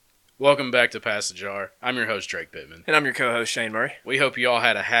Welcome back to Pass the Jar. I'm your host, Drake Pittman. And I'm your co-host, Shane Murray. We hope you all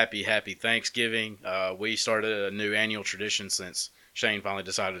had a happy Thanksgiving. We started a new annual tradition since Shane finally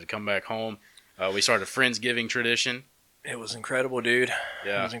decided to come back home. We started a Friendsgiving tradition. It was incredible, dude.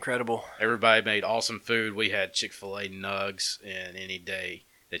 Yeah. It was incredible. Everybody made awesome food. We had Chick-fil-A nugs, and any day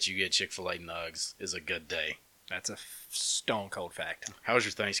that you get Chick-fil-A nugs is a good day. That's a stone cold fact. How was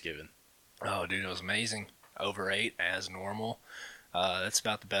your Thanksgiving? Oh, dude, it was amazing. Over 8 as normal. That's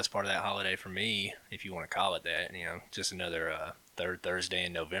about the best part of that holiday for me, if you want to call it that. You know, just another third Thursday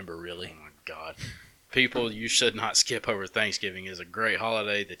in November, really. Oh, my God. People, you should not skip over Thanksgiving. It's a great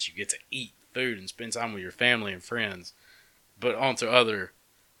holiday that you get to eat food and spend time with your family and friends. But on to other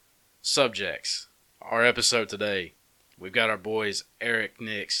subjects. Our episode today, we've got our boys Eric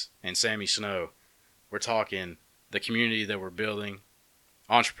Nix and Sammy Snow. We're talking the community that we're building,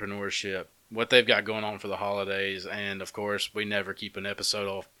 entrepreneurship, what they've got going on for the holidays, and of course, we never keep an episode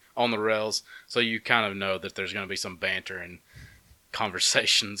off on the rails, so you kind of know that there's going to be some banter and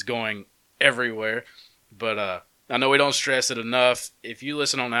conversations going everywhere. But I know we don't stress it enough. If you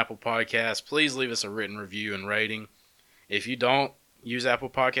listen on Apple Podcasts, please leave us a written review and rating. If you don't use Apple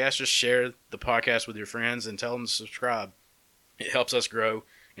Podcasts, just share the podcast with your friends and tell them to subscribe. It helps us grow,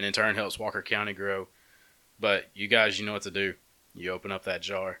 and in turn helps Walker County grow. But you guys, you know what to do. You open up that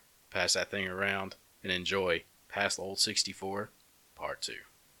jar, pass that thing around, and enjoy Past the Old 64, Part 2.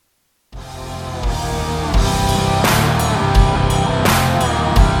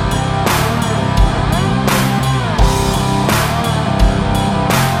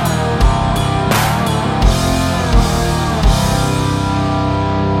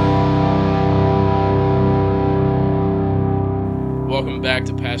 Welcome back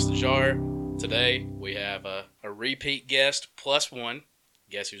to Pass the Jar. Today we have a repeat guest plus one.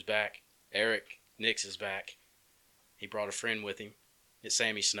 Guess who's back? Eric Nix is back. He brought a friend with him. It's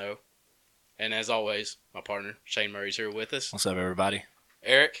Sammy Snow. And as always, my partner Shane Murray's here with us. What's up, everybody?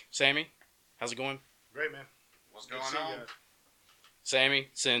 Eric, Sammy, how's it going? Great, man. What's going on? Sammy,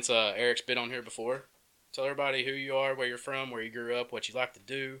 since Eric's been on here before, tell everybody who you are, where you're from, where you grew up, what you like to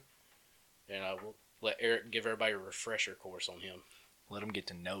do, and we'll let Eric give everybody a refresher course on him. Let them get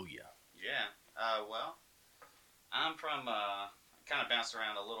to know you. Yeah. Well, I'm from, kind of bounced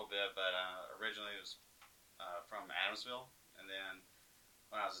around a little bit, but originally was from Adamsville. And then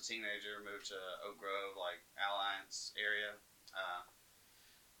when I was a teenager, moved to Oak Grove, like Alliance area.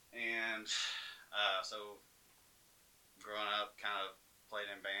 So growing up, kind of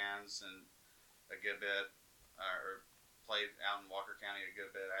played in bands and a good bit, or played out in Walker County a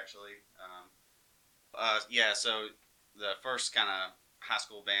good bit, actually. So the first kind of high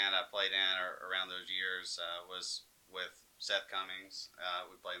school band I played in around those years was with Seth Cummings.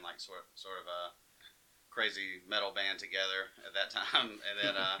 We played in like sort of a crazy metal band together at that time. And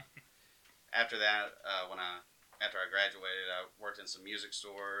then after that, after I graduated, I worked in some music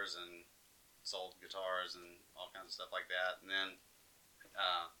stores and sold guitars and all kinds of stuff like that. And then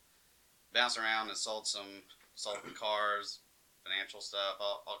bounced around and sold cars, financial stuff,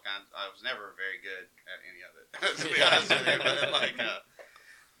 all kinds. I was never very good at any of it, to be honest with you.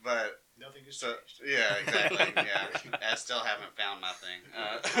 But nothing has so changed. yeah, exactly. Yeah, I still haven't found my thing.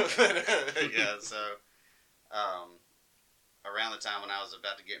 Around the time when I was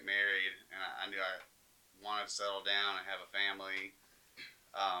about to get married, and I knew I wanted to settle down and have a family.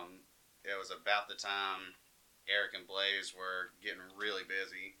 It was about the time Eric and Blaze were getting really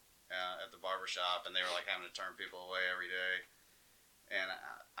busy at the barbershop, and they were like having to turn people away every day. And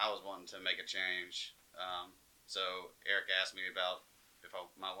I was wanting to make a change. So Eric asked me about if I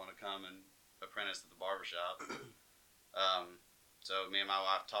might want to come and apprentice at the barbershop. So me and my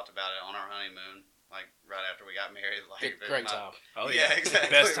wife talked about it on our honeymoon, like right after we got married. Like Great time. Oh, yeah,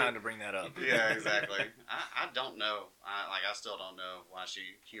 exactly. Best time to bring that up. Yeah, exactly. I don't know. I still don't know why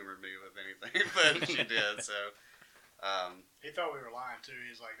she humored me with anything, but she did. So He thought we were lying too.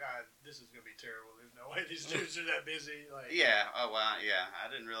 He's like, "This is gonna be terrible. There's no way these dudes are that busy." Like, yeah. Oh well. Yeah. I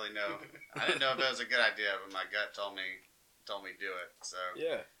didn't really know. I didn't know if that was a good idea, but my gut told me do it. So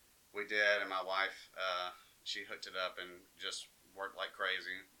Yeah. we did, and my wife, she hooked it up and just worked like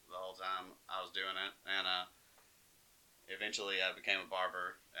crazy the whole time I was doing it. And eventually I became a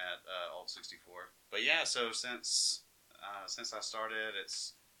barber at Old 64. But yeah, so since I started,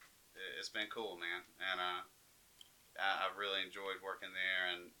 it's been cool, man. And I've really enjoyed working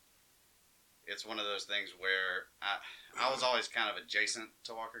there. And it's one of those things where I was always kind of adjacent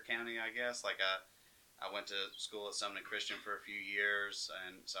to Walker County, I guess. Like I went to school at Sumner Christian for a few years,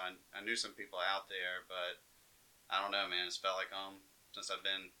 and so I knew some people out there, but I don't know, man. It's felt like home since I've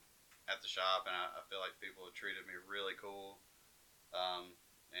been at the shop, and I feel like people have treated me really cool,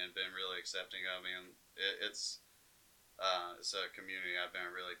 and been accepting of me, and it's a community I've been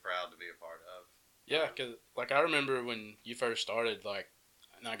really proud to be a part of. Yeah, because like I remember when you first started, like,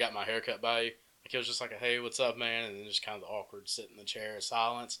 and I got my hair cut by you. Like, it was just like a, hey, what's up, man? And then just kind of the awkward sit in the chair of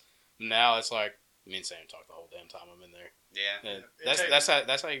silence. Now it's like, me and Sam talk the whole damn time I'm in there. Yeah. And that's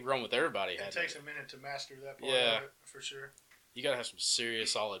how you run with everybody. It takes a minute to master that part Yeah. of it, for sure. You got to have some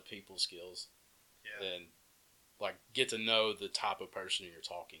serious, solid people skills. Yeah, And, like, get to know the type of person you're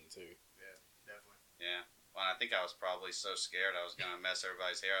talking to. definitely. Yeah. Well, I think I was probably so scared I was going to mess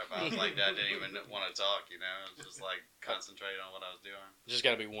everybody's hair up. I was like, I didn't even want to talk, you know? I was just like concentrating on what I was doing. Just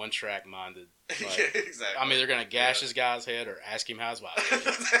got to be one track minded. Like, Yeah, exactly. I'm either going to gash this guy's head or ask him how his wife is.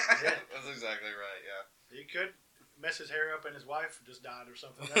 That's exactly right, yeah. He could mess his hair up and his wife just died or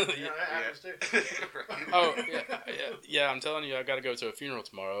something. That happens too. Oh, yeah, I'm telling you, I got to go to a funeral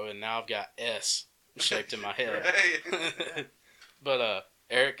tomorrow, and now I've got S shaped in my head. Right. But,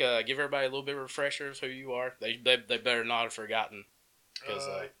 Eric, give everybody a little bit of a refresher of who you are. They better not have forgotten. 'Cause,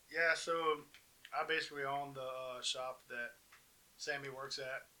 Yeah, so I basically own the shop that Sammy works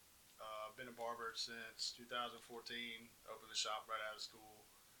at. Been a barber since 2014. Opened the shop right out of school.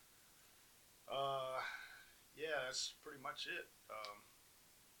 Yeah, that's pretty much it.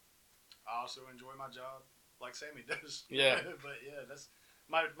 I also enjoy my job like Sammy does. Yeah. But yeah, that's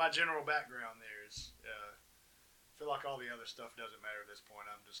my general background there is. I feel like all the other stuff doesn't matter at this point.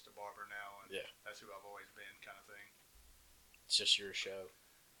 I'm just a barber now, and Yeah. that's who I've always been, kind of thing. It's just your show.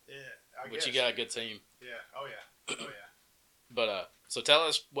 Yeah, But you got a good team. Yeah. Oh yeah. Oh yeah. But, so tell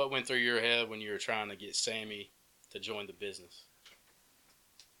us what went through your head when you were trying to get Sammy to join the business.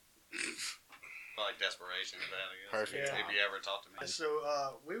 Like desperation of that, I guess. Perfect. Yeah. If you ever talk to me.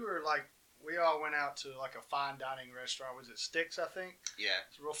 So we all went out to like a fine dining restaurant. Was it Sticks? I think Yeah.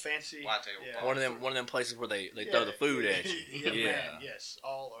 it's real fancy. White table Yeah. One of them places where they throw the food at you. Yeah, Yeah. man, yes,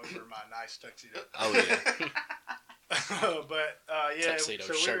 all over my nice tuxedo. Oh yeah. But yeah, Tuxedo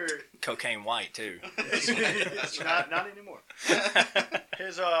so shirt. we were Cocaine white too. That's right. not anymore.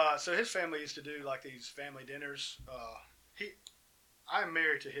 So his family used to do like these family dinners. I'm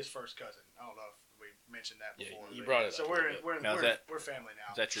married to his first cousin. I don't know if we mentioned that Yeah, before. you but brought it So up a we're little bit. Now, is that- we're family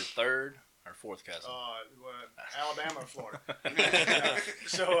now. Is that your third or fourth cousin? Alabama or Florida.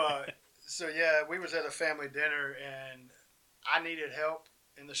 So yeah, we was at a family dinner and I needed help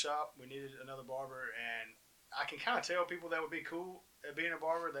in the shop. We needed another barber, and I can kind of tell people that would be cool at being a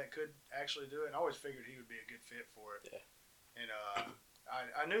barber that could actually do it. And I always figured he would be a good fit for it. Yeah. And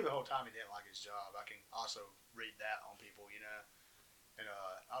I knew the whole time he didn't like his job. I can also read that on people, you know. And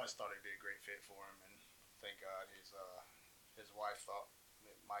I always thought he'd be a great fit for him. And thank God his wife thought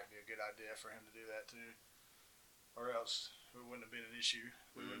it might be a good idea for him to do that too. Or else it wouldn't have been an issue.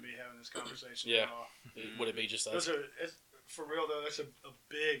 We wouldn't be having this conversation Yeah. at all. Would it be just us? For real though, it's a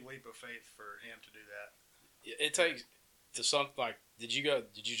big leap of faith for him to do that. It takes to something like. Did you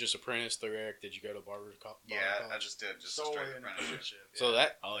just apprentice through Eric? Did you go to barber college? Yeah, I just did just a Solely straight in apprenticeship. apprenticeship. So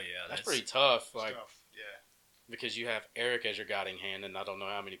that Oh yeah. that's pretty tough. Like, Stuff. Yeah. because you have Eric as your guiding hand, and I don't know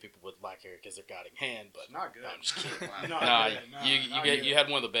how many people would like Eric as their guiding hand, but It's not good. no, I'm just kidding. Not Nah, good. Nah, you not get good. you had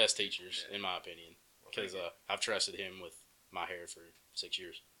one of the best teachers Yeah. in my opinion, Well, because thank you. I've trusted him with my hair for 6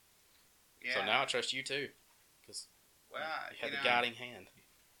 years. Yeah. So now I trust you too, because well, you had you the know, guiding hand.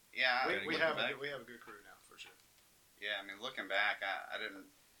 Yeah, we looking have back- we have a good crew now for sure. Yeah, I mean, looking back, I didn't.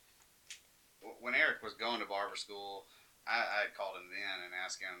 When Eric was going to barber school, I had called him then and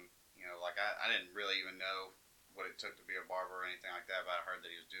asked him, you know, like I didn't really even know what it took to be a barber or anything like that, but I heard that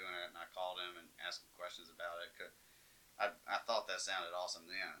he was doing it, and I called him and asked him questions about it. I thought that sounded awesome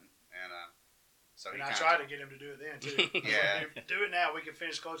then, and so And he I kinda tried to get him to do it then too. Yeah. Do it now. We can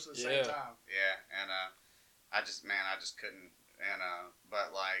finish close to the same Yeah. time. Yeah, and I just couldn't, and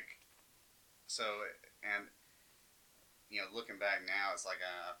but like, so and you know, looking back now, it's like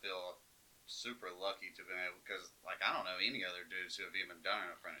I feel super lucky to have been able, because like I don't know any other dudes who have even done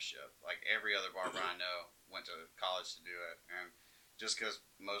an apprenticeship. Like every other barber I know went to college to do it, and just because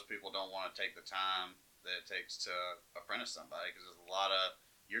most people don't want to take the time that it takes to apprentice somebody, because there's a lot of,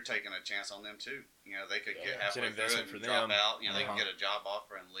 you're taking a chance on them too. You know, they could Yeah, get it's an halfway through it investment and for drop them. out. You know, they can Uh-huh. get a job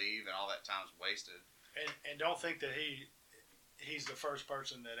offer and leave, and all that time's wasted. And don't think that he's the first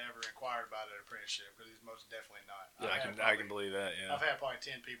person that ever inquired about an apprenticeship, because he's most definitely not. Yeah, I can believe that. Yeah. I've had probably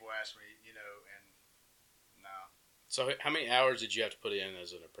 10 people ask me, you know, and no. So how many hours did you have to put in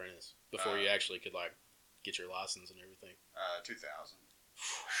as an apprentice before you Uh, actually could like get your license and everything? 2000.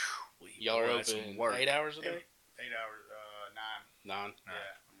 Y'all are That's some open work. 8 hours a day? 8 hours, 9. 9?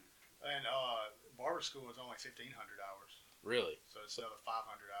 Yeah. And barber school is only 1,500 hours, Really? so it's another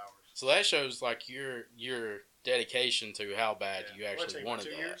 500 hours. So that shows like your dedication to how bad Yeah. you What'd it actually take, wanted 2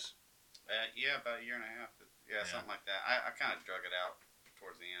 that. years? Yeah, about a year and a half. Yeah, something like that. I kind of drug it out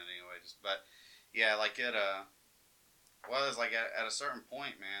towards the end anyway. But yeah, like it. Well, it was like at a certain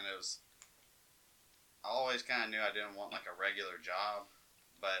point, man. It was. I always kind of knew I didn't want like a regular job,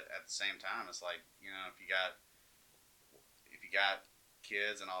 but at the same time, it's like if you got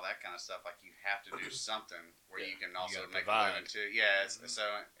kids and all that kind of stuff, like you have to do something where you can also make a living too. Yeah. So,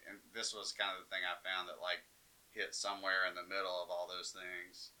 and this was kind of the thing I found that like hit somewhere in the middle of all those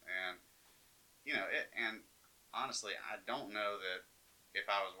things, and and honestly, I don't know that if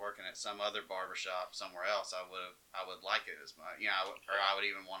I was working at some other barbershop somewhere else, I would like it as much. I would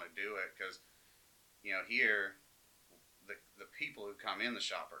even want to do it because here the people who come in the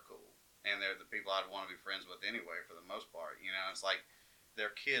shop are cool, and they're the people I'd want to be friends with anyway for the most part. It's like their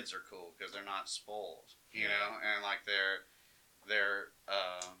kids are cool because they're not spoiled, and like they're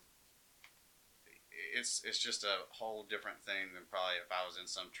it's just a whole different thing than probably if I was in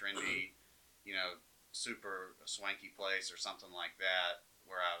some trendy, super swanky place or something like that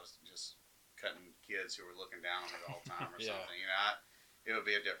where I was just cutting kids who were looking down on me the whole time or something. It would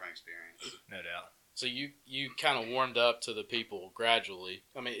be a different experience. No doubt. So you kind of warmed up to the people gradually.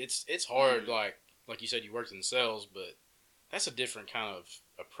 I mean, it's hard, like you said, you worked in sales, but that's a different kind of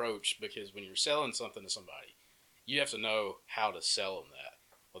approach because when you're selling something to somebody, you have to know how to sell them that.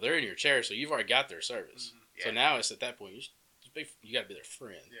 Well, they're in your chair, so you've already got their service. Mm-hmm. Yeah. So now it's at that point, you got to be their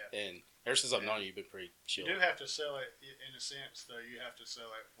friend. Yeah. And ever since I've known you, you've been pretty chill. You do have to sell it in a sense, though. You have to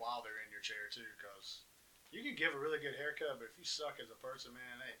sell it while they're in your chair, too, because you can give a really good haircut, but if you suck as a person,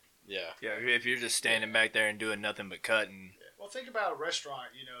 man, hey. Yeah. Yeah, if you're just standing back there and doing nothing but cutting. Yeah. Well, think about a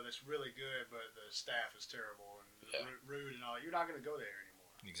restaurant, that's really good, but the staff is terrible and rude and all. You're not going to go there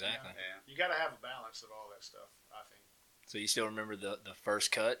anymore. Exactly. You got to have a balance of all that stuff, I think. So you still remember the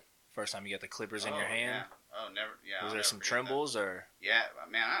first cut? First time you got the clippers in your hand? Yeah. Oh, never. Yeah. Was there some trembles or? Yeah,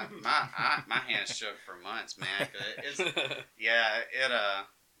 man. My hands shook for months, man.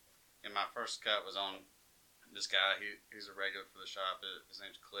 And my first cut was on this guy. He's a regular for the shop. His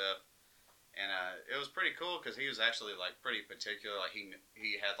name's Cliff, and it was pretty cool because he was actually like pretty particular. Like he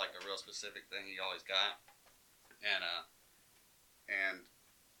had like a real specific thing he always got, and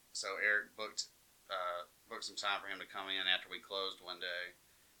so Eric booked some time for him to come in after we closed one day.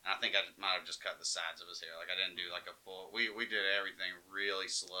 And I think I might have just cut the sides of his hair. Like I didn't do like a full. We did everything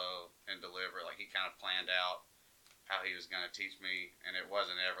really slow and deliberate. Like he kind of planned out how he was going to teach me, and it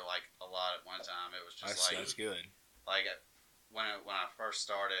wasn't ever like a lot at one time. It was just that's good. Like when I first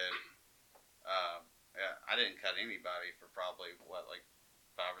started, I didn't cut anybody for probably 5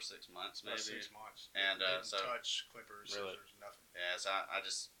 or 6 months maybe. 6 months. And didn't so touch clippers, really? scissors, nothing. Yeah, so I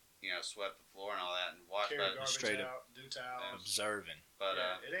just swept the floor and all that and watched. Carry garbage straight out, do towels. Observing. But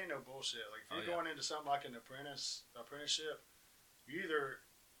it ain't no bullshit. Like if you're going into something like an apprenticeship, you're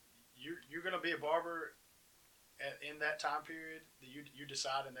gonna be a barber in that time period that you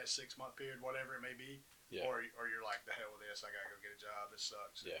decide in that 6 month period, whatever it may be, or you're like, the hell with this, I gotta go get a job. This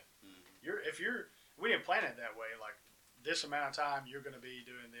sucks. Yeah. Mm-hmm. We didn't plan it that way. Like this amount of time you're gonna be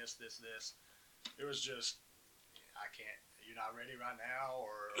doing this. It was just I can't. You're not ready right now,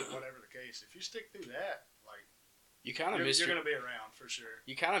 or whatever the case. If you stick through that, like you kind of you're going to be around for sure.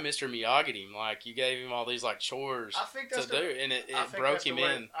 You kind of Mr. Miyagi him, like you gave him all these like chores to do, and it broke him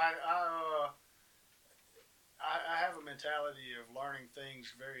in. I have a mentality of learning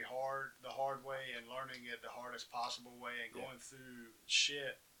things the hard way, and learning it the hardest possible way, and going through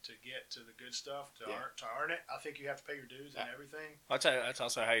shit to get to the good stuff, to earn it. I think you have to pay your dues and everything. I'll tell you, that's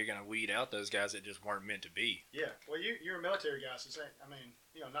also how you're going to weed out those guys that just weren't meant to be. Yeah. Well, you're a military guy, so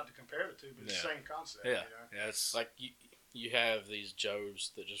not to compare the two, but it's the same concept. Yeah. Yeah, it's like you have these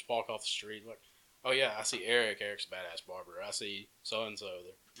Joes that just walk off the street like, oh yeah, I see Eric. Eric's a badass barber. I see so-and-so,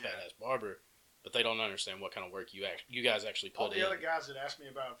 they're badass barber. But they don't understand what kind of work you guys actually put in. All the other guys that asked me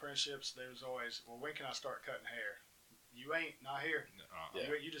about apprenticeships, they was always, well, when can I start cutting hair? You ain't, not here.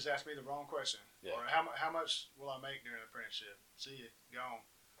 You just asked me the wrong question. Yeah. Or how much will I make during an apprenticeship? See you, gone.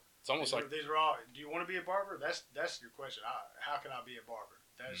 It's almost these are all. Do you want to be a barber? That's your question. How can I be a barber?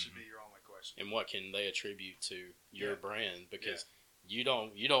 That should be your only question. And what can they attribute to your brand? Because you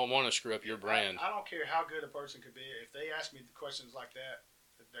don't want to screw up your brand. I don't care how good a person could be. If they ask me questions like that,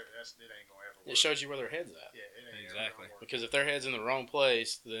 it ain't gonna ever work. It shows you where their head's at. Yeah, it ain't exactly. Ever gonna work. Because if their head's in the wrong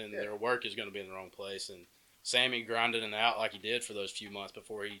place, then their work is going to be in the wrong place. And Sammy grinding it out like he did for those few months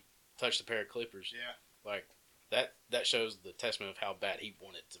before he touched a pair of clippers. Yeah. Like that shows the testament of how bad he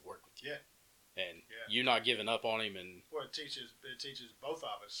wanted to work with you. Yeah. And you not giving up on him, and well, it teaches both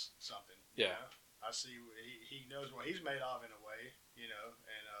of us something. Yeah. I see he knows what he's made of in a way, and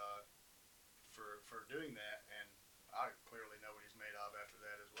for doing that, and I clearly know what he's made of after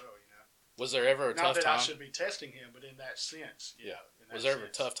that as well, Was there ever a Not tough that I time? should be testing him, but in that sense. Yeah. In that Was there ever a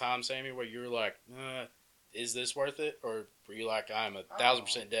sense. tough time, Sammy, where you were like, is this worth it? Or were you like, I'm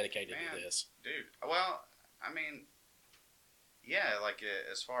 1,000% dedicated to man. this? Dude, well, I mean, yeah, like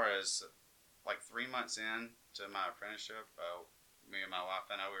as far as like 3 months in to my apprenticeship, me and my wife,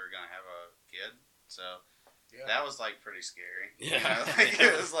 I know we were gonna have a kid, so Yeah. that was like pretty scary. Yeah. You know? Like,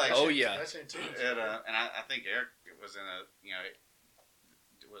 it was like, Oh, yeah. That's intense. and I think Eric was in a,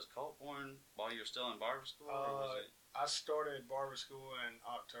 was Colt born while you were still in barber school, or was it? I started barber school in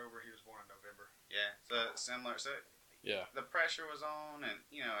October. He was born in November. Yeah, so similar. So Yeah. the pressure was on, and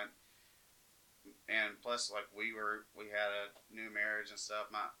and plus like we had a new marriage and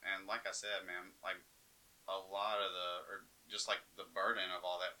stuff. And like I said, man, like a lot of just like the burden of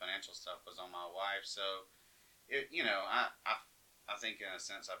all that financial stuff was on my wife. So I think in a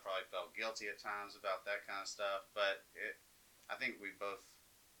sense I probably felt guilty at times about that kind of stuff, but I think we both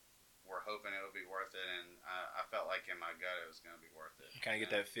were hoping it would be worth it, and I felt like in my gut it was going to be worth it. You kind of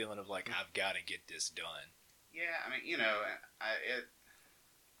get that feeling of like, I've got to get this done. Yeah, I mean,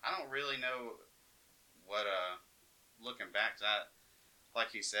 I don't really know what looking back to that.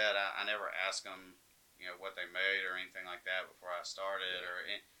 Like you said, I never asked them, what they made or anything like that before I started,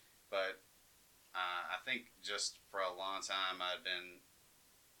 but I think just for a long time I'd been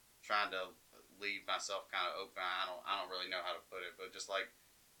trying to leave myself kind of open. I don't really know how to put it, but just like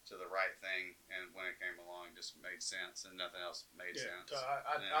to the right thing, and when it came along, it just made sense, and nothing else made sense. So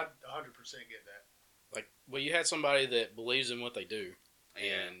I 100% get that. Like, well, you had somebody that believes in what they do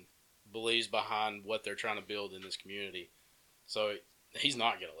and believes behind what they're trying to build in this community. So he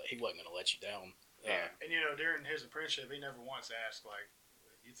wasn't gonna let you down. Yeah. And during his apprenticeship, he never once asked like,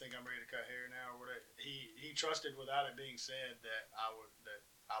 "You think I'm ready to cut hair now?" or whatever. He trusted without it being said that I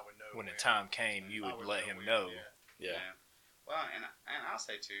would know When the time came, you I would let him when, know. Yeah. Yeah. Well, and I'll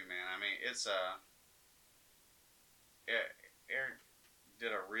say too, man. I mean, it's Eric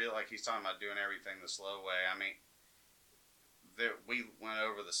did a real, like he's talking about doing everything the slow way. I mean, we went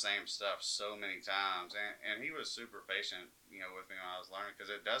over the same stuff so many times, and he was super patient, with me when I was learning,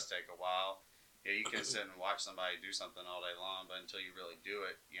 because it does take a while. You can sit and watch somebody do something all day long, but until you really do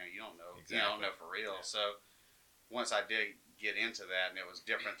it, you don't know. Exactly. You don't know for real. Yeah. So once I did get into that, and it was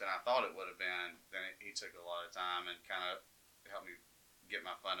different than I thought it would have been, then he took a lot of time and kind of helped me get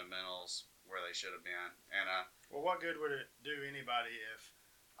my fundamentals where they should have been. And Well, what good would it do anybody if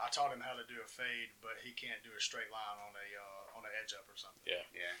I taught him how to do a fade, but he can't do a straight line on an edge up or something? Yeah.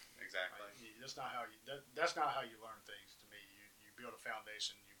 yeah, exactly. Like, that's not how you learn things. To me, you build a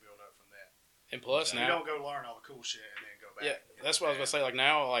foundation, you build up from that. And plus You now, don't go learn all the cool shit and then go back. yeah, that's what I was gonna say. Like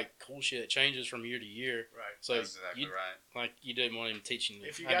now, like cool shit changes from year to year. Right. So That's exactly right. like you didn't want him teaching you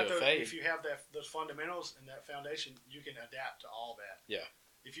If you how to got do a fade. if you have those fundamentals and that foundation, you can adapt to all that. Yeah.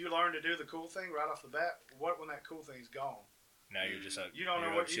 If you learn to do the cool thing right off the bat, what when that cool thing's gone? Now you're just You don't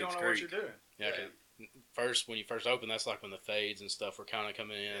know what you're doing. Yeah, 'cause when you first opened, that's like when the fades and stuff were kind of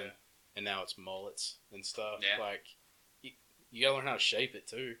coming in, Yeah. and now it's mullets and stuff. Yeah. Like you gotta learn how to shape it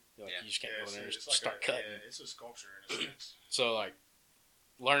too. Like Yeah. you just can't go in there and it's just start cutting. Yeah, it's a sculpture in a sense. So like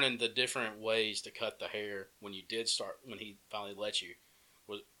learning the different ways to cut the hair when he finally let you,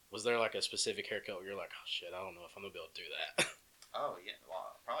 was there like a specific haircut where you're like, oh shit, I don't know if I'm gonna be able to do that. Oh yeah,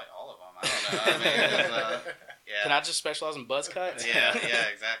 well, probably all of them. I don't know. I mean, yeah. Can I just specialize in buzz cuts? Yeah,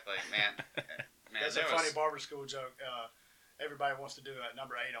 exactly, man. That's a funny barber school joke. Everybody wants to do a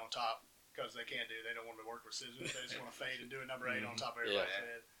number 8 on top because they can't do. They don't want to work with scissors. They just want to fade and do a number 8 on top of everybody's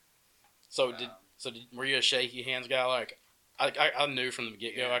head. So were you a shaky hands guy? Like I knew from the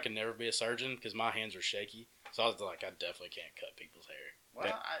get go Yeah. I could never be a surgeon because my hands are shaky. So I was like, I definitely can't cut people's hair.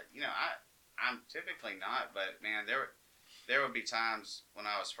 Well, I'm typically not, but man, there would be times when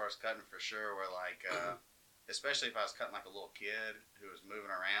I was first cutting for sure where like, especially if I was cutting like a little kid who was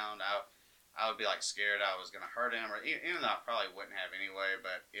moving around, I would be like scared I was gonna hurt him, or even though I probably wouldn't have anyway,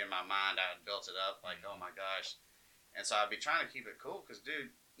 but in my mind I had built it up like, oh my gosh, and so I'd be trying to keep it cool because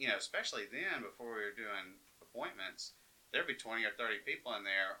dude, especially then before we were doing appointments, there'd be 20 or 30 people in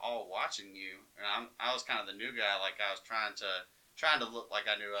there all watching you, and I was kind of the new guy, like I was trying to look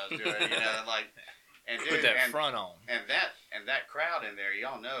like I knew what I was doing, like. And dude, Put that front on. And that crowd in there,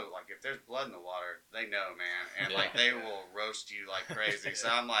 y'all know, like if there's blood in the water, they know, man, and Yeah. like they will roast you like crazy. So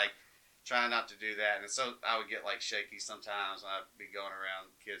I'm like trying not to do that, and so I would get like shaky sometimes when I'd be going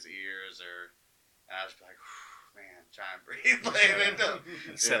around kids' ears, and I'd just be like, man, try and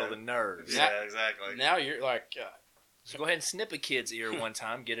breathe, Settle the nerves. Yeah, exactly. Now you're like, So go ahead and snip a kid's ear one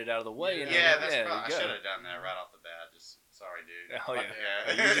time, get it out of the way. Yeah, and that's there probably, I you should go. have done that right off the bat. Just sorry, dude. Oh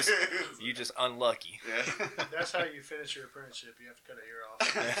yeah. Yeah. You just unlucky. Yeah. That's how you finish your apprenticeship. You have to cut an ear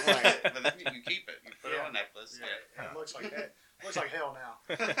off. Right. But keep it. You put it on a necklace. Yeah, it looks like that. Looks like hell now.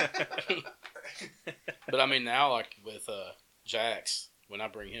 But I mean, now like with Jax, when I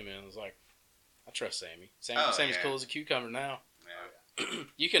bring him in, it's like I trust Sammy. Sammy's cool as a cucumber now. Yeah.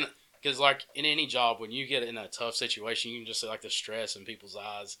 You can, because like in any job, when you get in a tough situation, you can just see like the stress in people's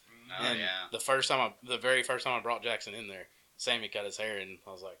eyes. Oh, And yeah. the very first time I brought Jackson in there, Sammy cut his hair, and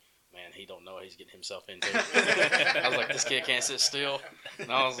I was like, man, he don't know what he's getting himself into. I was like, this kid can't sit still.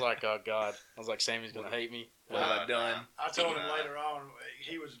 And I was like, oh God. I was like, Sammy's gonna hate me. What have I done? I told him later on,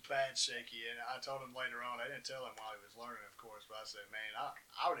 he was bad shaky, and I told him later on, I didn't tell him while he was learning, of course, but I said, man, I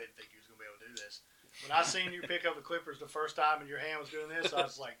didn't think he was going to be able to do this. When I seen you pick up the clippers the first time and your hand was doing this, I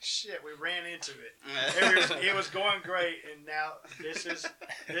was like, shit, we ran into it. It was going great, and now this is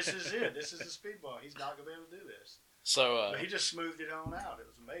it. This is the speedball. He's not going to be able to do this. So But he just smoothed it on out. It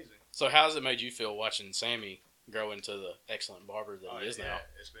was amazing. so how's it made you feel watching Sammy grow into the excellent barber that he is now?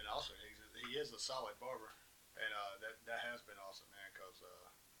 It's been awesome. He is a solid barber, and that has been awesome, man, because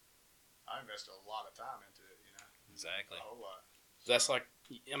I invested a lot of time into it, Exactly. a whole lot. That's like,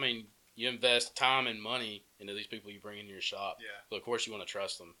 I mean, you invest time and money into these people you bring into your shop. Yeah. But of course, you want to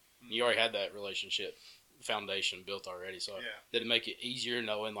trust them. You already had that relationship foundation built already. So Yeah. did it make it easier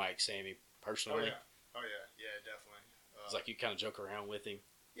knowing like Sammy personally? Oh yeah, definitely. It's like you kind of joke around with him.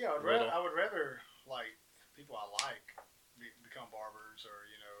 Yeah, Little. I would rather like people I like become barbers, or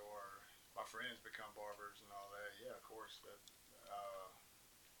or my friends become barbers and all that. Yeah, of course.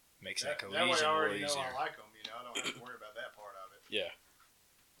 Makes that That cohesion way I a already little know easier. I like them. I don't have to worry about that part of it. Yeah.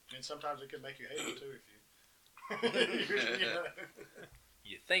 And sometimes it can make you hate them too if you.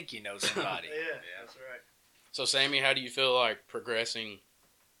 You think you know somebody. Yeah, that's right. So Sammy, how do you feel like progressing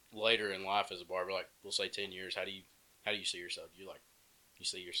later in life as a barber? Like we'll say 10 years. How do you see yourself? Do you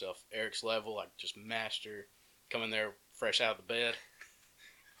see yourself Eric's level, like just master, coming there fresh out of the bed,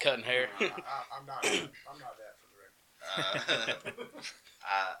 cutting hair? I'm not that for the record.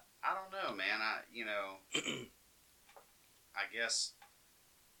 I don't know, man. I guess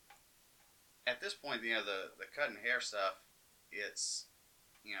at this point, the cutting hair stuff, it's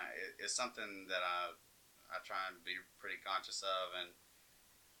something that I try and be pretty conscious of, and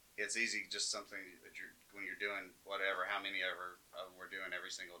it's easy, just something that when you're doing whatever, how many ever we're doing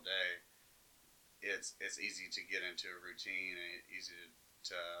every single day, it's easy to get into a routine, and easy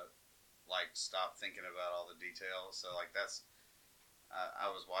to like stop thinking about all the details. So like that's.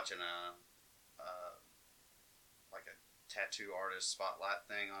 I was watching a tattoo artist spotlight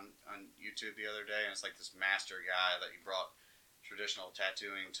thing on YouTube the other day, and it's like this master guy that he brought traditional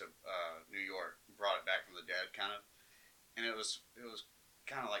tattooing to New York, brought it back from the dead, kind of, and it was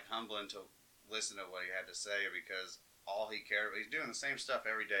kind of like humbling to listen to what he had to say, because all he cared, he's doing the same stuff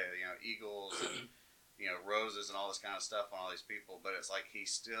every day, eagles and roses and all this kind of stuff on all these people, but it's like he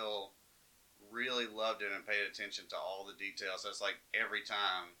still really loved it and paid attention to all the details. So it's like every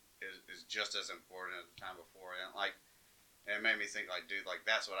time is just as important as the time before. And it made me think like, dude, like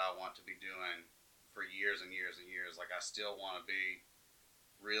that's what I want to be doing for years and years and years. Like I still want to be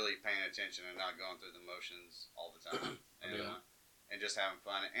really paying attention and not going through the motions all the time, and just having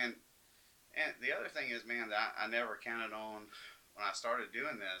fun. And the other thing is, man, that I never counted on when I started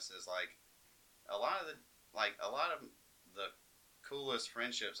doing this is like a lot of the coolest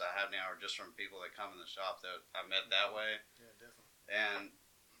friendships I have now are just from people that come in the shop that I met that way. Yeah, definitely. And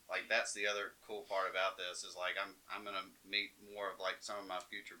like that's the other cool part about this is like I'm gonna meet more of like some of my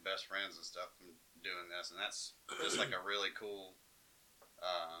future best friends and stuff from doing this, and that's just like a really cool.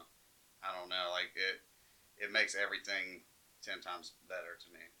 I don't know, like it makes everything 10 times better to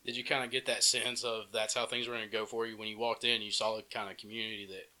me. Did you kind of get that sense of that's how things were going to go for you when you walked in? You saw the kind of community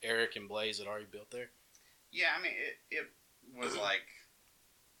that Eric and Blaze had already built there. Yeah, I mean it was like,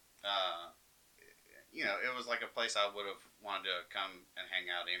 it was like a place I would have wanted to come and hang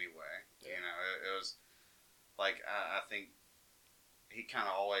out anyway. Yeah. It was like, I think he kind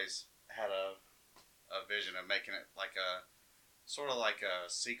of always had a vision of making it like a, sort of like a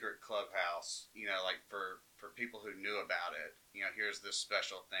secret clubhouse, like for people who knew about it, here's this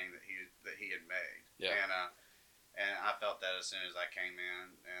special thing that he had made. Yeah. And I felt that as soon as I came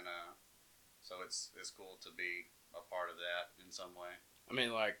in, and so it's cool to be a part of that in some way. I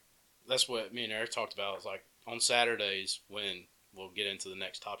mean, like, that's what me and Eric talked about. It's like on Saturdays when we'll get into the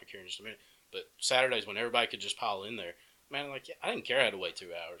next topic here in just a minute, but Saturdays when everybody could just pile in there, man, like, I didn't care I had to wait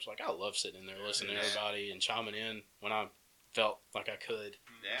 2 hours. Like, I love sitting in there listening to everybody and chiming in when I felt like I could.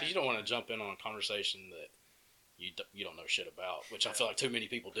 Yeah. Because you don't want to jump in on a conversation that you don't know shit about, which I feel like too many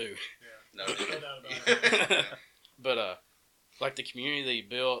people do. Yeah. No. No doubt about it. But like the community that you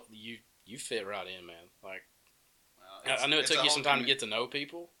built, you fit right in, man. Like, Well, I knew it it's took a you whole some time to get to know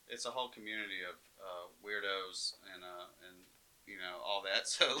people, it's a whole community of weirdos and all that.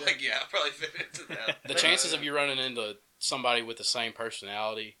 So like I probably fit into that. The chances of you running into somebody with the same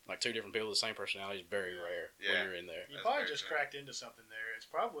personality, like two different people with the same personality, is very rare when you're in there. You That's probably very just true. cracked into something there. It's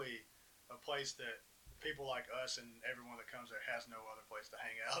probably a place that people like us and everyone that comes there has no other place to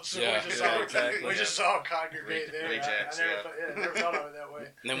hang out. So Yeah. we just saw them congregate there. Rejects, I never thought of it that way.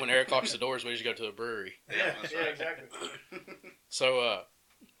 And then when Eric locks the doors, we just go to a brewery. Yeah, that's yeah, right. exactly. So,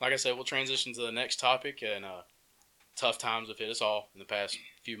 like I said, we'll transition to the next topic, and tough times have hit us all in the past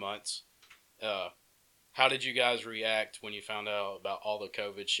few months. How did you guys react when you found out about all the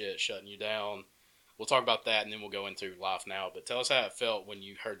COVID shit shutting you down? We'll talk about that, and then we'll go into life now. But tell us how it felt when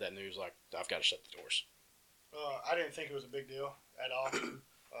you heard that news, like, I've got to shut the doors. I didn't think it was a big deal at all.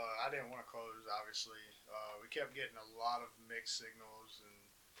 I didn't want to close, obviously. We kept getting a lot of mixed signals and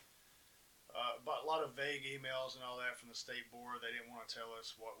but a lot of vague emails and all that from the state board. They didn't want to tell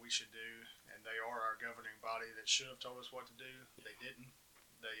us what we should do, and they are our governing body that should have told us what to do. They didn't.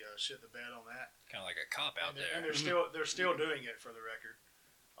 They shit the bed on that. Kind of like a cop out there. And they're still doing it, for the record.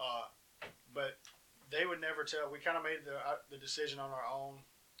 But they would never tell. We kind of made the decision on our own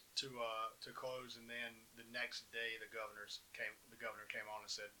to close, and then the next day the governor came on and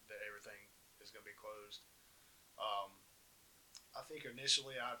said that everything is going to be closed. I think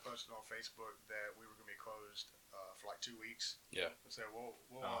initially I had posted on Facebook that we were going to be closed for like 2 weeks. Yeah. I said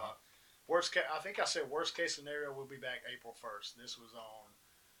worst case. I think I said worst case scenario we'll be back April 1st. This was on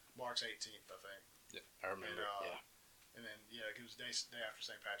March 18th, I think. Yeah, I remember. And, And then it was day after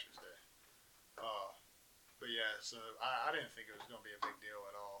St. Patrick's Day. But yeah, so I didn't think it was going to be a big deal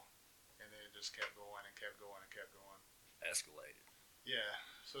at all, and then it just kept going and kept going and kept going. Escalated. Yeah,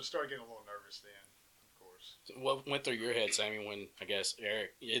 so I started getting a little nervous then, of course. So what went through your head, Sammy, when, I guess,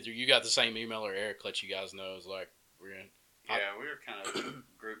 Eric, either you got the same email or Eric let you guys know, it was like, we're in. Yeah, we were kind of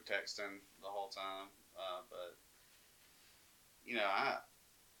group texting the whole time, but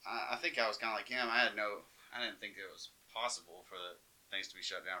I think I was kind of like him. I didn't think it was possible for things to be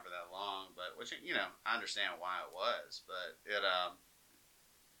shut down for that long, but which I understand why it was, but it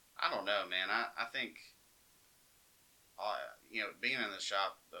I don't know, man. I think being in the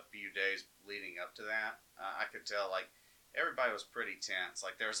shop a few days leading up to that, I could tell like everybody was pretty tense.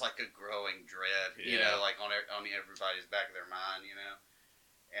 Like there was like a growing dread, like on everybody's back of their mind,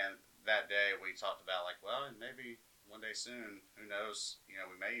 And that day we talked about like, well, maybe one day soon, who knows?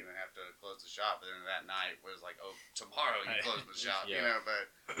 We may even have to close the shop. But then that night was like, oh, tomorrow you close the shop, Yeah.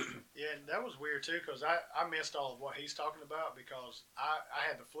 But Yeah, and that was weird too, because I missed all of what he's talking about because I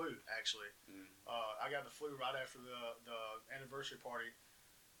had the flu actually. I got the flu right after the anniversary party.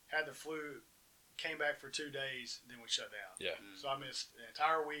 Had the flu, came back for 2 days, then we shut down. Yeah. So I missed the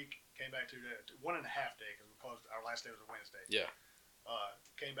entire week. Came back 2 days, 1.5 days because we closed. Our last day was a Wednesday. Yeah.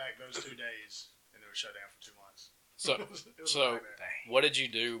 Came back those 2 days, and then we shut down for 2 months. So, It was a so nightmare. what did you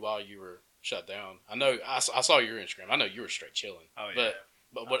do while you were shut down? I know I saw your Instagram. I know you were straight chilling. Oh, yeah.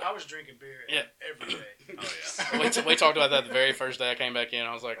 But what I was drinking beer Yeah. every day. Oh, yeah. we talked about that the very first day I came back in.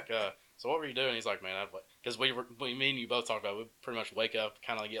 I was like, so what were you doing? He's like, man, because me and you both talked about it, we pretty much wake up,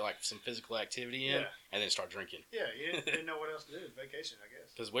 kind of get like some physical activity in, Yeah. and then start drinking. Yeah, you didn't know what else to do. Vacation, I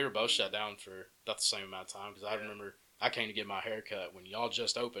guess. Because we were both shut down for about the same amount of time. Because I remember I came to get my hair cut when y'all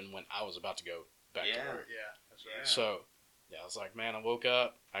just opened when I was about to go back to Yeah. work. Yeah, that's right. Yeah. So, yeah, I was like, man, I woke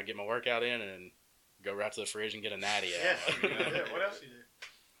up, I get my workout in, and go right to the fridge and get a natty out. Yeah. What else you do?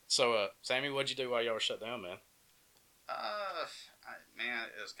 So, Sammy, what'd you do while y'all were shut down, man? Man,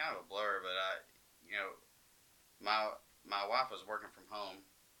 it was kind of a blur, but my wife was working from home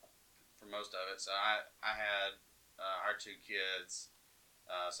for most of it, so I had our 2 kids.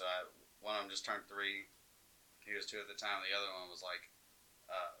 So one of them just turned 3. He was 2 at the time. The other one was like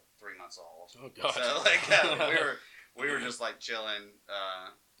 3 months old. Oh God! So like we were just like chilling,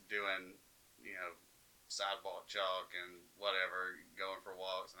 doing sidewalk chalk and whatever, going for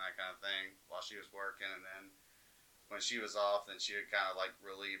walks and that kind of thing while she was working, and then when she was off, then she would kind of like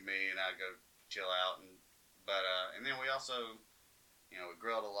relieve me, and I'd go chill out, and then we also we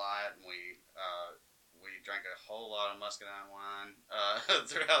grilled a lot, and we drank a whole lot of muscadine wine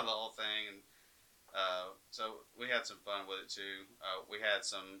throughout the whole thing, and so we had some fun with it too. We had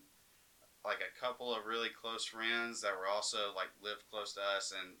some like a couple of really close friends that were also like lived close to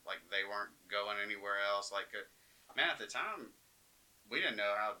us, and like they weren't going anywhere else. Like man, at the time we didn't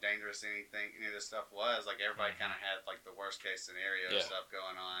know how dangerous any of this stuff was. Like everybody kind of had like the worst case scenario stuff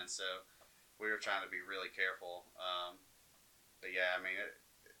going on, so we were trying to be really careful. But yeah, I mean,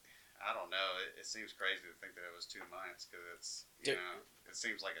 I don't know. It seems crazy to think that it was 2 months because it's it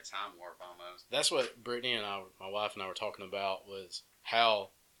seems like a time warp almost. That's what Brittany and my wife and I were talking about, was how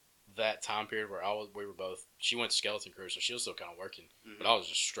that time period where we were both. She went to skeleton crew, so she was still kind of working, Mhm. but I was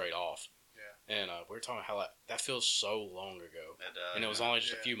just straight off. Yeah. And we were talking how that feels so long ago, It does. and it was only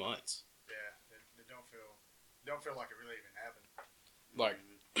just a Yeah. few months. Yeah, it don't feel like it really even happened. Like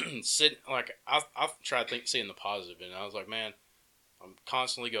Mhm. I've tried seeing the positive, and I was like, man, I'm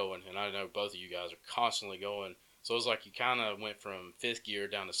constantly going, and I know both of you guys are constantly going. So it was like you kind of went from fifth gear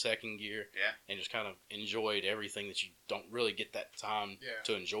down to second gear, Yeah. and just kind of enjoyed everything that you don't really get that time Yeah.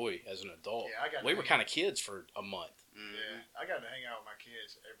 to enjoy as an adult. Yeah, I got. We were kind of kids for a month. Mhm. Yeah, I got to hang out with my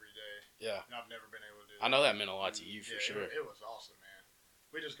kids every day, Yeah, and I've never been able to do that. I know that meant a lot to you for Yeah, sure. It was awesome, man.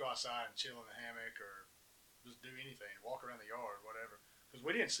 We just go outside and chill in the hammock or just do anything, walk around the yard, whatever. Because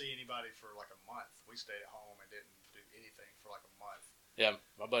we didn't see anybody for like a month. We stayed at home and didn't do anything for like a month. Yeah,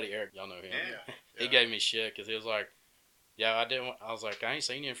 my buddy Eric, y'all know him. Yeah. He gave me shit because he was like, "Yeah, I didn't." I was like, "I ain't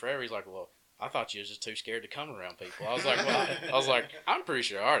seen you in forever." He's like, "Well, I thought you was just too scared to come around people." I was like, "Well," I was like, "I'm pretty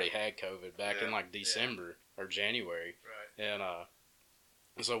sure I already had COVID back in Yeah. like December or January." Right.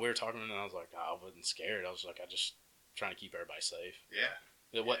 And so we were talking, and I was like, I wasn't scared. I was like, I just trying to keep everybody safe. Yeah.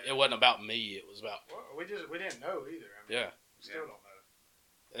 It wasn't about me. It was about Well, we didn't know either. I mean, yeah. we still don't know.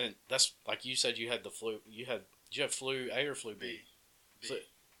 And that's like you said, you had the flu. Did you have flu A or flu B? B. So,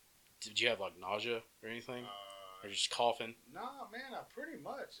 did you have like nausea or anything, or Uh, just coughing? nah, man, I pretty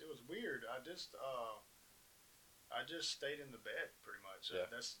much. It was weird. I just stayed in the bed pretty much. Yeah.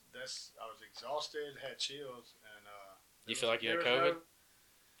 That's. I was exhausted, had chills, and Do you feel like you had there was COVID?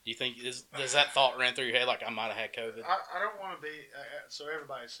 Do you think does that thought ran through your head like I might have had COVID? I don't want to be. So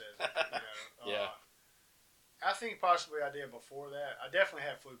everybody says it. Yeah. I think possibly I did before that. I definitely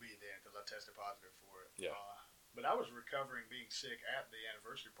had flu B then because I tested positive for it. Yeah. But I was recovering being sick at the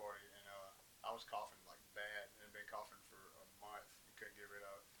anniversary party, and I was coughing like bad, and had been coughing for a month. You couldn't get rid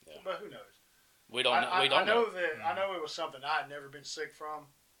of it. Yeah. But who knows? We don't. I We don't know know. that. I know it was something I had never been sick from,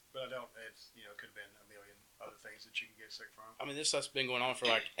 but I don't. It's could have been a million other things that you can get sick from. I mean, this stuff's been going on for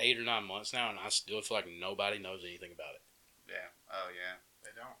like 8 or 9 months now, and I still feel like nobody knows anything about it. Yeah. Oh yeah.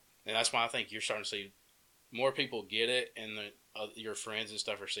 They don't. And that's why I think you're starting to see more people get it, and your friends and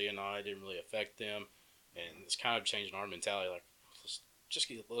stuff are seeing, "Oh, it didn't really affect them," and it's kind of changing our mentality. Like,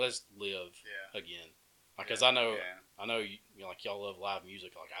 let's live Yeah. again. Like, cause I know Yeah. like y'all love live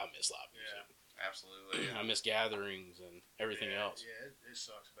music. Like I miss live Yeah. music. Absolutely. I miss gatherings and everything Yeah, else. Yeah, it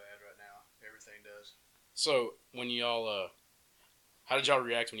sucks bad right now. Everything does. So when y'all, how did y'all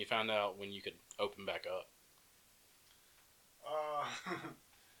react when you found out when you could open back up?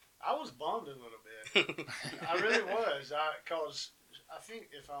 I was bummed a little bit. I really was. Cause I think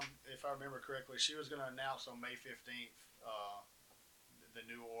if I remember correctly, she was going to announce on May 15th the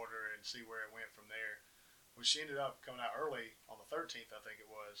new order and see where it went from there. Well, she ended up coming out early on the 13th, I think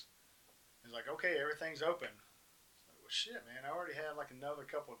it was. It was like, okay, everything's open. Well, shit, man, I already had like another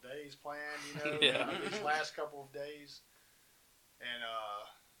couple of days planned, Yeah. these last couple of days. And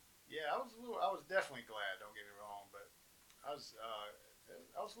yeah, I was definitely glad. Don't get me wrong, but I was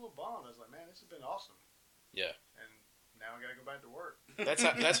a little bummed. I was like, man, this has been awesome. Yeah. And now I got to go back to work. That's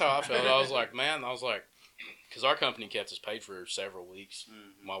how I felt. I was like, man, because our company kept us paid for several weeks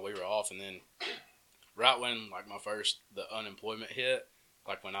Mhm. while we were off, and then right when like the unemployment hit,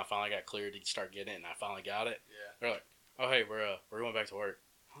 like when I finally got cleared to start getting it, and I finally got it, Yeah. they're like, oh hey, we're going back to work.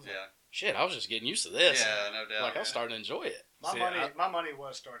 I was like, Yeah. shit, I was just getting used to this. Yeah. No doubt. Like I was starting to enjoy it. My See, money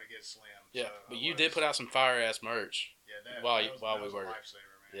was starting to get slim. Yeah, so but I you was- did put out some fire ass merch. Yeah, while that we was were- a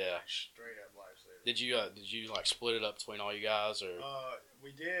lifesaver, man. Yeah. Like, straight up lifesaver. Did you like split it up between all you guys, or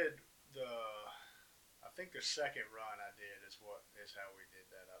We did I think the second run I did is how we did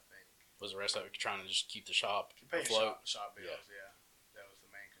that. I think was the rest of it trying to just keep the shop to pay afloat? shop bills. Yeah. That was the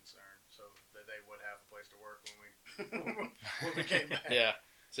main concern, so that they would have a place to work when we came back. Yeah.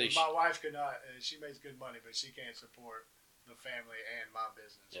 See, My wife could not. She makes good money, but she can't support the family and my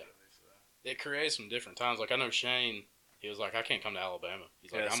business. Yeah. Really, so. it creates some different times. Like I know Shane, he was like, I can't come to Alabama.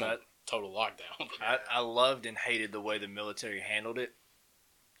 He's like, Yes, I'm on total lockdown. I loved and hated the way the military handled it,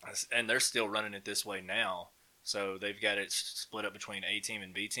 and they're still running it this way now. So they've got it split up between A team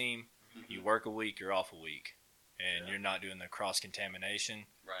and B team. Mhm. You work a week, you're off a week, and Yeah. you're not doing the cross contamination.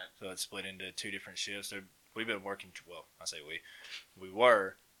 Right. So it's split into 2 different shifts. We've been working. Well, I say we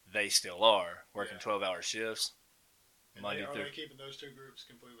were. They still are working Yeah. 12-hour shifts. And Monday are through. they keeping those two groups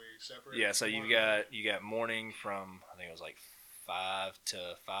completely separate? Yeah, so from you one another? got morning from I think it was like 5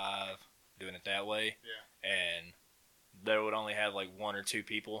 to 5, doing it that way. Yeah. And there would only have like 1 or 2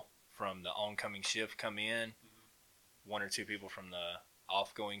 people from the oncoming shift come in, 1 or 2 people from the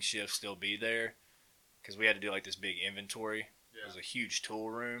offgoing shift still be there, because we had to do like this big inventory. Yeah. It was a huge tool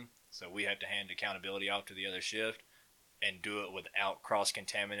room, so we had to hand accountability off to the other shift, and do it without cross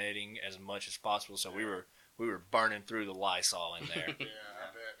contaminating as much as possible. So we were burning through the Lysol in there. Yeah, I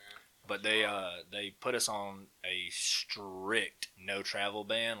bet, man. But they put us on a strict no travel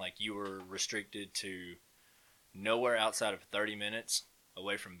ban. Like, you were restricted to nowhere outside of 30 minutes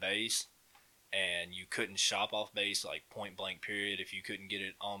away from base, and you couldn't shop off base, like, point blank period. If you couldn't get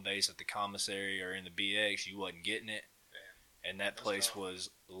it on base at the commissary or in the BX, you wasn't getting it. And that That's place tough. was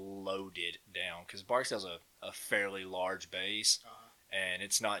loaded down because Barksdale's a fairly large base, and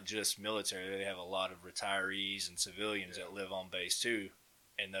it's not just military. They have a lot of retirees and civilians that live on base too,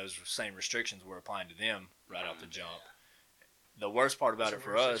 and those same restrictions were applying to them right out the jump. The worst part about That's it a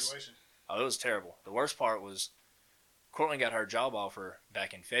for weird us, situation. it was terrible. The worst part was Courtland got her job offer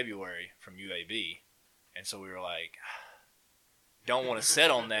back in February from UAB, and so we were like, don't want to sit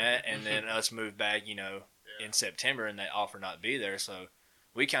on that, and then us move back, in September, and that offer not be there. So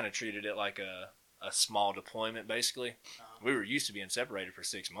we kind of treated it like a small deployment, basically. We were used to being separated for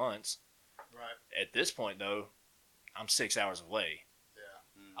 6 months. Right. At this point, though, I'm 6 hours away.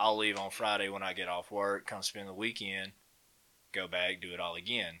 Yeah. I'll leave on Friday when I get off work, come spend the weekend, go back, do it all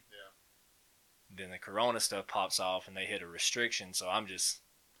again. Yeah. Then the corona stuff pops off, and they hit a restriction, so I'm just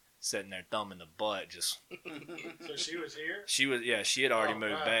sitting there thumbing the butt. Just So she was here? she had already Oh,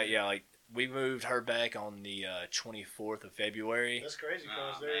 moved right. back. Yeah, like, we moved her back on the 24th of February. That's crazy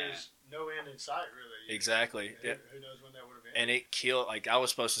because Oh, there's no end in sight, really. Exactly. Who knows when that would have been? And it killed, like, I was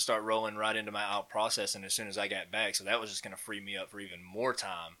supposed to start rolling right into my out processing as soon as I got back, so that was just going to free me up for even more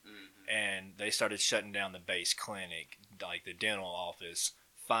time. And they started shutting down the base clinic, like the dental office.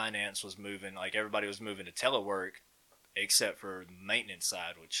 Finance was moving, like, everybody was moving to telework except for the maintenance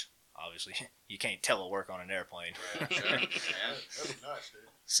side, which obviously you can't telework on an airplane. Right, sure. Yeah. That's nuts, dude.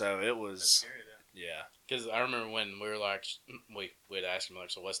 So it was, That's scary, then. yeah. Because I remember when we were like, we'd ask him,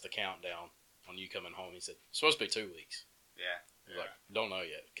 like, so what's the countdown on you coming home? He said, it's supposed to be 2 weeks. Yeah. I was like, don't know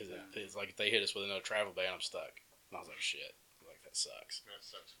yet. Because it's like if they hit us with another travel ban, I'm stuck. And I was like, shit. Like, that sucks. That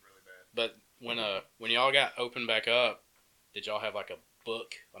sucks really bad. But when y'all got opened back up, did y'all have like a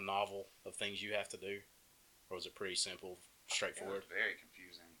book, a novel of things you have to do? Or was it pretty simple, It straightforward? was very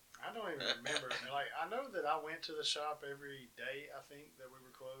confusing. I don't even remember. Like, I know that I went to the shop every day, I think, that we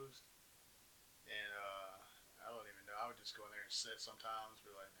were closed. And I don't even know. I would just go in there and sit sometimes,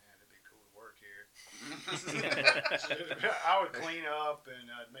 be like, man, it'd be cool to work here. I would clean up and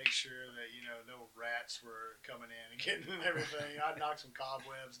I'd make sure that, no rats were coming in and getting in everything. I'd knock some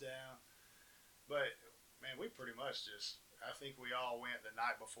cobwebs down. But, man, we pretty much I think we all went the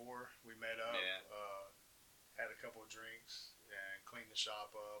night before. We met up, had a couple of drinks, and cleaned the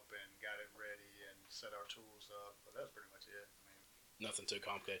shop up and got it ready and set our tools up. But that's pretty much it. I mean, Nothing too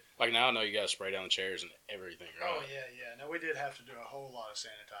complicated. Like now I know you got to spray down the chairs and everything, right? oh, yeah. No, we did have to do a whole lot of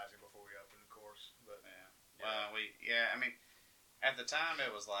sanitizing before we opened, of course. But, Well, I mean, at the time it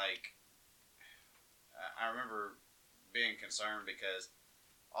was like, I remember being concerned because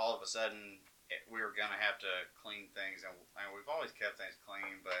all of a sudden we were going to have to clean things, and we've always kept things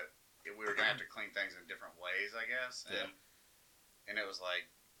clean, but we were going to have to clean things in different ways, I guess. And it was like,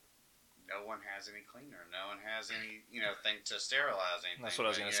 no one has any cleaner. No one has any, thing to sterilize anything. That's what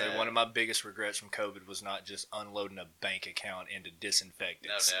I was going to say. One of my biggest regrets from COVID was not just unloading a bank account into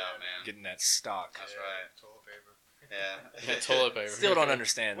disinfectants. No doubt, man. Getting that stock. That's right. Toilet paper. Yeah. Toilet paper. Still don't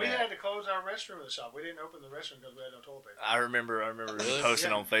understand We that. had to close our restroom in the shop. We didn't open the restroom because we had no toilet paper. I remember Really?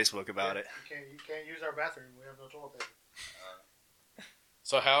 posting Yeah. on Facebook about it. You can't use our bathroom. We have no toilet paper.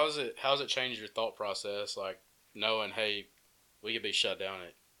 So how's it changed your thought process, like knowing, hey, we could be shut down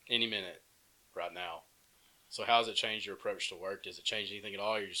at any minute right now? So how's it changed your approach to work? Does it change anything at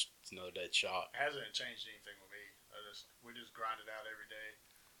all? Or you're just it's another dead shot? It hasn't changed anything with me. We just grind it out every day.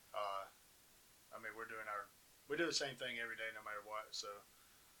 I mean, we do the same thing every day, no matter what. So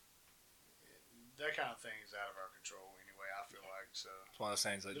that kind of thing is out of our control anyway. I feel like so. It's one of those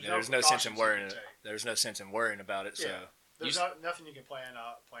things that There's there's no no sense in precautions you worrying. can take. There's no sense in worrying about it. So Yeah. There's nothing you can plan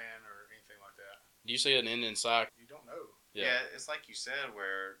or anything like that. Do you see an end in sight? You don't know. Yeah, it's like you said,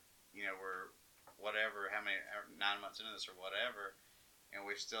 where we're whatever, how many 9 months into this or whatever, and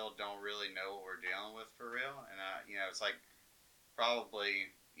we still don't really know what we're dealing with for real. And it's like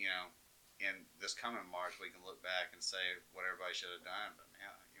probably in this coming March we can look back and say what everybody should have done. But man,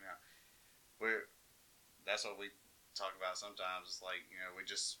 that's what we talk about sometimes. It's like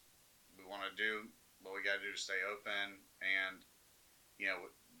we want to do what we got to do to stay open, and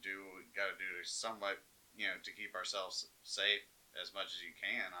do what we got to do to somewhat to keep ourselves safe as much as you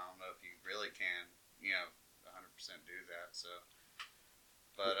can. I don't know if you really can 100% do that. So,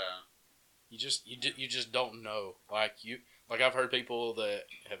 but You just don't know. Like I've heard people that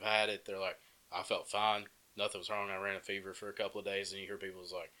have had it. They're like, I felt fine. nothing was wrong. I ran a fever for a couple of days, and you hear people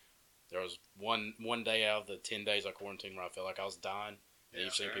was like, there was one day out of the 10 days I quarantined where I felt like I was dying. And Yeah,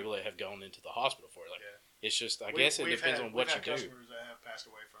 you've seen sure. people that have gone into the hospital for it. Like, Yeah. it's just, I guess it depends on what you we've do. had customers that have passed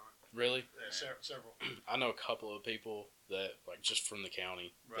away from it. Really? Yeah, several. I know a couple of people that, like, just from the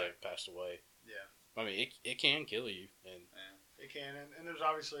county Right. that passed away. Yeah. I mean, it can kill you. And It can, and there's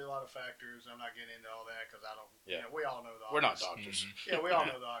obviously a lot of factors. I'm not getting into all that because I don't. Yeah. You know, we all know the. we're not obvious- doctors. Mhm. Yeah, we all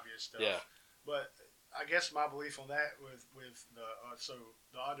know the obvious stuff. Yeah. But I guess my belief on that with the so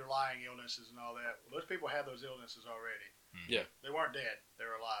the underlying illnesses and all that, those people had those illnesses already. Yeah. They weren't dead. They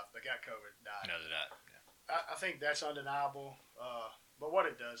were alive. They got COVID, died. No, that. Yeah. I think that's undeniable. But what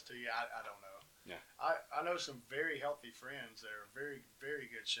it does to you, I don't know. Yeah. I know some very healthy friends that are very, very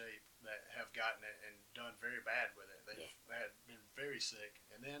good shape that have gotten it and done very bad with it. They've had been very sick.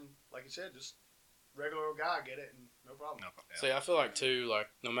 And then, like you said, just regular old guy get it and no problem. No, yeah. See, I feel like, too, like,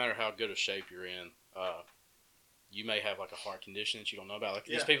 no matter how good a shape you're in, you may have, like, a heart condition that you don't know about. Like,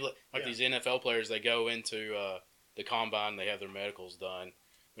 these Yeah. people, like Yeah. these NFL players, they go into the combine, they have their medicals done.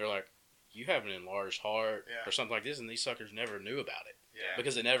 They're like, you have an enlarged heart Yeah. or something like this, and these suckers never knew about it Yeah.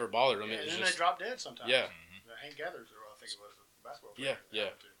 because it never bothered them. Yeah, It and was then just, they drop dead sometimes. yeah. Hank Gathers, or I think it was a basketball player. Yeah, that yeah.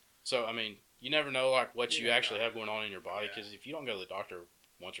 happened to. So, I mean, you never know, like, what You you never actually know. have going on in your body Yeah. because if you don't go to the doctor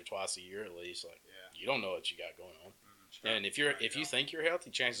once or twice a year at least, like, Yeah. you don't know what you got going on. Mhm. And if you think you're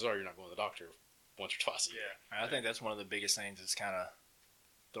healthy, chances are you're not going to the doctor once or twice a year. Yeah. I think that's one of the biggest things that's kind of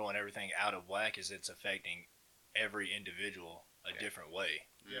throwing everything out of whack is it's affecting every individual a different way.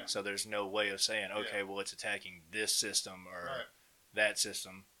 Yeah. So there's no way of saying, okay, well, it's attacking this system or Right. that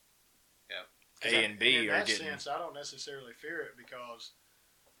system. Yep. A and B in are that getting. sense, I don't necessarily fear it because,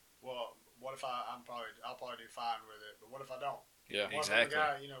 well, what if I'll probably do fine with it, but what if I don't? Yeah. What if I'm a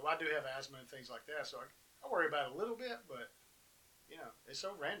Exactly. guy, I do have asthma and things like that, so I worry about it a little bit, but it's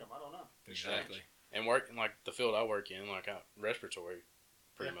so random. I don't know. It's strange. Exactly. And working like the field I work in, like respiratory,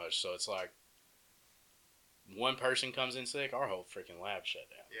 pretty much. So it's like one person comes in sick, our whole freaking lab shut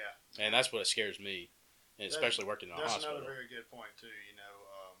down. Yeah. And that's what scares me, and especially working in a That's hospital. another very good point too.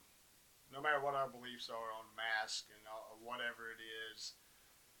 No matter what our beliefs are on masks and whatever it is,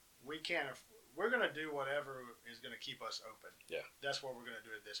 we're going to do whatever is going to keep us open. Yeah. That's what we're going to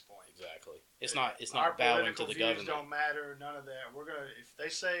do at this point. Exactly. It's not Our bowing to political the views government. don't matter. None of that. If they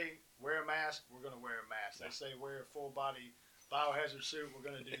say wear a mask, we're going to wear a mask. Yeah. They say wear a full body biohazard suit, we're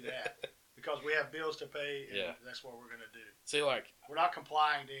going to do that because we have bills to pay. And Yeah. that's what we're going to do. See, like, We're not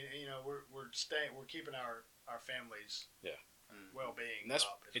complying to. We're staying. We're keeping our families. Mm. Well-being. And that's-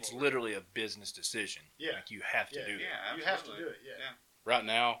 up is It's what we're literally a business decision. Yeah. Like you have to Yeah. do that. Yeah, You have to absolutely. do it. Yeah. right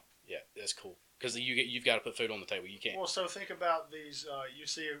now, yeah, that's cool. Because you've got to put food on the table. You can't. Well, so think about these. You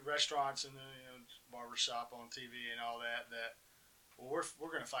see restaurants and barbershop on TV and all that. Well, we're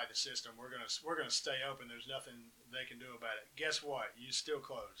going to fight the system. We're going to stay open. There's nothing they can do about it. Guess what? You still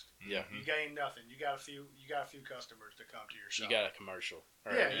closed. Yeah. You gained nothing. You got a few customers to come to your shop. You got a commercial.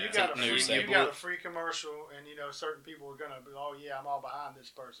 Or Yeah, a you got a news free, you segment. got a free commercial, and certain people are gonna be, oh yeah, I'm all behind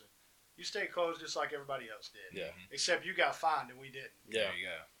this person. You stay closed just like everybody else did. Yeah. Except you got fined and we didn't. Yeah. There you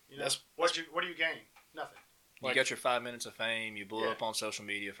go. What do you gain? Nothing. You Like- got your 5 minutes of fame. You blew Yeah. up on social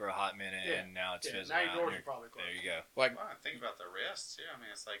media for a hot minute, Yeah. and now it's Yeah. fizzling Now your out. doors There- are probably closed. There you go. Like, Well, I think about the risks too. I mean,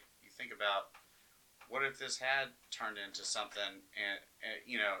 it's like you think about what if this had turned into something, and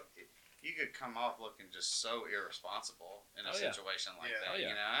you could come off looking just so irresponsible in a Oh, yeah. situation like Yeah. that. Oh,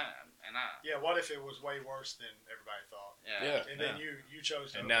 yeah. Yeah. What if it was way worse than everybody thought? Yeah. And then you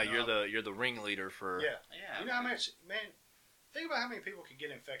chose to. And now open you're up. the ringleader for. Yeah. Yeah. You know how much, man? Think about how many people can get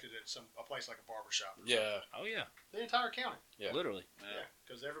infected at a place like a barbershop. Or yeah. Oh yeah. something. The entire county. Yeah. Literally. Yeah.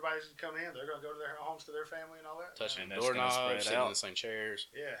 Because everybody's gonna come in. They're gonna go to their homes to their family and all that. Touching And that's gonna doorknobs, spread sitting out. in the same chairs,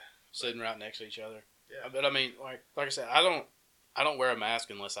 Yeah. sitting right next to each other. Yeah. But I mean, like I said, I don't wear a mask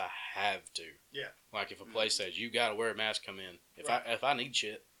unless I have to. Yeah. Like if a place says you got to wear a mask, come in. If I need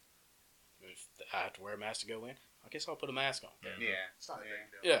shit, if I have to wear a mask to go in, I guess I'll put a mask on. Yeah. It's not a big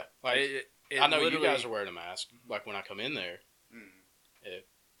deal. Yeah. Like It I know you literally- guys are wearing a mask. Like when I come in there, Mm.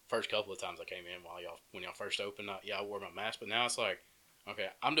 first couple of times I came in when y'all first opened, I wore my mask. But now it's like,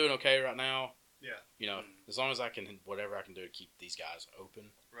 okay, I'm doing okay right now. Yeah. As long as I can, whatever I can do to keep these guys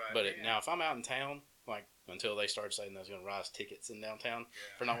open. Right. But yeah. now if I'm out in town, like until they start saying there's going to rise tickets in downtown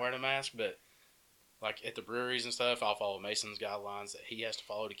Yeah. for not wearing a mask, but like at the breweries and stuff, I'll follow Mason's guidelines that he has to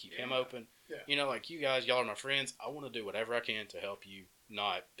follow to keep him Yeah. open. Yeah. Like you guys, y'all are my friends. I want to do whatever I can to help you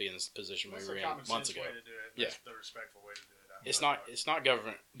not be in this position That's we were a in common months sense ago. way to do it. Yeah. That's the respectful way to do it. It's not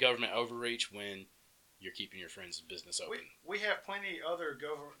government overreach when you're keeping your friend's business open. We have plenty other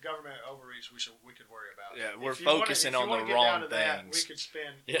government overreach we could worry about. Yeah, we're If you wanna- focusing if you on wanna the get wrong down to that, things. we could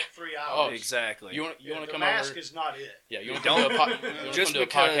spend Yeah. 3 Oh, hours. Exactly. You want to the come mask over? is not it. Yeah, you want Don't- to do a, you wanna just come do a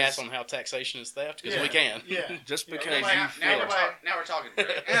because- podcast on how taxation is theft? Because Yeah. we can. Yeah. Just Yeah, because nobody- you Now, feel now we're talking.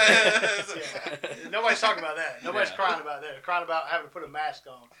 Rick. Yeah. Nobody's talking about that. Nobody's Yeah. crying about that. They're crying about having to put a mask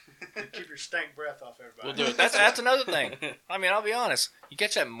on to keep your stank breath off everybody. We'll do it. that's another thing. I mean, I'll be honest. You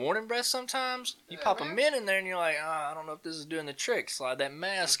catch that morning breath sometimes. You Yeah, pop man. a mint in there, and you're like, I don't know if this is doing the trick. Slide that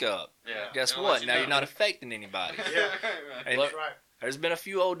mask up. Yeah. Guess It'll what? let you Now know. you're not affecting anybody. Yeah. And That's right. there's been a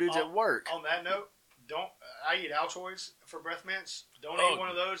few old dudes Oh, at work. On that note, I eat Altoids for breath mints. Don't Oh, eat one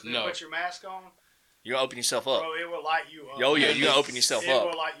of those. Then no. put your mask on. You're gonna open yourself up. Bro, it will light you up. Oh yeah, you're gonna open yourself It up.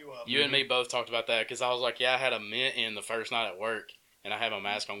 will light you up. You and me both talked about that because I was like, yeah, I had a mint in the first night at work, and I had my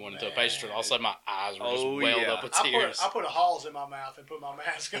mask on going into a patient room. All of a sudden, my eyes were just Oh, welled yeah. up with I tears. put a Halls in my mouth and put my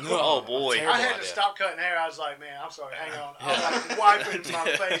mask on. Oh boy. Terrible I had to idea. stop cutting hair. I was like, man, I'm sorry. Hang on. I was like wiping my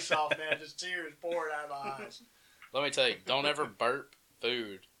face off, man. Just tears pouring out of my eyes. Let me tell you, don't ever burp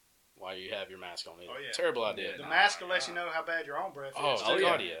food while you have your mask on either. Oh, yeah. Terrible idea. The mask will let you know how bad your own breath Oh, is. oh, too. yeah.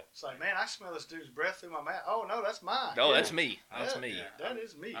 God, yeah. It's like, man, I smell this dude's breath through my mask. Oh no, that's mine. No, Yeah. that's me. That's Yeah. me. Yeah. That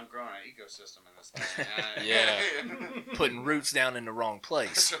is me. I'm growing an ecosystem in this thing. Yeah. Putting roots down in the wrong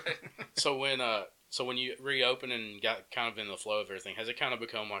place. That's right. So when you reopen and got kind of in the flow of everything, has it kind of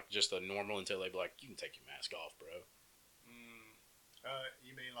become like just a normal until they be like, you can take your mask off, bro?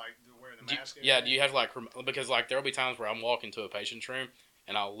 You mean like wearing the Do you- mask? and yeah, do everything? you have like because like there'll be times where I'm walking to a patient's room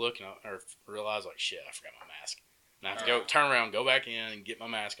and I'll look and or realize like shit, I forgot my mask, and I have to go turn around, go back in, and get my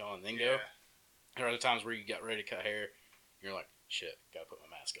mask on, and then go. There are other times where you got ready to cut hair, and you're like, shit, gotta put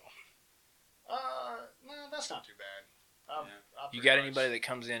my mask on. No, that's not too bad. I You pretty got much- anybody that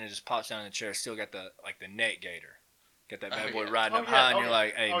comes in and just pops down in the chair, still got the neck gaiter, got that bad Oh, boy yeah. riding Oh, up yeah. high, and Oh, you're yeah.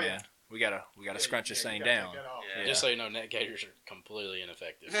 like, hey Oh, man, yeah. we gotta Yeah, scrunch this you thing gotta down. take that off. Yeah. Just so you know, neck gaiters are completely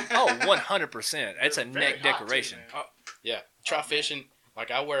ineffective. Oh, 100%. It's a They're very neck hot, too, decoration. man. Yeah, try Oh, man. fishing. Like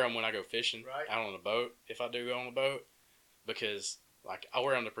I wear them when I go fishing Right. out on a boat. If I do go on a boat, because like I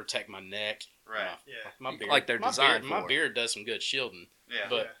wear them to protect my neck, Right. Yeah. my beard. Like they're my designed beard, my for. beard does some good shielding, Yeah.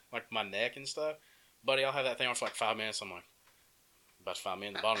 but Yeah. like my neck and stuff, buddy, I'll have that thing on for like 5 minutes. I'm like, about to find me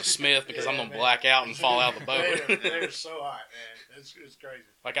in the bottom of Smith because I'm Yeah, gonna man. black out and fall out the boat. They're so hot, man. It's crazy.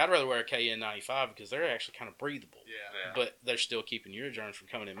 Like I'd rather wear a KN95 because they're actually kind of breathable, Yeah. Yeah. but they're still keeping your germs from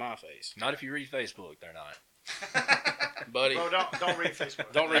coming in my face, Not if you read Facebook, they're not. buddy. Bro, don't read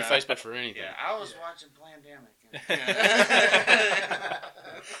Facebook. Don't read Yeah. Facebook for anything. Yeah, I was Yeah. watching Plandemic.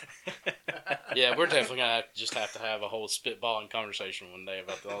 Yeah, we're definitely gonna have to have a whole spitballing conversation one day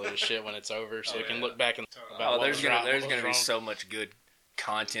about all this shit when it's over, so Oh, we can yeah. look back and Totally. about Oh, what there's was gonna right, there's what gonna was be wrong. so much good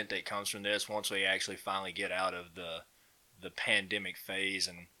content that comes from this once we actually finally get out of the pandemic phase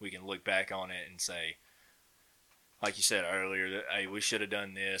and we can look back on it and say, like you said earlier, that hey, we should have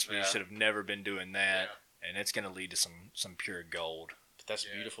done this, we Yeah. should have never been doing that, and it's gonna lead to some pure gold. But that's the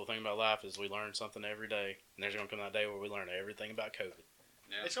Yeah. beautiful thing about life is we learn something every day, and there's gonna come that day where we learn everything about COVID.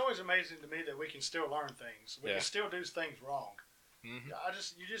 Yeah. It's always amazing to me that we can still learn things. We Yeah. can still do things wrong.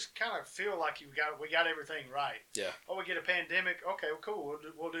 Mhm. You just kind of feel like we got everything right. Yeah. Oh, we get a pandemic. Okay, well, cool.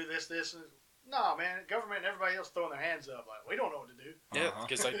 We'll do this. And no, man, government and everybody else throwing their hands up like we don't know what to do. Yeah, Uh-huh.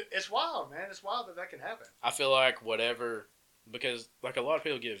 because like It's wild, man. It's wild that can happen. I feel like whatever, because like a lot of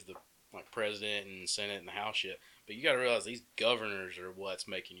people give the like president and senate and the house shit, but you got to realize these governors are what's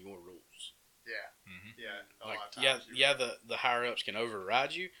making your rules. Yeah, Mhm. yeah. A Like lot of times yeah, the higher ups can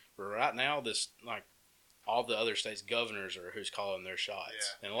override you, but right now this like all the other states' governors are who's calling their shots,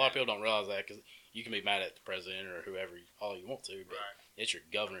 Yeah. and a lot of people don't realize that because you can be mad at the president or whoever all you want to, but Right. it's your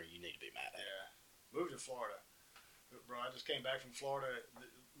governor you need to be mad at. Yeah. Move to Florida, bro. I just came back from Florida.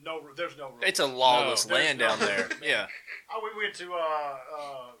 No, there's no rules. It's a lawless No, land there's down no- there. Yeah. We went to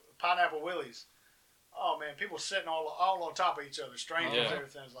Pineapple Willie's. Oh man, people sitting all on top of each other, strangers Yeah. and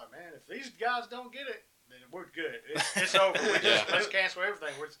everything. It's like, man, if these guys don't get it, then we're good. It's over. Yeah. Let's cancel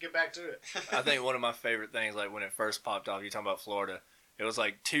everything. Let's get back to it. I think one of my favorite things, like when it first popped off, you're talking about Florida, it was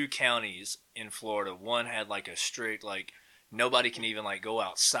like 2 counties in Florida. One had like a strict, like, nobody can even like go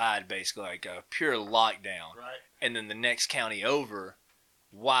outside, basically, like a pure lockdown. Right? And then the next county over,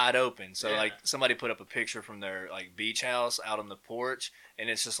 wide open. So Yeah. like somebody put up a picture from their like beach house out on the porch, and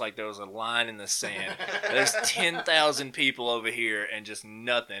it's just like there was a line in the sand. There's 10,000 people over here and just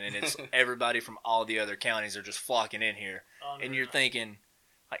nothing, and it's everybody from all the other counties are just flocking in here. And you're thinking,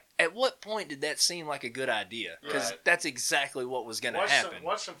 Like, at what point did that seem like a good idea? Because Right. that's exactly what was going to happen.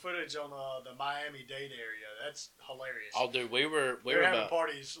 Watch some footage on the Miami-Dade area. That's hilarious. Oh, dude, we were They're having about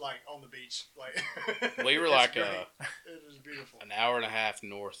parties like on the beach. Like we were it's like great. It was beautiful. an hour and a half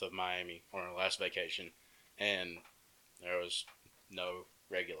north of Miami on our last vacation, and there was no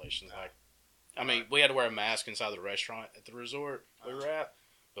regulations. Like, I mean, we had to wear a mask inside the restaurant at the resort we were at,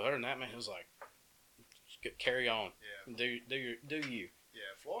 but other than that, man, it was like, carry on, Yeah, do you. yeah.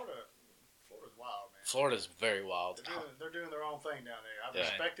 Florida's wild, man. Florida's very wild. They're doing their own thing down there. I Yeah.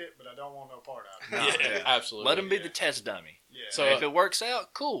 respect it, but I don't want no part of it. No, Yeah, yeah. absolutely. Let them be Yeah. the test dummy. Yeah. So- If it works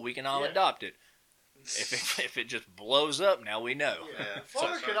out, cool. We can all Yeah. adopt it. If it just blows up, now we know. yeah. Yeah.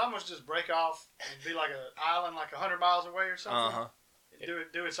 Florida So- could almost just break off and be like an island, like 100 miles away or something. Uh huh.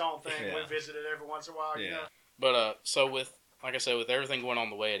 Do its own thing. Yeah. We visit it every once in a while. You Yeah. know. But so with, like I said, with everything going on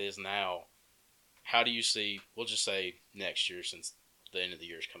the way it is now, how do you see? We'll just say next year, since the end of the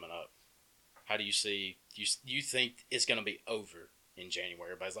year is coming up. How do you see? You think it's going to be over in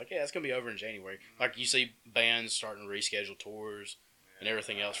January? Everybody's like, yeah, it's going to be over in January. Like you see bands starting to reschedule tours and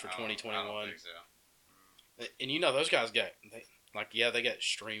everything else for I don't 2021. think so. And you know those guys got they got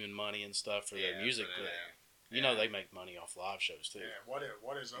streaming money and stuff for their Yeah, music, but, but you know they make money off live shows too. Yeah. What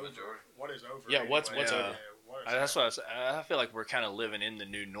is over? Majority. What is over? Yeah, what's anyway? over? Yeah, what is That's what I feel like we're kind of living in the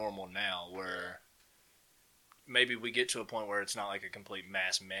new normal now, where maybe we get to a point where it's not like a complete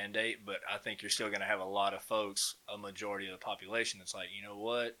mass mandate, but I think you're still going to have a lot of folks, a majority of the population, that's like, you know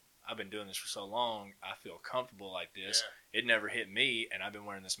what? I've been doing this for so long. I feel comfortable like this. It never hit me, and I've been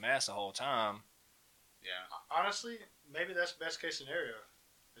wearing this mask the whole time. Yeah. Honestly, maybe that's best case scenario.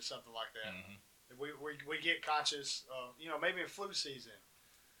 Is something like that. Mhm. We get conscious of, maybe in flu season,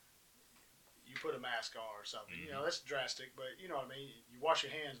 you put a mask on or something. Mhm. You know, that's drastic, but you know what I mean. You wash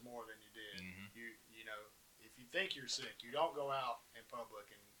your hands more than you did. Mhm. You know, if you think you're sick, you don't go out in public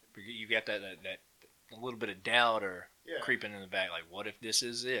and You got that a little bit of doubt or yeah. creeping in the back, like, what if this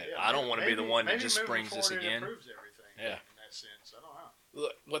is it? Yeah, I don't want to be the one that maybe just moving springs this forward, again. It improves everything. Yeah. In that sense, I don't know.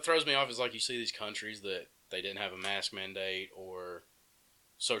 Look, what throws me off is like you see these countries that they didn't have a mask mandate or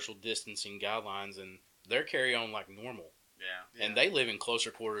social distancing guidelines, and they're carry on like normal, Yeah. and they live in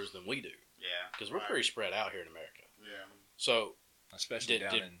closer quarters than we do Yeah. because we're Right. pretty spread out here in America. Yeah. So Especially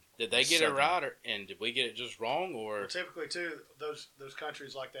down in did they get it Southern. right, and did we get it just wrong, or Well, typically too, those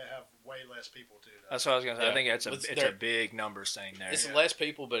countries like that have way less people too. Though. That's what I was gonna say. Yeah. I think it's It's a big numbers thing there. it's Yeah. less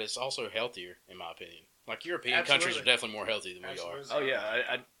people, but it's also healthier in my opinion. Like European countries are Absolutely. definitely more healthy than we are. Absolutely. Oh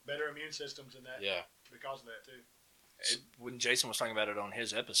yeah, Better immune systems in that Yeah, because of that too. when Jason was talking about it on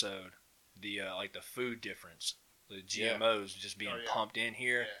his episode, the like the food difference, the GMOs just being Oh, yeah. pumped in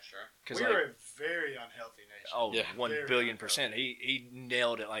here. Yeah. Sure. Because We're a very unhealthy nation. oh, Yeah. 1,000,000,000%. He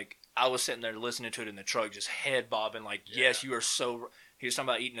nailed it. Like I was sitting there listening to it in the truck, just head bobbing. Like yes, you are so. He was talking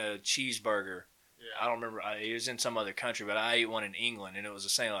about eating a cheeseburger. Yeah. I don't remember. It was in some other country, but I ate one in England, and it was the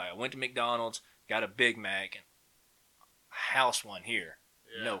same. Like I went to McDonald's, got a Big Mac, and house one here,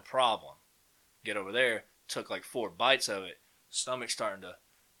 Yeah. no problem. Get over there, took like 4 bites of it, stomach's starting to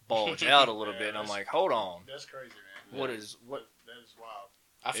bulge out a little Yeah, bit, and I'm that's- like, hold on, That's crazy, man. what is what? That is wild.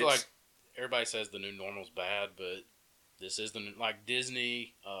 I feel It's- like everybody says the new normal's bad, but this is like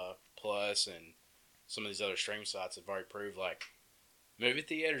Disney Plus and some of these other stream sites have already proved like movie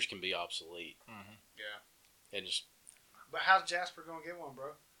theaters can be obsolete Yeah. and just But how's Jasper gonna get one,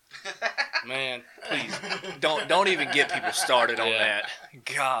 bro? man, please, Don't even get people started on Yeah. that.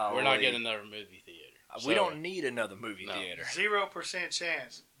 God, we're not getting another movie theater. We So, don't need another movie No. theater. 0%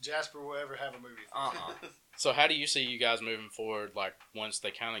 chance Jasper will ever have a movie. Theater. So how do you see you guys moving forward? Like once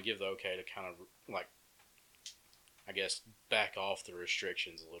they kind of give the okay to kind of like, I guess back off the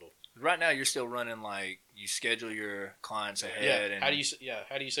restrictions a little. Right now, you're still running like you schedule your clients Yeah. ahead, and How do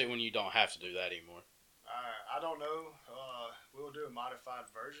you say when you don't have to do that anymore? I don't know. We'll do a modified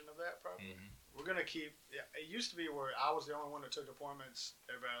version of that probably. Mhm. We're gonna keep. Yeah, it used to be where I was the only one that took appointments.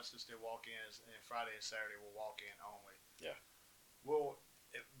 Everybody else just did walk-ins, and Friday and Saturday we'll walk in only. Yeah. We'll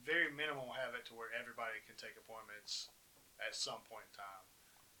at very minimal have it to where everybody can take appointments at some point in time.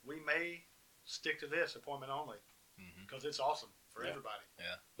 We may stick to this appointment only Mhm. because it's awesome for Yeah. everybody.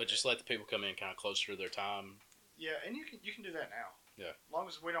 But just let the people come in kind of closer to their time. Yeah, and you can do that now. Yeah. As long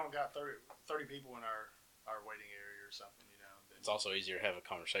as we don't got 30 people in our waiting area or something, then- It's also easier to have a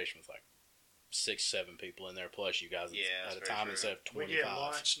conversation with like 6-7 people in there plus you guys Yeah, at that's a very time true. instead of we 25. get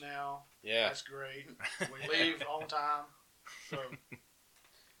lunch now. Yeah. That's great. We leave on time. So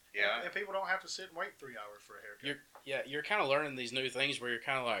Yeah. and people don't have to sit and wait 3 hours for a haircut. You're kind of learning these new things where you're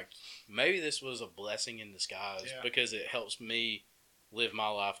kind of like, maybe this was a blessing in disguise Yeah. because it helps me live my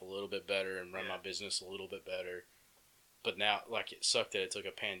life a little bit better and run Yeah. my business a little bit better. But now, like, it sucked that it took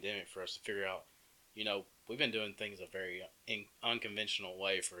a pandemic for us to figure out, we've been doing things a very unconventional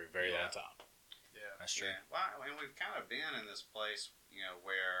way for a very long time. Yeah. That's true. Yeah. Well, I mean, we've kind of been in this place,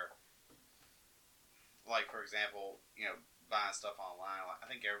 where, like, for example, buying stuff online. Like, I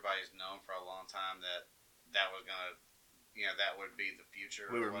think everybody's known for a long time that was gonna, that would be the future.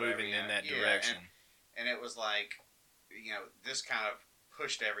 We were moving in that direction. And it was like, this kind of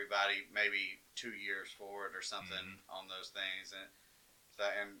pushed everybody maybe 2 years forward or something on those things, and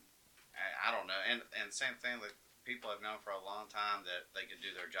I don't know, and same thing, like, people have known for a long time that they could do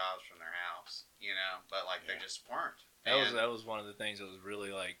their jobs from their house, but like they just weren't. That was one of the things that was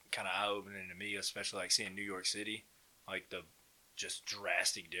really like kind of eye opening to me, especially like seeing New York City, like the just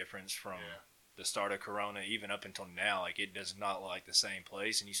drastic difference from the start of Corona even up until now. Like, it does not look like the same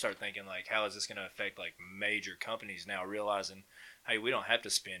place, and you start thinking like, how is this going to affect like major companies now realizing, hey, we don't have to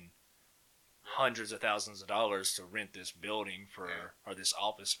spend hundreds of thousands of dollars to rent this building for or this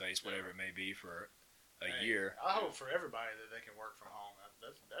office space, whatever it may be, for a year. I hope for everybody that they can work from home.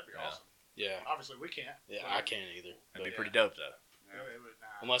 That'd be awesome. Yeah. Obviously, we can't. Yeah, I can't either. That'd be pretty dope, though. It would,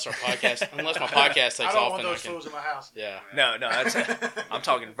 nah. Unless my podcast takes I off. don't want and those fools in my house. Yeah. No, I'm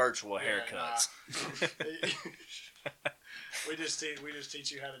talking virtual haircuts. We just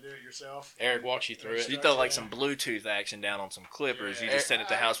teach you how to do it yourself. Eric walks you through it. You throw like some Bluetooth action down on some clippers. You just sit at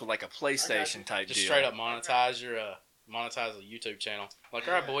the house with like a PlayStation type Just deal. straight up monetize the YouTube channel. Like,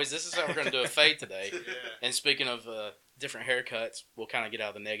 all right, boys, this is how we're going to do a fade today. Yeah. And speaking of different haircuts, we'll kind of get out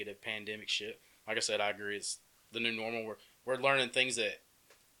of the negative pandemic shit. Like I said, I agree. It's the new normal. We're learning things that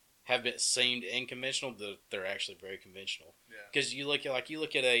have been seemed unconventional, that they're actually very conventional. Because you look at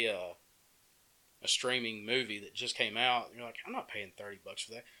a streaming movie that just came out, and you're like, I'm not paying $30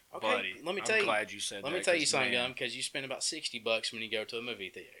 for that. Okay, Buddy, let me I'm tell you. glad you said that. Let me tell you 'cause, something, man, Gum, because you spend about $60 when you go to a movie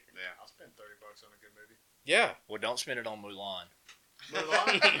theater. Yeah. I'll spend $30 on a good movie. Yeah. Well, don't spend it on Mulan,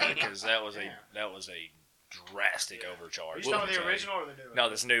 Mulan? because that was Damn. a drastic Are overcharge. you talking the original or the new one? No,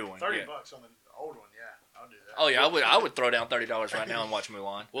 this new one. $30 yeah. on the old one. Yeah, I'll do that. Oh yeah, I would throw down $30 right now and watch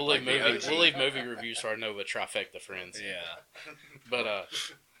Mulan. We'll Like leave the OG. movie reviews for our Nova trifecta friends. Yeah. But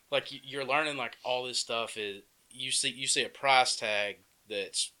like, you're learning like all this stuff is you see a price tag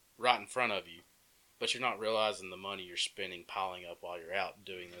that's right in front of you, but you're not realizing the money you're spending piling up while you're out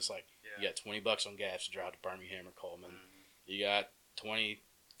doing this. Like, you got $20 on gas to drive to Birmingham or Coleman. You got $20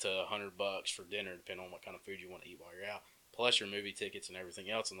 to $100 for dinner, depending on what kind of food you want to eat while you're out. Plus your movie tickets and everything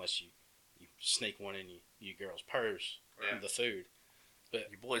else, unless you sneak one in your girl's purse the food. But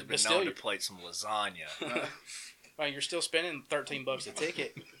Your boy's but been still, known to plate some lasagna. well, you're still spending $13 a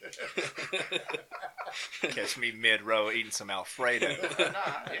ticket. Catch me mid-row eating some Alfredo.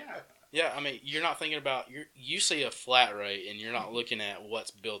 Yeah, I mean, you're not thinking about you see a flat rate, and you're not looking at what's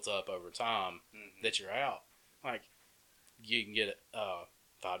built up over time that you're out. Like, you can get a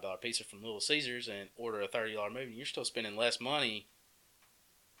 $5 pizza from Little Caesars and order a $30 movie, and you're still spending less money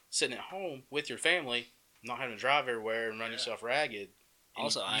sitting at home with your family, not having to drive everywhere and run yourself ragged. And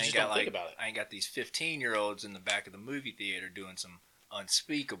Also, you I just ain't got don't think about it. I ain't got these 15-year-olds in the back of the movie theater doing some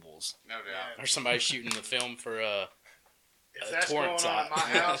unspeakables. No doubt. Or somebody shooting the film for If that's going on torrent at my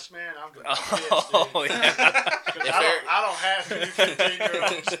site. house, man, I'm going to Oh yeah. 'Cause I don't have any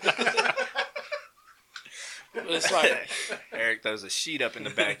 15-year-olds. It's like, Eric throws a sheet up in the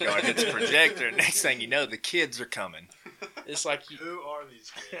backyard, hits a projector, and next thing you know, the kids are coming. it's like Who are these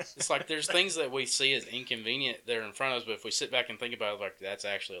kids? It's like there's things that we see as inconvenient that are in front of us, but if we sit back and think about it, like, that's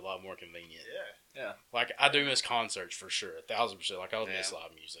actually a lot more convenient. Yeah. Like, I do miss concerts for sure, 1,000%. Like, I miss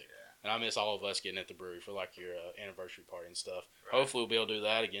live music. Yeah. And I miss all of us getting at the brewery for, like, your anniversary party and stuff. Right. Hopefully we'll be able to do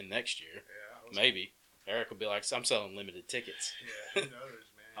that again next year. Yeah. Maybe. Eric will be like, I'm selling limited tickets. Yeah, who knows,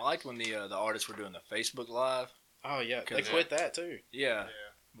 man? I liked when the artists were doing the Facebook Live. Oh, yeah. They 'Cause, quit that, too. Yeah. Yeah.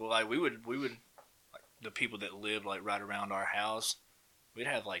 Well, like we would like the people that lived like right around our house, we'd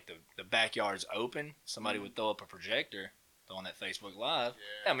have like the backyards open. Somebody would throw up a projector on that Facebook Live.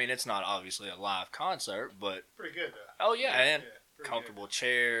 Yeah. I mean, it's not obviously a live concert, but Pretty good, though. oh yeah, and pretty comfortable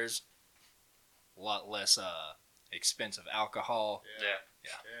chairs, a lot less expensive alcohol. Good. Yeah. Yeah.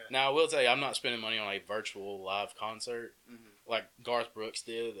 Now, I will tell you, I'm not spending money on a virtual live concert like Garth Brooks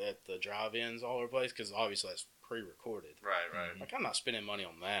did at the drive-ins all over the place, because obviously that's pre-recorded. Right. Like, I'm not spending money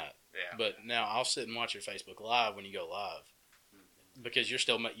on that. Yeah. But now I'll sit and watch your Facebook Live when you go live, because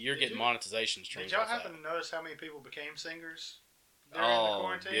you're getting monetization streams. Did y'all off that. happen to notice how many people became singers during the Oh,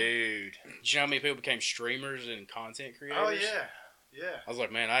 quarantine? dude. Did you know how many people became streamers and content creators? Oh, yeah. Yeah. I was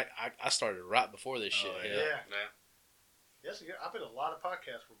like, man, I started right before this shit. Oh, hit. Yeah. Yeah. Yes, I bet a lot of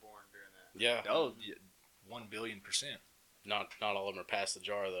podcasts were born during that. Yeah. Oh, 1,000,000,000%. Not all of them are past the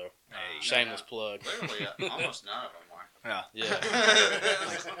jar though. Hey. Shameless plug. Literally, almost none of them were. Yeah. Yeah.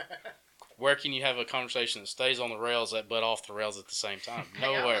 Where can you have a conversation that stays on the rails but off the rails at the same time?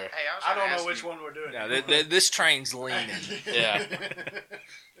 Nowhere. I don't know which one we're doing. Yeah, this train's leaning. Yeah.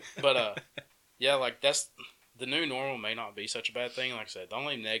 But yeah, like that's the new normal may not be such a bad thing. Like I said, the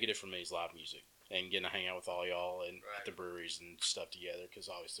only negative for me is live music and getting to hang out with all y'all and at the breweries and stuff together. Because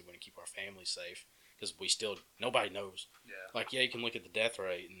obviously, we want to keep our family safe. Because nobody knows. Yeah. Like, yeah, you can look at the death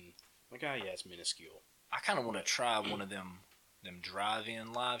rate and like, oh yeah, it's minuscule. I kind of want to try one of them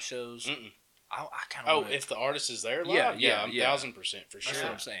drive-in live shows. Mm-mm. I kind of. Oh, if the artist is there, Yeah, live? yeah, I'm yeah. 1000% for That's sure.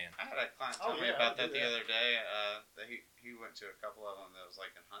 what I'm saying. I had a client tell me about that the other day. That he went to a couple of them that was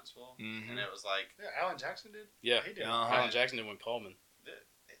like in Huntsville, Mhm. and it was like Yeah, Alan Jackson did. Yeah, He did. Alan Jackson did one Coleman.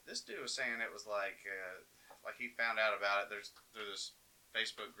 this dude was saying it was like he found out about it. There's this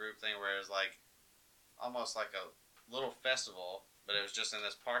Facebook group thing where it was like almost like a little festival, but it was just in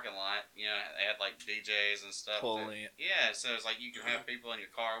this parking lot. You know, they had like DJs and stuff. Yeah, so it's like you can have people in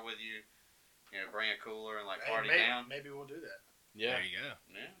your car with you. You know, bring a cooler and like party down. Maybe we'll do that. Yeah, There you go.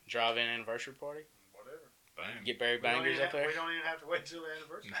 Yeah. drive-in anniversary party. Whatever. Bam. Get Barry Bangers up there. We don't even have to wait till the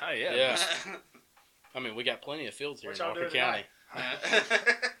anniversary. Oh, yeah. Yeah. I mean, we got plenty of fields here What in y'all Walker doing County.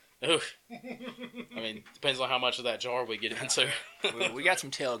 Oof. I mean, depends on how much of that jar we get into. We got some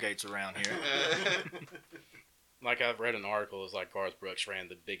tailgates around here. Like I've read an article, it's like Garth Brooks ran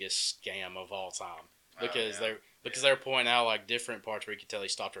the biggest scam of all time because they're pointing out like different parts where you could tell he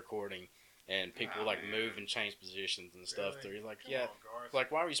stopped recording and people move and change positions and stuff. Really? They're like, Come yeah, on, Garth.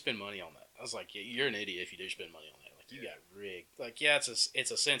 like why would you spend money on that? I was like, yeah, you're an idiot if you do spend money on that. Like you got rigged. Like yeah,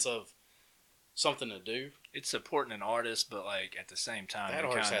 it's a sense of something to do. It's supporting an artist, but like at the same time, That it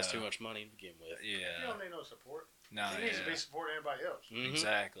artist kinda, has too much money to begin with. You Yeah. don't need no support. No. He needs to be supporting everybody else. Mhm.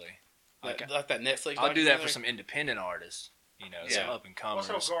 Exactly. Like that Netflix. I'll do that for documentary. some independent artists. You know, Yeah. some up and comers.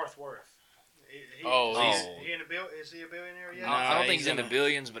 What's old Garth worth? He in a is he a billionaire yet? No. I don't think he's he's in the in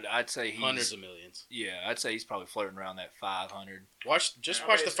billions, but I'd say he's hundreds of millions. Yeah, I'd say he's probably flirting around that 500. Watch I watch bet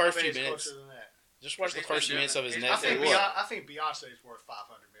the it's- first I bet few it's minutes. closer than that. Just watch the He's first been few minutes of his doing- I Netflix. think Beyonce's worth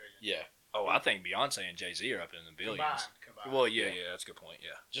 500 million. Yeah, Oh, I think Beyonce and Jay-Z are up in the billions. Combined. Well, yeah, that's a good point.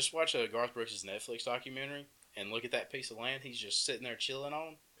 Yeah. just watch Garth Brooks' Netflix documentary and look at that piece of land he's just sitting there chilling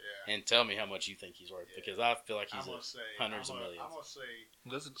on, Yeah. and tell me how much you think he's worth because I feel like he's I'm gonna say hundreds of I'm millions. gonna say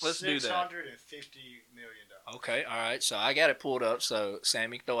Let's do that. $650 million. Okay, all right. So I got it pulled up. So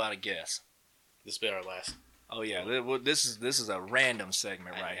Sammy, throw out a guess. This will be our last. Oh yeah, this is a random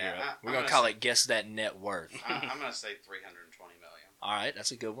segment right Yeah, here. We're I'm gonna gonna call say- it guess that net worth. I'm gonna say 320 million. All right,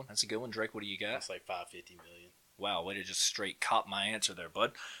 that's a good one. That's a good one. Drake, what do you got? That's like 550 million. Wow, way to just straight cop my answer there,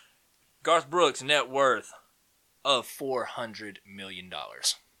 bud. Garth Brooks net worth of $400 million.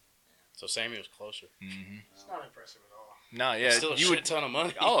 So Samuel's closer. Mm-hmm. It's not impressive at all. No, yeah, It's still a you shit would. ton of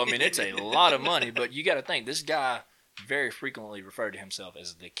money. Oh, I mean, it's a lot of money, but you got to think this guy very frequently referred to himself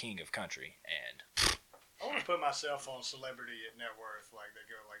as the king of country, and I want to put myself on celebrity at net worth. Like they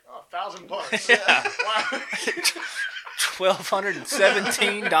go like, $1,000. Yeah. Wow.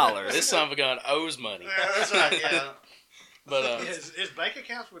 $1,217. This son of a gun owes money. Yeah, that's right. Yeah. But His bank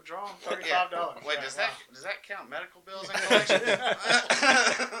account's withdrawn $35. Yeah. Wait, does that count medical bills and collections?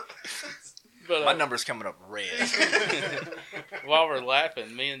 but My number's coming up red. while we're laughing,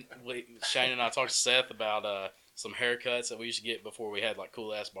 Shane and I talked to Seth about some haircuts that we used to get before we had like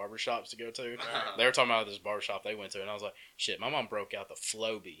cool ass barbershops to go to. They were talking about this barbershop they went to, and I was like, "Shit, my mom broke out the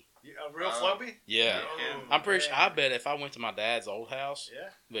Flowbee." A real Flowbee? Yeah, Oh, I'm pretty sure. I man. bet if I went to my dad's old house, Yeah.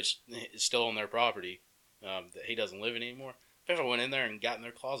 which is still on their property, that he doesn't live in anymore. If I went in there and got in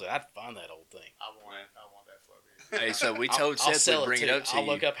their closet, I'd find that old thing. I want that Flowbee. Hey, so we I'll told Seth sell we'd bring it to up to I'll you.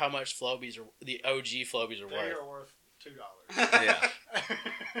 look up how much Flowbees are. The OG Flowbees are They worth. are worth $2.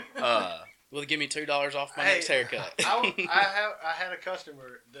 Yeah. Will it give me $2 off my Hey, next haircut? I had a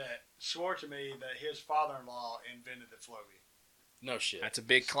customer that swore to me that his father-in-law invented the Flowbee. No shit. That's a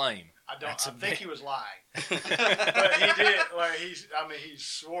big claim. I That's a think big- he was lying, but he did. Like he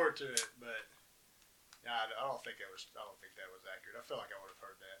swore to it, but I don't think that was accurate. I feel like I would have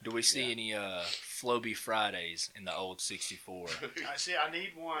heard that. Do we see Yeah. any Floby Fridays in the old 64? I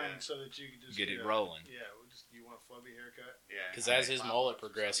need one Yeah. so that you can just Get it rolling. Yeah, you want a Flowbee haircut? Yeah. Because as his mullet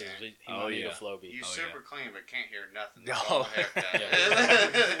progresses, Yeah. he Oh, might need a yeah. Flowbee. You Oh, super yeah. clean, but can't hear nothing. Oh.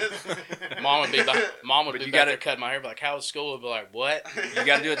 Mom would be But back you there gotta- cutting my hair, be like, "How was school?" Would be like, "What?" You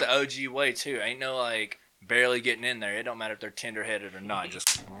got to do it the OG way too. Ain't no like barely getting in there. It don't matter if they're tender headed or not.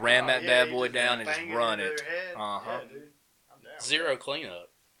 Just ram that bad boy down and just bang run into it. their head. Uh-huh. Yeah, dude. I'm down. Zero cleanup.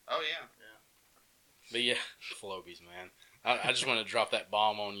 Oh yeah. But yeah, Flowbees, man. I just want to drop that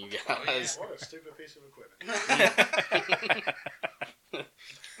bomb on you guys. Oh, yeah. What a stupid piece of equipment.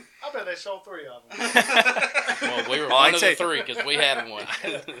 I I bet they sold 3 of them. Well, we were Oh, I one of the take- 3 because we had one.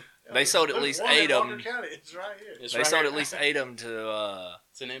 They sold at There's least one in 8 of Walker them. County. It's right here. It's They right sold here. at least 8 of them to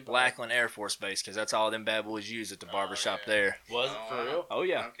It's an Empire. Blackland Air Force Base because that's all them bad boys use at the barbershop yeah. there. Was it Oh, for wow. real? Oh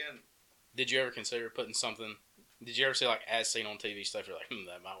yeah. No kidding. Did you ever consider putting something? Did you ever see like as seen on TV stuff? You're like,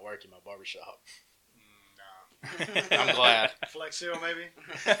 that might work in my barbershop. No. I'm glad. Flex Seal, maybe?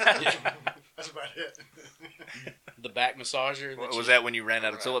 That's about it. The back massager. That Was you- that when you ran out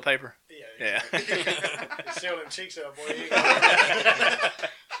of Right. toilet paper? Yeah. Yeah. You seal them cheeks up, boy. You ain't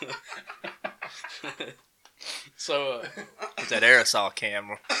So, With that aerosol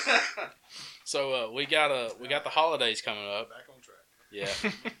camera. we got the holidays coming up. Back on track. Yeah,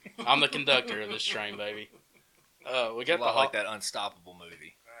 I'm the conductor of this train, baby. We A got the lot like that Unstoppable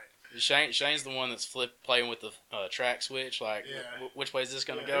movie. Shane's the one that's playing with the track switch. Like, Yeah. which way is this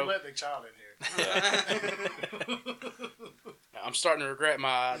gonna Yeah, go? who let the child in here? I'm starting to regret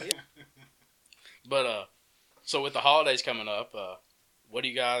my idea. But so with the holidays coming up, what do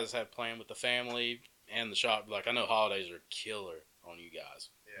you guys have planned with the family and the shop? Like, I know holidays are killer on you guys,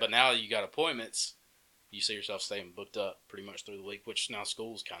 Yeah. but now you got appointments, you see yourself staying booked up pretty much through the week. Which now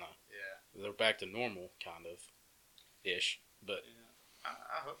school's kind of Yeah. they're back to normal, kind of ish. But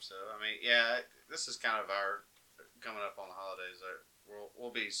I hope so. I mean, yeah, this is kind of our coming up on the holidays.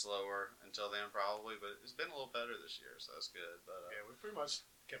 We'll be slower until then probably, but it's been a little better this year, so that's good. But Yeah, we pretty much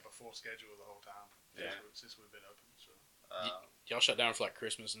kept a full schedule the whole time. Yeah. Since we've been open. So y'all shut down for like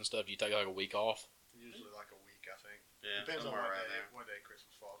Christmas and stuff. Do you take like a week off? usually like a week, I think. yeah, Depends on somewhere around there. what day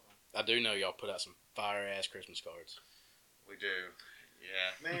Christmas falls on. I do know y'all put out some fire ass Christmas cards. We do.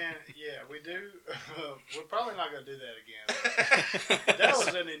 Yeah. Man, yeah, we do. We're probably not going to do that again. That was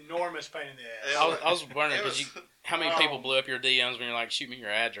an enormous pain in the ass. I was wondering It because was- how many people blew up your DMs when you're like, shoot me your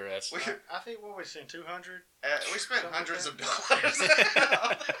address. I think what we sent 200. We spent Something hundreds like of dollars.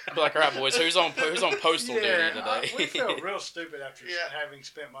 Be like, all right, boys, who's on postal duty today? We felt real stupid after Yeah. having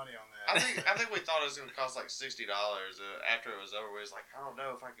spent money on I that. think we thought it was going to cost like $60. After it was over, we was like, I don't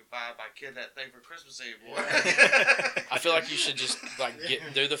know if I could buy my kid that thing for Christmas Eve. Boy. I feel like you should just like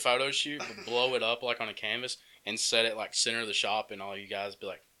do the photo shoot, but blow it up like on a canvas and set it like center of the shop, and all you guys be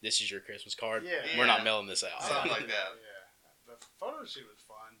like, "This is your Christmas card. Yeah. We're not mailing this out." Something like that. Yeah, the photo shoot was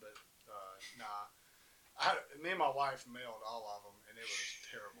fun, but nah. Me and my wife mailed all of them, and it was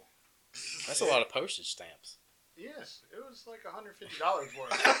terrible. That's a lot of postage stamps. Yes, it was like $150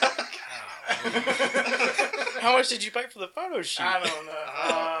 worth. How much did you pay for the photo shoot? I don't know.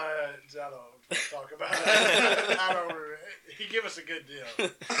 I don't talk about it. I don't. He gave us a good deal. He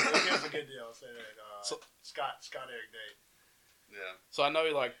gave us a good deal. Say that. Scott Eric Day. Yeah. So I know,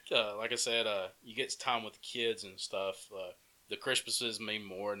 like I said, you get time with the kids and stuff. The Christmases mean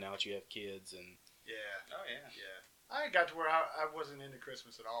more now that you have kids, and Yeah. Oh, yeah. Yeah. I got to where I wasn't into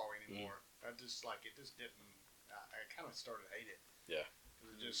Christmas at all anymore. I just it just didn't. I kind of started to hate it. Yeah. It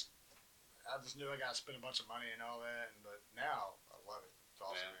was just. I just knew I got to spend a bunch of money and all that, but now I love it. It's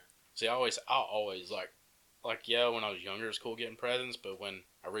awesome, Yeah. man. see, I always like yeah, when I was younger, it was cool getting presents, but when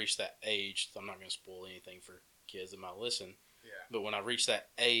I reached that age, I'm not gonna spoil anything for kids that might listen. Yeah. But when I reached that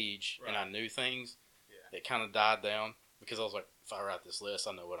age and I knew things, Yeah. it kind of died down because I was like, if I write this list,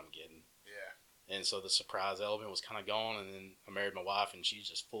 I know what I'm getting. Yeah. And so the surprise element was kind of gone. And then I married my wife, and she's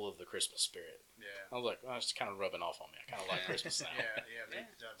just full of the Christmas spirit. Yeah. I was like, well, it's kind of rubbing off on me. I kind of like Christmas now. Yeah.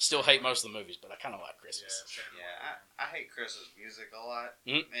 Still hate most of the movies, but I kind of like Christmas. same Yeah, way. I hate Christmas music a lot.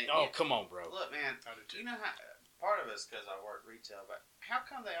 Mm? Man, Oh, yeah. come on, bro. Look, man, I do too. you know how part of it's because I work retail, but how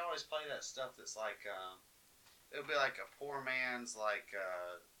come they always play that stuff that's like it'll be like a poor man's like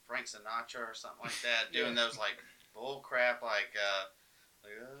Frank Sinatra or something like that, doing those like bull crap like oh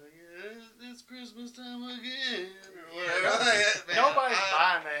yeah, it's Christmas time again or whatever. Man, Nobody's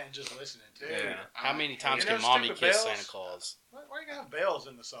buying that and just listening to it. Yeah. How many times You know can mommy Stupid kiss Bells? Santa Claus? Why you got bells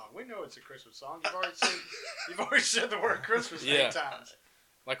in the song? We know it's a Christmas song. You've already said the word Christmas Yeah. 8 times.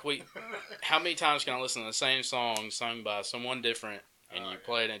 Like how many times can I listen to the same song sung by someone different, and you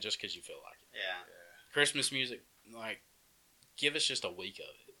play it just because you feel like it? Yeah, Christmas music, like, give us just a week of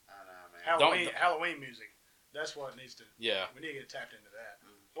it. I know, man. Halloween music. That's what needs to. Yeah. We need to get tapped into that.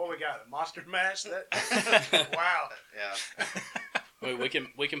 What we got? A Monster Mash? That. Wow. Yeah. I mean,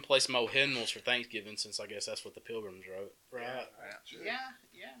 we can play some old hymnals for Thanksgiving, since I guess that's what the Pilgrims wrote, right? Yeah,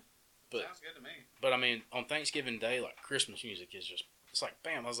 yeah. But- Sounds good to me. But I mean, on Thanksgiving Day, like Christmas music is just. It's like,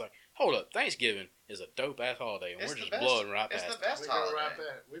 bam, I was like, hold up, Thanksgiving is a dope-ass holiday, and It's we're the just best- blowing right It's past the it. best We go holiday. right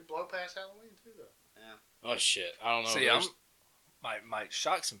back. We blow past Halloween too, though. Oh, shit. I don't know. See, There's- might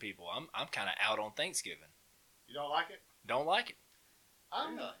shock some people. I'm kind of out on Thanksgiving. You don't like it? Don't like it.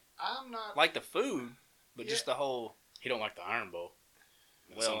 I'm Really? not. Like the food, but just the whole. he don't like the Iron Bowl.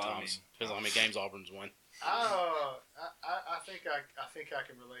 Well, Sometimes depends on how many games Auburn's won. I think I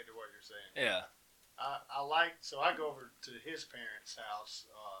can relate to what you're saying. Yeah. I go over to his parents' house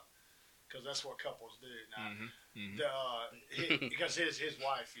because that's what couples do now. Because his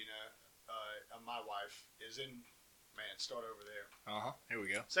wife, my wife is in. Man, start over there. Here we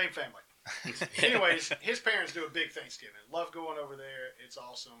go. Same family. Anyways, his parents do a big Thanksgiving. Love going over there. It's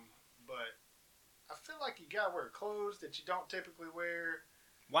awesome. But I feel like you gotta wear clothes that you don't typically wear.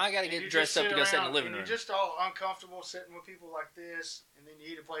 Why I gotta get dressed up to go sit in the living room? You're just all uncomfortable sitting with people like this, and then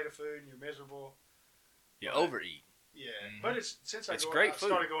you eat a plate of food and you're miserable. You overeat. Yeah, but since I great food.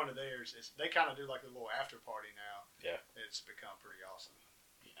 started going to theirs, they kind of do like a little after party now. Yeah, it's become pretty awesome.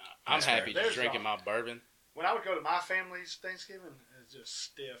 Yeah, I'm happy just drinking my bourbon. When I would go to my family's Thanksgiving, it was just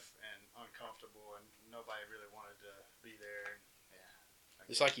stiff and uncomfortable, and nobody really wanted to be there.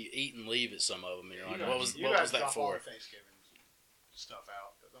 Yeah, it's like you eat and leave at some of them. You're like, what was that for? All the Thanksgiving stuff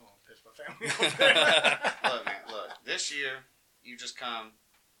out. I'm gonna piss my family off. Look, man, this year you just come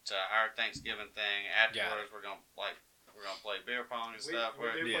to our Thanksgiving thing. Afterwards, we're gonna play beer pong and stuff. We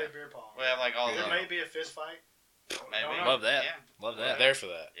do play beer pong. We have like all there may be a fist fight. Maybe. Love that. Yeah. Love that. I'm there for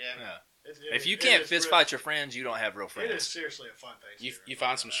that. Yeah. If you can't fist fight your friends, you don't have real friends. It is seriously a fun thing. You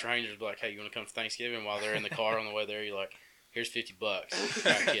find some strangers, be like, hey, you want to come to Thanksgiving? While they're in the car on the way there, you're like, here's $50. All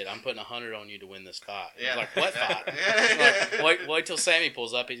right, kid, I'm putting 100 on you to win this fight. He's like, what fight? Like, wait till Sammy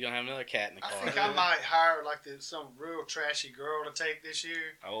pulls up. He's gonna have another cat in the car. I think I might hire some real trashy girl to take this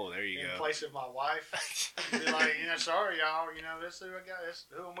year. Oh, there you go. In place of my wife. Be like, sorry y'all, this is who I got. This is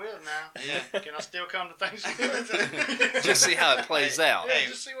who I'm with now. Yeah. Can I still come to Thanksgiving? Just see how it plays out. Yeah,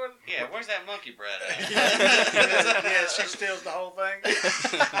 just see what. Yeah, where's that monkey bread at? Yeah, she steals the whole thing.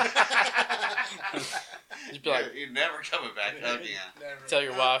 Just be like, you're never coming back again. Tell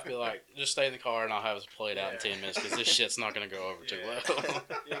your wife, be like, just stay in the car and I'll have us play it out in 10 minutes because this shit's not gonna go over too well.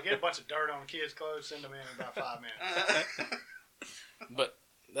 Yeah, get a bunch of dirt on the kids' clothes, send them in about 5 minutes. But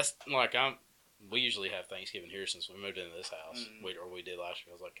that's like we usually have Thanksgiving here since we moved into this house. We did last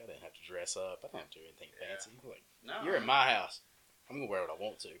year. I was like, I didn't have to dress up. I didn't have to do anything fancy. Like, No. you're in my house. I'm gonna wear what I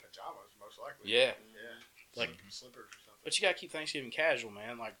want to. Pajamas, most likely. Yeah. Like slippers or something. But you gotta keep Thanksgiving casual,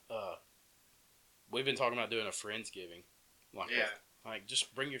 man. Like, we've been talking about doing a Friendsgiving. Like,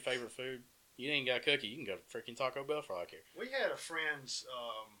 just bring your favorite food. You ain't got a cookie. You can go to freaking Taco Bell for all I care. We had a friend's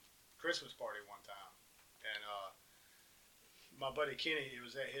Christmas party one time, and my buddy Kenny, it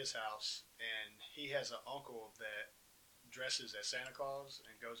was at his house, and he has an uncle that dresses as Santa Claus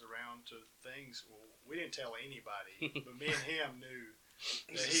and goes around to things. Well, we didn't tell anybody, but me and him knew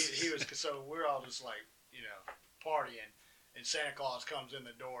that he was. So we're all just like, partying. And Santa Claus comes in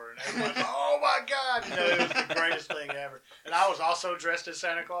the door, and everyone's like, oh my God, it was the greatest thing ever. And I was also dressed as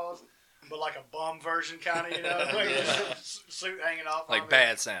Santa Claus, but like a bum version kind of, like just suit hanging off. Like on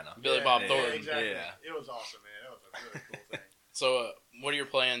Bad Santa. Billy Bob Thornton. Yeah, exactly. Yeah. It was awesome, man. That was a really cool thing. So, what are your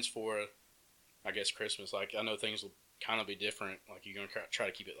plans for, I guess, Christmas? Like, I know things will kind of be different. Like, you're going to try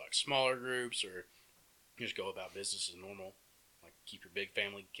to keep it like smaller groups, or you just go about business as normal? Like, keep your big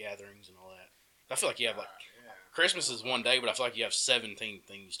family gatherings and all that? I feel like you have like, Christmas is one day, but I feel like you have 17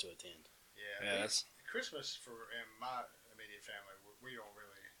 things to attend. Yeah, that's Christmas in my immediate family. We don't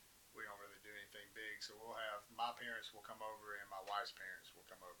really do anything big. So we'll have my parents will come over and my wife's parents will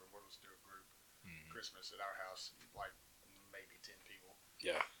come over. We'll just do a group Christmas at our house, like maybe 10 people.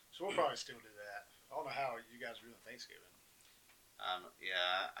 Yeah. So we'll probably still do that. I don't know how you guys are doing Thanksgiving.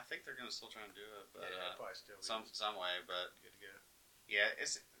 Yeah, I think they're gonna still try and do it, but probably still some way. But good to go. Yeah,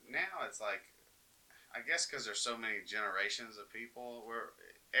 it's like. I guess because there's so many generations of people,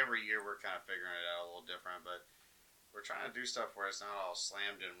 every year we're kind of figuring it out a little different, but we're trying to do stuff where it's not all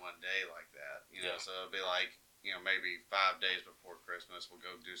slammed in one day like that, So it'll be like, maybe 5 days before Christmas, we'll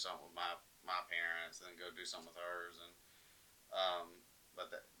go do something with my parents, and then go do something with hers, and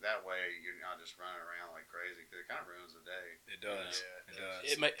but that way you're not just running around like crazy because it kind of ruins the day. It does. Yeah,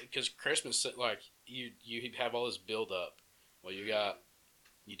 it does. Because Christmas, like you have all this build up. Well, you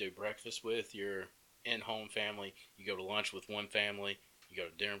do breakfast with your in-home family, you go to lunch with one family, you go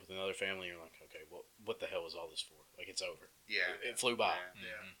to dinner with another family, you're like, okay, well, what the hell was all this for? Like, it's over. Yeah. It flew by.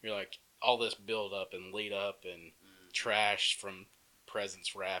 Yeah. You're like, all this build up and lead up and trash from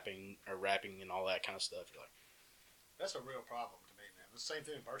presents wrapping and all that kind of stuff. You're like, that's a real problem to me, man. It's the same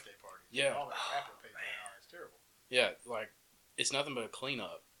thing with birthday parties. Yeah. All that wrapping paper, it's terrible. yeah, like, it's nothing but a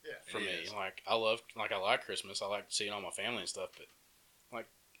cleanup for me. Like, I like Christmas. I like seeing all my family and stuff, but like,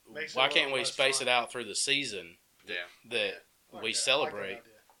 why can't we space it out through the season that we celebrate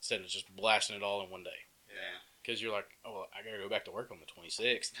instead of just blasting it all in one day? Yeah. Because you're like, oh, well, I got to go back to work on the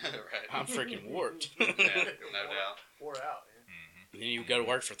 26th. Right. I'm freaking warped. Yeah, no doubt. Wore out, man. And then you go to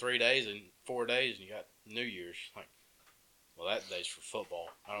work for 3 days and 4 days, and you got New Year's. Like, well, that day's for football.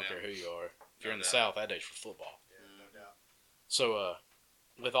 I don't Yeah. care who you are. If you're No in the doubt. South, that day's for football. Yeah, no doubt. So,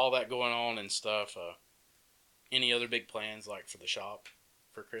 with all that going on and stuff, any other big plans like for the shop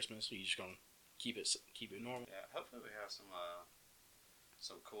for Christmas? Are you just gonna keep it normal? Yeah, hopefully we have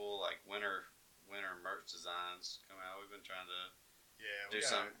some cool like winter merch designs come out. We've been trying to Yeah,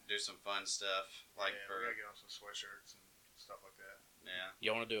 do some fun stuff like we for gotta get on some sweatshirts and stuff like that. yeah.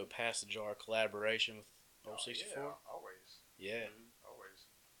 You want to do a Pass the Jar collaboration with Old 64? Yeah, always, Yeah.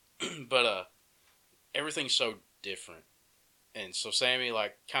 always. But everything's so different. And so Sammy,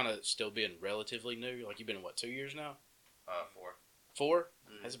 like, kind of still being relatively new. Like, you've been in, what, 2 years now? 4. 4?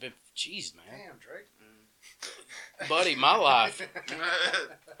 Mhm. Has it been? Jeez, man. Damn, Drake. Buddy, my life.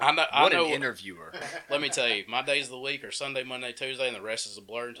 I What know. an interviewer. Let me tell you, my days of the week are Sunday, Monday, Tuesday, and the rest is a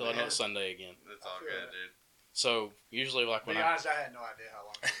blur until I know it's Sunday again. That's all good, dude. So, usually, like, To when be honest, I had no idea how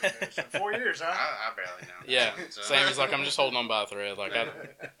long it's been. It's been 4 years, huh? I barely know. Yeah, So- Sammy's like, I'm just holding on by a thread. Like,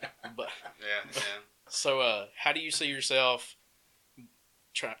 but Yeah. so, how do you see yourself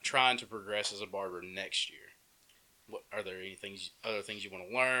trying to progress as a barber next year? What are there other things you want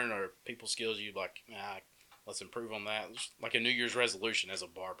to learn, or people skills you like? Let's improve on that. Just like a New Year's resolution as a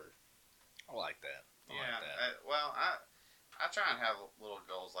barber. I like that. I Yeah. like that. Well, I try and have little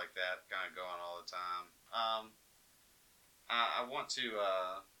goals like that kind of going all the time. I want to.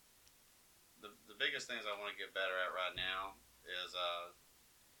 The biggest things I want to get better at right now is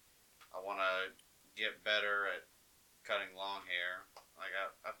I want to get better at cutting long hair. Like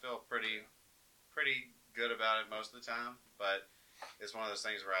I feel pretty good about it most of the time, but it's one of those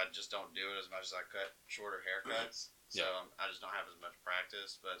things where I just don't do it as much as I cut shorter haircuts. So Yeah. I just don't have as much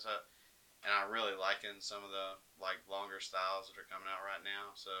practice. But and I'm really liking some of the like longer styles that are coming out right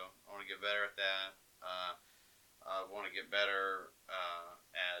now. So I want to get better at that. I want to get better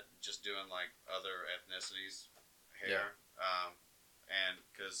at just doing like other ethnicities hair. And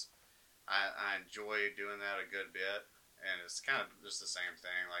because I enjoy doing that a good bit, and it's kind of just the same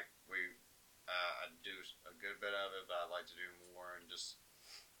thing. Like I do a good bit of it, but I'd like to do more, and just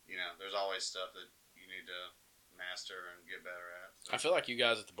there's always stuff that you need to master and get better at. So. I feel like you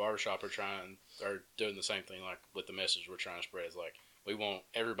guys at the barbershop are doing the same thing. Like with the message we're trying to spread, is like we want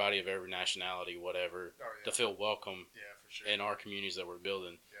everybody of every nationality, whatever, Oh, yeah. to feel welcome Yeah, for sure. in our communities that we're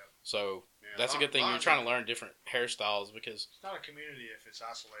building. Yeah. So Yeah, that's a good thing. You're trying to learn different hairstyles because It's not a community if it's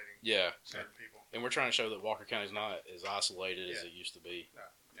isolating yeah, certain people. and we're trying to show that Walker County's not as isolated as Yeah. it used to be. Yeah.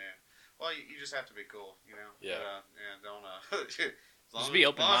 Well, you just have to be cool, Yeah. And don't. Just be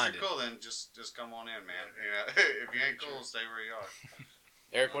As long as open-minded. you're cool, then just come on in, man. If you ain't cool, stay where you are.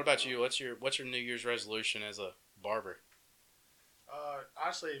 Eric, what about you? What's your New Year's resolution as a barber?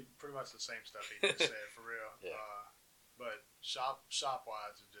 Honestly, pretty much the same stuff he just said, for real. Yeah. But shop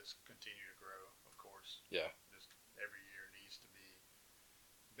wise, to just continue to grow, of course. Yeah. Just every year needs to be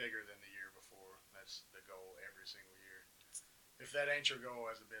bigger than the year before. That's the goal every single year. If that ain't your goal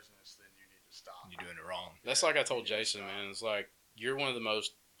as a business, then you need to stop. You're doing it wrong. That's like I told Jason, man. It's like you're one of the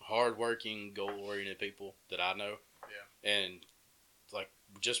most hardworking, goal-oriented people that I know. Yeah. And like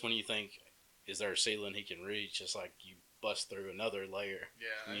just when you think, is there a ceiling he can reach? It's like you bust through another layer,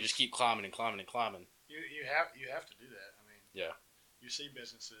 Yeah. and you just keep climbing and climbing and climbing. You have to do that. I mean. Yeah. You see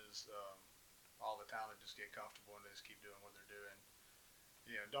businesses all the time that just get comfortable and they just keep doing what they're doing.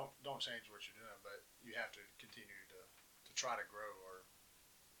 Don't change what you're doing, but you have to continue to try to grow. Or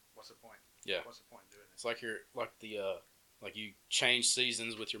what's the point? Yeah. What's the point in doing it? It's like you're like like you change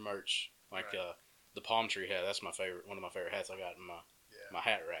seasons with your merch. Like Right. the palm tree hat. That's my favorite. One of my favorite hats I got in Yeah. my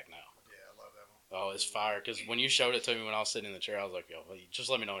hat rack now. Yeah, I love that one. Oh, it's fire. Because when you showed it to me when I was sitting in the chair, I was like, yo, just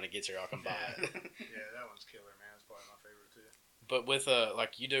let me know when it gets here. I'll come buy it. Yeah, that one's killer, man. It's probably my favorite too. But with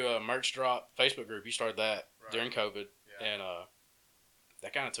like you do a merch drop Facebook group, you started that Right. during COVID, Yeah. and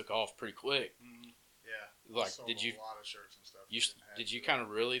that kind of took off pretty quick. Yeah. Like, Sold did you a lot of shirts and stuff. did you kind of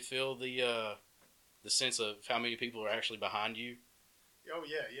really feel the sense of how many people are actually behind you? Oh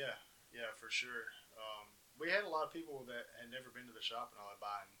yeah, for sure. We had a lot of people that had never been to the shop and all that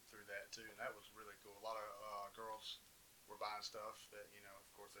buying through that too, and that was really cool. A lot of girls were buying stuff that of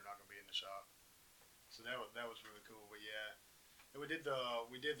course they're not going to be in the shop, so that was really cool. But yeah, and we did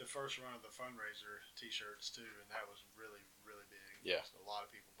the first run of the fundraiser T-shirts too, and that was really big. Yeah. So a lot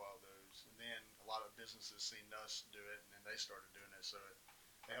of people bought those, and then a lot of businesses seen us do it, and then they started doing it, so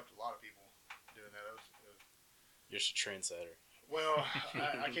it helped a lot of people doing that. It was You're just a trendsetter. well,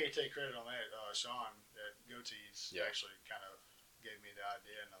 I can't take credit on that. Sean at Goatees Yeah. actually kind of gave me the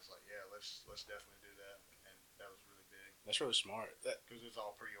idea, and I was like, yeah, let's definitely do that, and that was really big That's really smart. because it's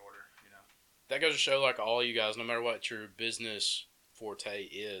all pre-order, That goes to show, like, all you guys, no matter what your business forte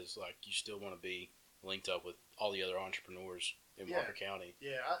is, like you still want to be linked up with all the other entrepreneurs in Yeah. Walker County.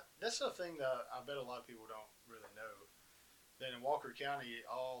 Yeah, that's the thing that I bet a lot of people don't really know. That in Walker County,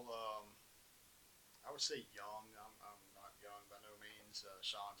 all I would say young. I'm not young by no means.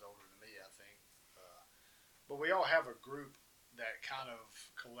 Sean's older than me, I think. But we all have a group that kind of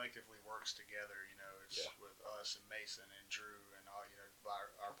collectively works together. You know, it's with us and Mason and Drew and all. You know, by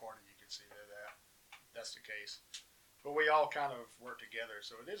our party, you can see that's the case. But we all kind of work together,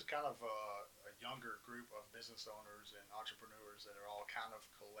 so it is kind of a younger group of business owners and entrepreneurs that are all kind of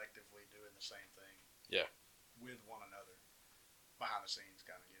collectively doing the same thing. Yeah. With one another, behind the scenes,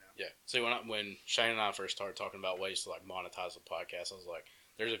 kind of, you know. Yeah. See, when Shane and I first started talking about ways to like monetize the podcast, I was like,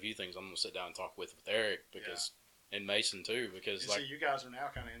 "There's a few things I'm gonna sit down and talk with Eric because and Mason too because You see, you guys are now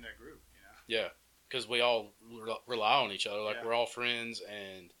kind of in that group, you know. yeah, because we all rely on each other. Like Yeah. we're all friends,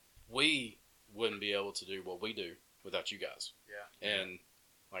 and we wouldn't be able to do what we do without you guys. Yeah. And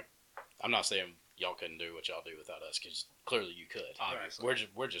like, I'm not saying y'all couldn't do what y'all do without us, because clearly you could. Obviously.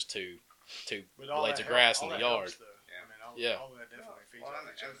 We're just two But all blades that of grass help- in all the that yard. helps, though. Yeah. I mean, Yeah. all that definitely feeds Well, off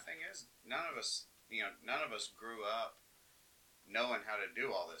and each the other. thing is, none of us grew up knowing how to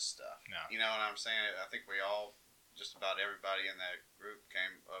do all this stuff. No. You know what I'm saying? I think we all, just about everybody in that group,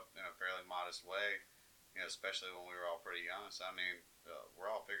 came up in a fairly modest way. You know, especially when we were all pretty young. So I mean, we're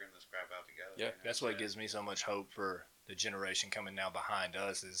all figuring this crap out together. Yeah. you know? That's what gives me so much hope for the generation coming now behind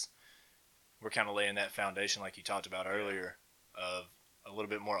us is we're kind of laying that foundation like you talked about earlier of a little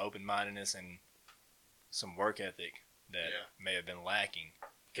bit more open-mindedness and some work ethic that Yeah. may have been lacking.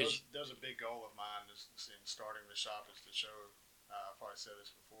 There's a big goal of mine is in starting the shop is to show. I've probably said this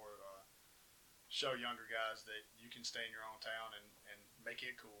before. Show younger guys that you can stay in your own town and make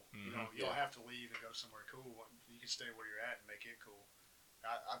it cool. You know, you don't have to leave and go somewhere cool. You can stay where you're at and make it cool.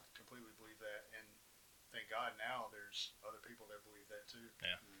 I completely believe that, and thank God now there's other people that believe that too.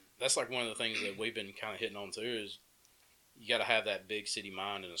 That's like one of the things that we've been kind of hitting on too is you got to have that big city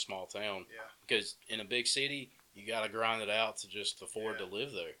mind in a small town. Yeah. Because in a big city, you got to grind it out to just afford Yeah. to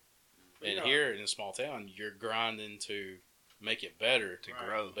live there. But, And you know, here in a small town, you're grinding to make it better. To Right.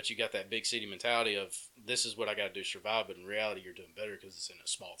 grow. But you got that big city mentality of this is what I got to do to survive. But in reality, you're doing better because it's in a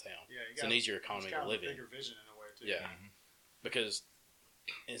small town. yeah, you It's an easier economy it's kind to of live a in. bigger vision in a way too. Yeah. Because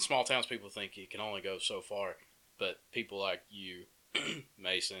in small towns, people think you can only go so far. But people like you,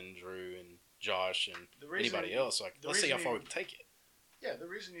 Mason, Drew, and Josh, and The reason- anybody else, like, the let's see how reason far you- we can take it. Yeah, the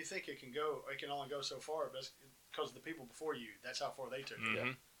reason you think it can only go so far, is because the people before you, that's how far they took it.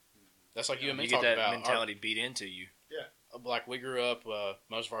 Mhm. That's like you and me You get talked that about. mentality beat into you. Like we grew up,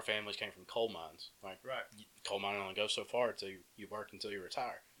 most of our families came from coal mines. Like Right. coal mine only goes so far until you work until you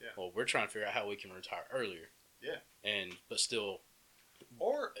retire. Yeah. Well, we're trying to figure out how we can retire earlier. Yeah. But still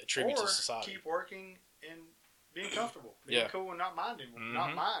Or attribute to society. keep working and being comfortable, being Yeah. cool and not minding, not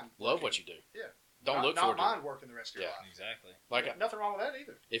Mhm. mind. Love working. what you do. Yeah. Don't not, look not forward to mind it. working the rest of your Yeah. life. Exactly. Like Nothing wrong with that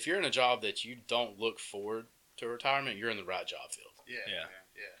either. if you're in a job that you don't look forward to retirement, you're in the right job field. Yeah.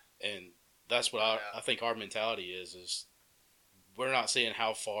 Yeah. And that's what Yeah. I think our mentality is we're not seeing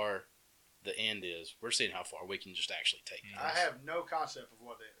how far the end is. We're seeing how far we can just actually take it. I have no concept of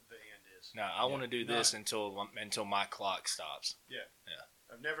what the end is. Now I want to do this until my clock stops.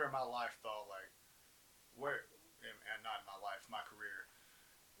 I've never in my life thought like, where, and not in my life, my career,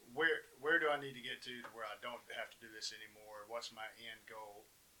 where do I need to get to where I don't have to do this anymore? What's my end goal?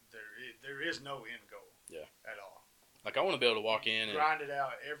 There is no end goal. Yeah. At all. Like I want to be able to walk in and Grind it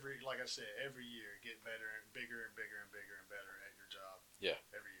out like I said, every year, get better and bigger and bigger and bigger and better at your job. Yeah.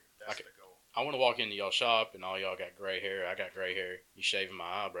 Every year. That's Okay. the goal. I want to walk into y'all shop and all y'all got gray hair. I got gray hair. You shaving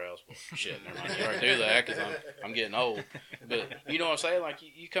my eyebrows. Well, shit, never mind. You already do that because I'm getting old. But you know what I'm saying? Like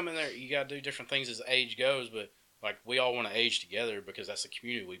you come in there, you got to do different things as age goes. But like we all want to age together because that's the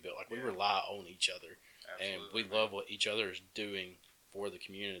community we built. Like we Yeah. rely on each other and we Absolutely. love what each other is doing for the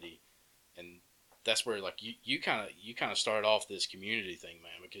community. And that's where like you kind of started off this community thing,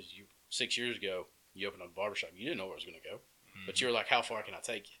 man. Because 6 years ago you opened up a barbershop. You didn't know where it was going to go, but you were like, how far can I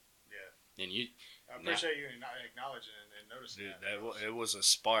take it? Yeah. And you. I appreciate you acknowledging and noticing Dude, that. it was a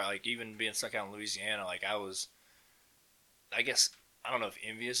spark. Like even being stuck out in Louisiana, like I guess I don't know if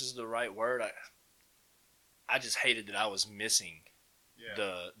envious is the right word. I just hated that I was missing yeah.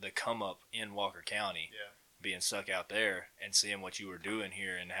 the come up in Walker County, Yeah. being stuck out there and seeing what you were doing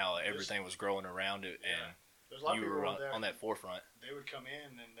here and how everything was growing around it, Yeah. There's a lot and of you people were on that forefront. They would come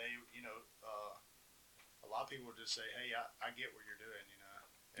in and they, a lot of people would just say, "Hey, I get what you're doing,"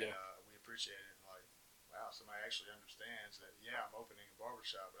 and Yeah. we appreciate it. And like, wow, somebody actually understands that. Yeah, I'm opening a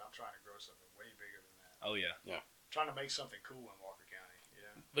barbershop, but I'm trying to grow something way bigger than that. Oh yeah, trying to make something cool in Walker County. You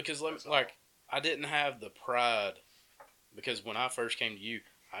know, Because That's I didn't have the pride because when I first came to you,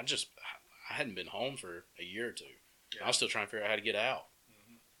 I hadn't been home for a year or two. Yeah. I was still trying to figure out how to get out.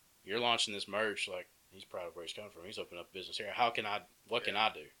 Mhm. You're launching this merch, like he's proud of where he's coming from. He's opening up a business here. What can I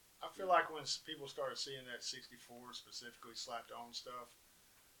do? I feel like when people started seeing that 64 specifically slapped on stuff,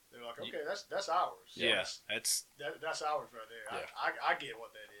 they're like, okay, that's ours. Yeah, that's ours right there. Yeah. I get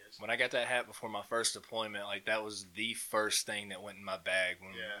what that is. when I got that hat before my first deployment, like that was the first thing that went in my bag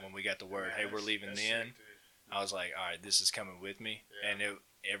when we got the word, Man, hey, we're leaving that's then. sick, dude. I was like, all right, this is coming with me. Yeah. And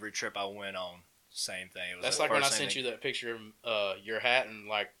every trip I went on, same thing. It was That's the like when I first thing sent you that picture of your hat and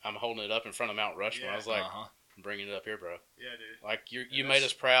like I'm holding it up in front of Mount Rushmore. Yeah. I was like, uh-huh. I'm bringing it up here, bro. Yeah, dude. Like you And made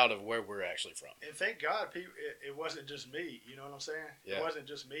that's- us proud of where we're actually from. And thank God, people, it wasn't just me. You know what I'm saying? Yeah. It wasn't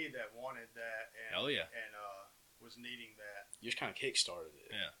just me that wanted that and Oh, yeah. and was needing that. You just kind of kick-started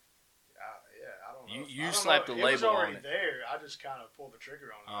it. Yeah. I don't know. You I don't slapped know. the It was label already on it. there. I just kind of pulled the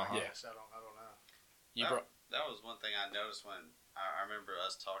trigger on it. Uh-huh. I Yeah. guess I don't know. You that, brought, that was one thing I noticed when I remember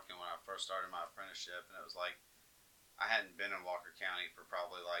us talking when I first started my apprenticeship, and it was like I hadn't been in Walker County for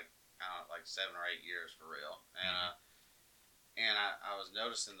probably like 7 or 8 years for real, and I was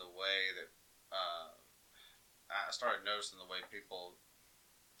noticing the way that I started noticing the way people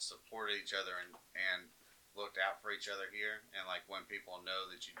supported each other and looked out for each other here, and like when people know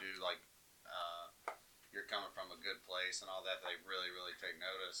that you do like you're coming from a good place and all that, they really take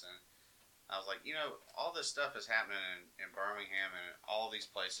notice. And I was like, all this stuff is happening in Birmingham and all these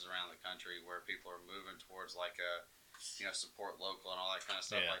places around the country where people are moving towards like a, support local and all that kind of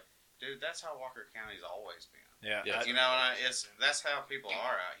stuff. Yeah. Like, dude, that's how Walker County's always been. Yeah. Yeah. That's how people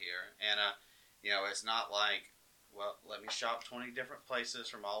are out here. And, it's not like, well, let me shop 20 different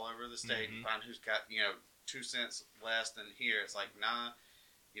places from all over the state and find who's got, 2 cents less than here. It's like, nah,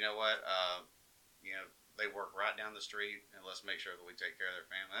 you know what? They work right down the street, and let's make sure that we take care of their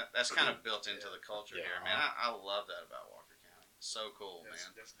family. That's kind of built into the culture Yeah. here, man. I love that about Walker County. So cool, man.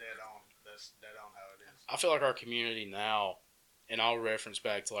 That's dead on. That's dead on how it is. I feel like our community now, and I'll reference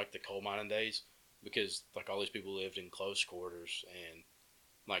back to like the coal mining days, because like all these people lived in close quarters and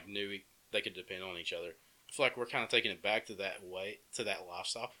like knew they could depend on each other. I feel like we're kind of taking it back to that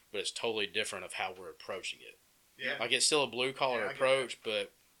lifestyle, but it's totally different of how we're approaching it. Yeah. Like it's still a blue collar Yeah, I get approach,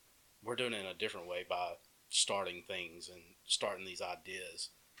 but we're doing it in a different way by starting things and starting these ideas.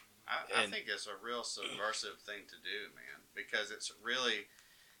 I think it's a real subversive thing to do, man, because it's really,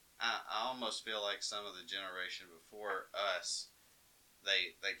 I almost feel like some of the generation before us,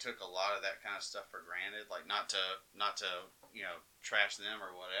 they took a lot of that kind of stuff for granted, like not to trash them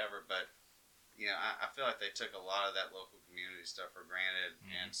or whatever, but I feel like they took a lot of that local community stuff for granted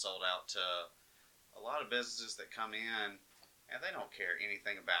and sold out to a lot of businesses that come in and they don't care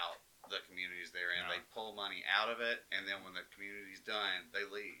anything about the communities they're in. No. They pull money out of it, and then when the community's done, they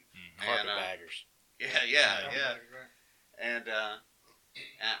leave. Carpetbaggers. Yeah. Right. And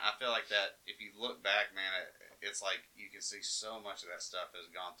I feel like that if you look back, man, it's like you can see so much of that stuff has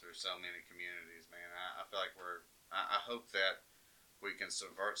gone through so many communities, man. I feel like I hope that we can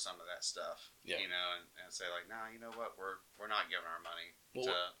subvert some of that stuff, Yeah. and say like, nah, you know what, we're not giving our money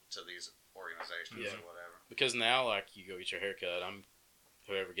to these organizations Yeah. or whatever. Because now, like, you go get your hair cut, I'm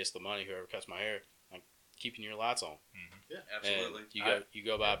whoever gets the money, whoever cuts my hair, like keeping your lights on. Absolutely. And you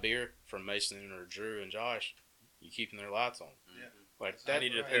go buy beer from Mason or Drew and Josh, you keeping their lights on. Yeah. Like I that,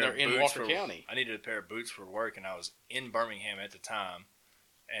 needed a and pair they're of in boots Walker County. I needed a pair of boots for work, and I was in Birmingham at the time,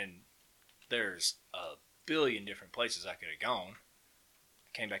 and there's a billion different places I could have gone.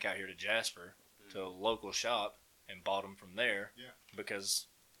 I came back out here to Jasper to a local shop and bought them from there. Yeah. Because,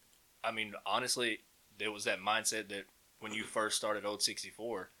 I mean, honestly, there was that mindset that when you first started Old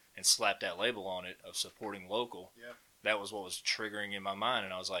 64 and slapped that label on it of supporting local, Yeah. that was what was triggering in my mind,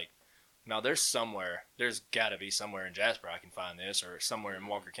 and I was like, now there's got to be somewhere in Jasper I can find this, or somewhere in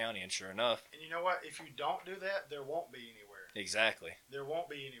Walker County, and sure enough, And you know what? If you don't do that, there won't be anywhere. exactly. There won't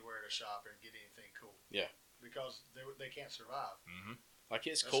be anywhere to shop and get anything cool. Yeah. Because they can't survive. Mm-hmm. Like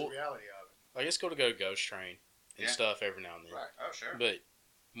it's That's cool. the reality of it. Like it's cool to go Ghost Train and Yeah. stuff every now and then. Right. Oh, sure. But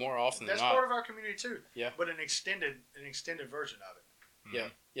more often That's than not, part of our community too. Yeah. But an extended version of it. yeah,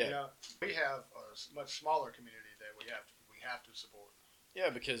 yeah, You know, we have a much smaller community that we have to support. yeah.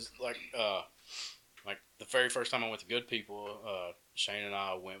 Because like the very first time I went to Good People, Shane and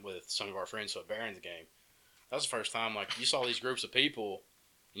I went with some of our friends to a Barons game. That was the first time like you saw these groups of people,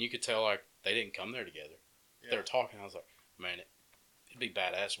 and you could tell like they didn't come there together. They were talking. I was like, man, it'd be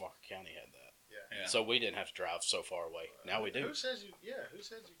badass if Walker County had that. Yeah. So we didn't have to drive so far away. Now we do. Who says you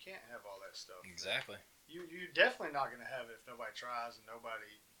can't have all that stuff? Exactly. You're definitely not going to have it if nobody tries and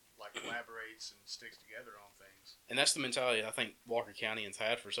nobody like collaborates and sticks together on things. And that's the mentality I think Walker Countyans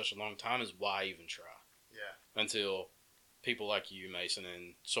had for such a long time is why even try? Yeah. Until people like you, Mason,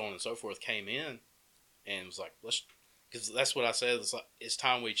 and so on and so forth came in and was like, because that's what I said. It's like, it's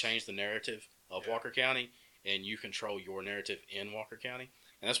time we change the narrative of Yeah. Walker County, and you control your narrative in Walker County,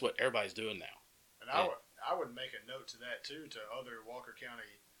 and that's what everybody's doing now. And Yeah. I would make a note to that too, to other Walker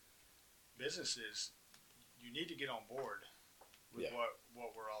County businesses. You need to get on board with Yeah.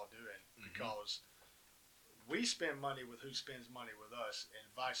 what we're all doing, because we spend money with who spends money with us,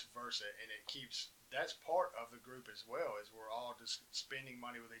 and vice versa, and that's part of the group as well. Is we're all just spending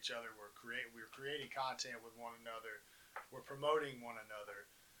money with each other. We're creating content with one another. We're promoting one another.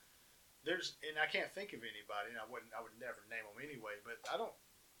 And I can't think of anybody, and I would never name them anyway, but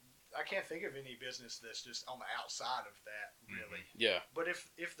I can't think of any business that's just on the outside of that, really. Yeah, But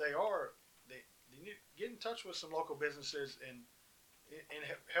if they are, they need to get in touch with some local businesses and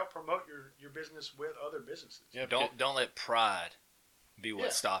help promote your business with other businesses. yeah. Don't let pride be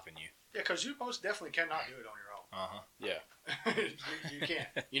what's Yeah. stopping you. Yeah, because you most definitely cannot do it on your own. Yeah. you can't.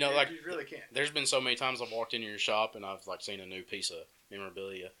 You know, like, you really can't. there's been so many times I've walked into your shop and I've like seen a new piece of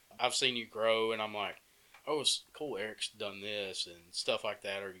memorabilia. I've seen you grow, and I'm like, oh, it's cool. Eric's done this and stuff like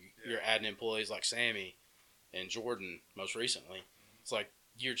that. Or you're adding employees like Sammy and Jordan most recently. It's like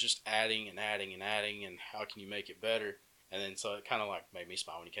you're just adding and adding and adding, and how can you make it better? And then so it kind of like made me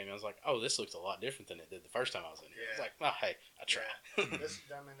smile when you came in. I was like, oh, this looks a lot different than it did the first time I was in here. It's Yeah. like, oh, hey, I tried. That's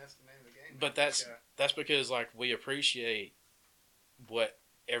the name of the game. But that's because like we appreciate what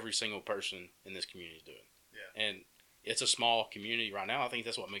every single person in this community is doing. Yeah. And it's a small community right now. I think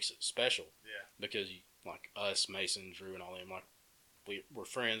that's what makes it special. Yeah. Because like us, Mason, Drew, and all them, like we're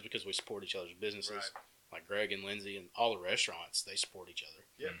friends because we support each other's businesses. Right. Like Greg and Lindsay and all the restaurants, they support each other.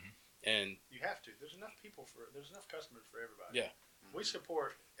 Yeah. And You have to. There's enough customers for everybody. Yeah. We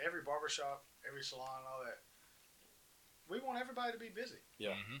support every barbershop, every salon, all that. We want everybody to be busy.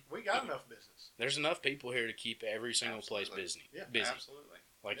 yeah, We got enough business. there's enough people here to keep every single place Absolutely. busy. Absolutely.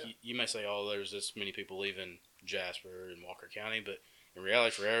 Like Yeah. you may say, oh, there's this many people leaving Jasper and Walker County, but in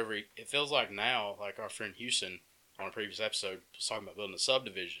reality, it feels like now, like our friend Houston on a previous episode was talking about building a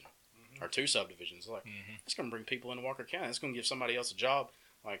subdivision or 2 subdivisions. Like it's going to bring people into Walker County. It's going to give somebody else a job.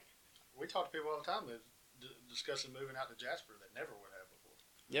 Like We talk to people all the time that discussing moving out to Jasper that never would have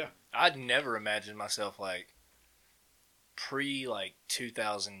before. I'd never imagined myself like pre like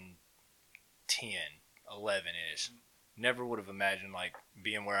 2010, 11 ish. Never would have imagined like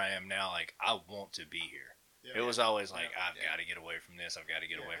being where I am now. Like I want to be here. Yeah. It was always like I've Yeah. got to get away from this. I've got to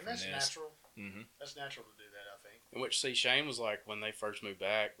get away and from that's this. natural. Mm-hmm. That's natural to do that, I think. in which see Shane was like when they first moved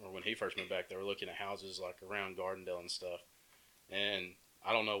back, or when he first moved back, they were looking at houses like around Gardendale and stuff. And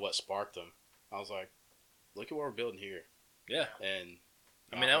I don't know what sparked them. I was like, look at what we're building here. Yeah. And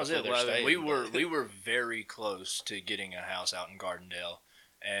I mean, that was it. they're Well, staying, we but- were very close to getting a house out in Gardendale,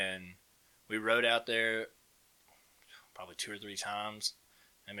 and we rode out there probably 2 or 3 times.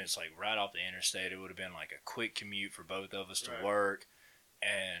 I mean, it's like right off the interstate. It would have been like a quick commute for both of us to Right. work,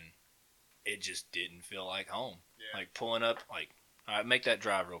 and it just didn't feel like home. Yeah. Like pulling up, like, all right, make that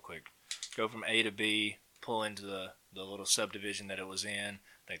drive real quick. Go from A to B, pull into the little subdivision that it was in.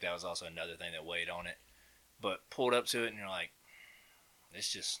 I think that was also another thing that weighed on it. But pulled up to it, and you're like,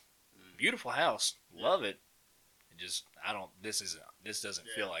 it's just beautiful house. Love it. It just, this doesn't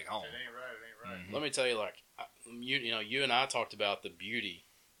Yeah. feel like home. If it ain't right, it ain't right. Mhm. let me tell you, like, you and I talked about the beauty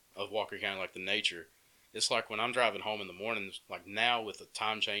of Walker County, like the nature. It's like when I'm driving home in the mornings, like now with the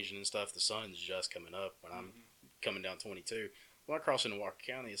time changing and stuff, the sun's just coming up when I'm coming down 22. When I cross into Walker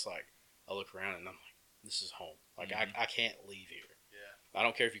County, it's like I look around and I'm like, this is home. Like I can't leave here. Yeah. I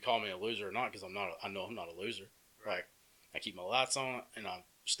don't care if you call me a loser or not, because I know I'm not a loser. Right. Like I keep my lights on and I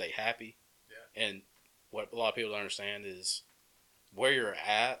stay happy. Yeah. And what a lot of people don't understand is where you're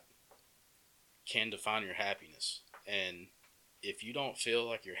at can define your happiness. And if you don't feel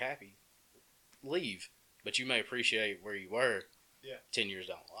like you're happy, leave. But you may appreciate where you were 10 years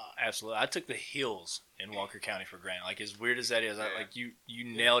down the line. Absolutely. I took the hills in Walker County for granted. Like, as weird as that is, Yeah. like you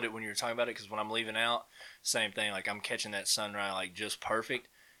nailed it when you were talking about it, because when I'm leaving out, same thing. Like, I'm catching that sunrise, like, just perfect.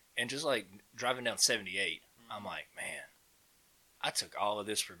 And just, like, driving down 78, I'm like, man, I took all of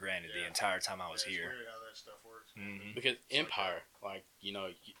this for granted the Yeah. entire time I was It's here. weird how that stuff works. Mhm. Because Empire, like,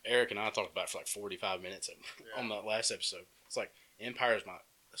 Eric and I talked about it for like 45 minutes on that last episode. It's like, Empire is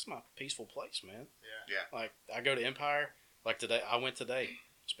that's my peaceful place, man. Yeah. Like, I go to Empire, like today, I went today,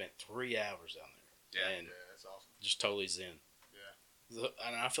 spent 3 hours down there. Yeah. And Yeah, that's awesome. just totally zen. Yeah.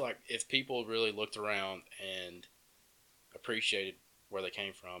 And I feel like if people really looked around and appreciated where they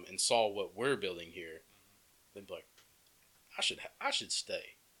came from and saw what we're building here, they'd be like, I should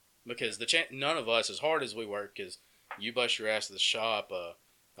stay. Because none of us, as hard as we work, because you bust your ass at the shop,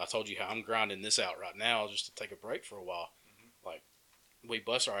 I told you how I'm grinding this out right now just to take a break for a while. we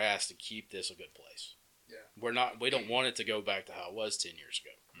bust our ass to keep this a good place. Yeah. We don't want it to go back to how it was 10 years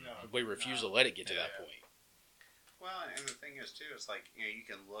ago. No. We refuse to let it get to that Yeah. point. Well, and the thing is too, it's like you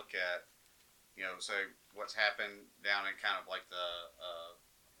can look at so what's happened down in kind of like the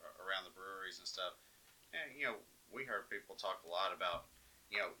around the breweries and stuff, and we heard people talk a lot about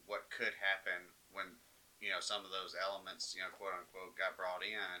what could happen when some of those elements quote unquote got brought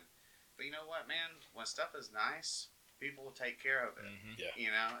in, but you know what, man, when stuff is nice, people will take care of it. Mhm.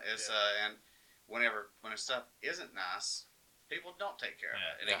 Yeah. It's and when stuff isn't nice, people don't take care of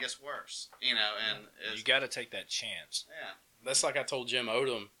Yeah. it, and Yeah. it gets worse. And it's, You got to take that chance. yeah. That's like I told Jim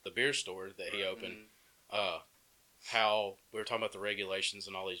Odom, the beer store that he opened, how we were talking about the regulations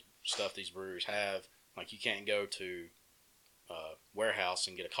and all these stuff these breweries have. Like, you can't go to a warehouse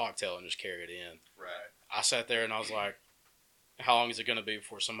and get a cocktail and just carry it in. Right. I sat there and I was like, how long is it going to be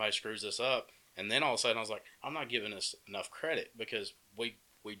before somebody screws this up? And then all of a sudden I was like, I'm not giving us enough credit because we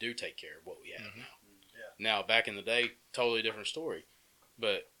do take care of what we have Mhm. now. Yeah. Now, back in the day, totally different story.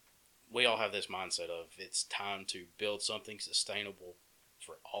 But we all have this mindset of it's time to build something sustainable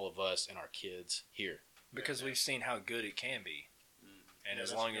for all of us and our kids here. Because we've seen how good it can be, and Yeah, as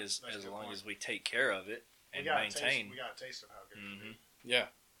that's long a good- as that's a as good long point. as we take care of it and we got maintain. we got a taste of how good it can Mhm. be.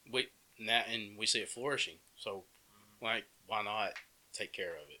 Yeah, and we see it flourishing. So, like, why not take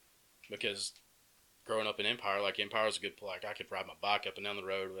care of it? Because growing up in Empire, like Empire's a good, like I could ride my bike up and down the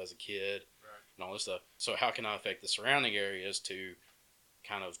road as a kid, Right. and all this stuff. So how can I affect the surrounding areas to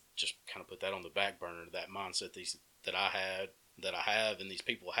kind of put that on the back burner? That mindset that I have, and these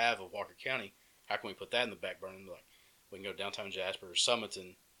people have of Walker County. How can we put that in the back burner? And be like, we can go downtown Jasper or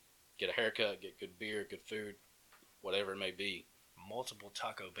Summerton, get a haircut, get good beer, good food, whatever it may be. Multiple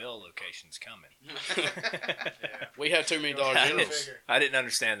Taco Bell locations coming. Yeah. We had too many Go Dollar I ahead. Generals. Figure. I didn't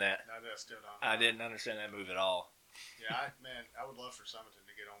understand that. No, I still don't. I didn't understand that move at all. Yeah, I would love for Summerton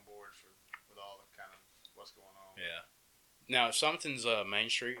to get on board with all the kind of what's going on. Yeah. Now, if Summerton's Main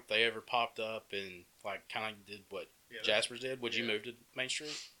Street, if they ever popped up and like kind of did what Yeah, that's- Jasper's did, would you yeah. move to Main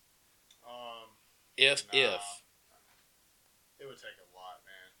Street? Nah, it would take a lot,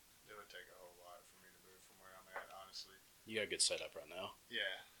 man. It would take a whole lot for me to move from where I'm at, honestly. You got a good setup right now.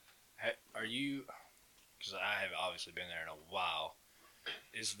 Yeah. Are you? Because I have obviously been there in a while.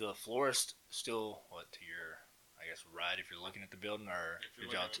 Is the florist still to your? I guess right if you're looking at the building, or If you're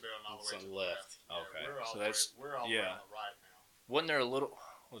did y'all looking at the building all the it's way on to the the left. left. Yeah, Okay. We're all So the way, that's- we're all the way yeah. on the right now. wasn't there a little?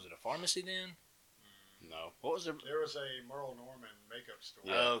 Was it a pharmacy then? No, What was there? There was a Merle Norman makeup store.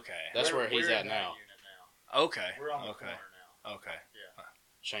 Yeah. Okay. That's We're- where he's we're at in that now. unit now. Okay. We're on the Okay. corner now. Okay.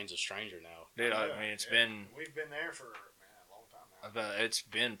 Shane's a stranger now. Dude, I Yeah, mean, it's yeah. been. We've been there for a long time now. It's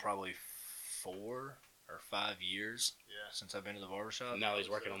been probably 4 or 5 years Yeah. since I've been to the barbershop. Now he's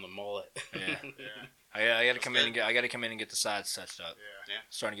working on the mullet. Yeah. Yeah. I got to That's come in good. and I got to come in and get the sides touched up. Yeah.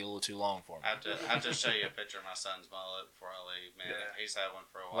 It's starting to get a little too long for me. I have to show you a picture of my son's mullet before I leave, man. Yeah. He's had one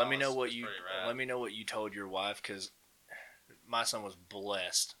for a while. Let me know It's- what it's you pretty rad. let me know what you told your wife, because my son was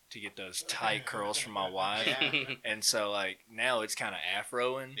blessed to get those tight curls from my wife, Yeah. and so like now it's kind of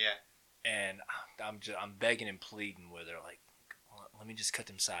afroing, Yeah. and I'm begging and pleading with her, like, let me just cut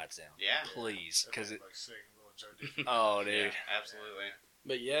them sides down, Yeah. please, That because thing it. looks sick, little Joe Diffie. Oh, dude. Yeah, absolutely.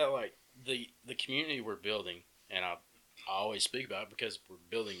 But yeah, like the community we're building, and I always speak about it because we're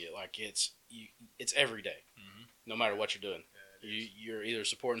building it like it's every day, Mhm. no matter what you're doing. Yeah, it is. You're either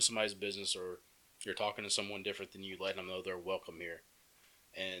supporting somebody's business or you're talking to someone different than you, letting them know they're welcome here,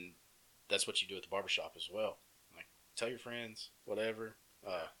 and that's what you do at the barbershop as well. Like, tell your friends, whatever,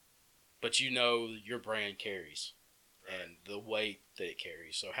 but you know your brand carries and the weight that it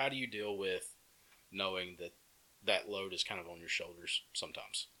carries. So how do you deal with knowing that load is kind of on your shoulders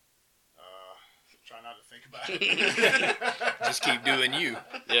sometimes? Try not to think about it. Just keep doing you.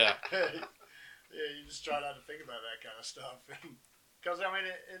 Yeah. Yeah, you just try not to think about that kind of stuff. Because, I mean,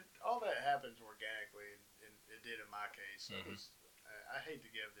 all that happens organically, and it did in my case. So Mhm. I hate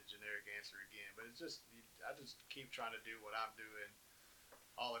to give the generic answer again, but it's just, I just keep trying to do what I'm doing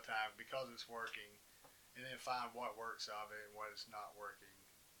all the time because it's working, and then find what works of it and what is not working,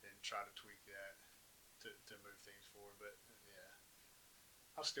 and try to tweak that to move things forward. But, yeah,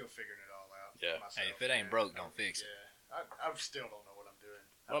 I'm still figuring it all out. Yeah. myself, Hey, if it ain't man. broke, don't fix it. Yeah, I still don't know what I'm doing.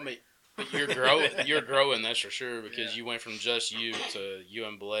 Well, I mean, but you're growing. You're growing. That's for sure. Because Yeah. you went from just you to you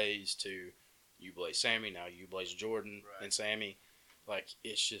and Blaze to you Blaze Sammy. Now you Blaze Jordan Right. and Sammy. Like,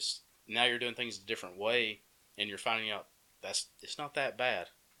 it's just now you're doing things a different way, and you're finding out it's not that bad.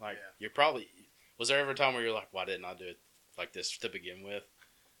 Like, Yeah. you're probably, was there ever a time where you're like, why didn't I do it like this to begin with?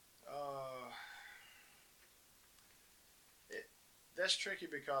 That's tricky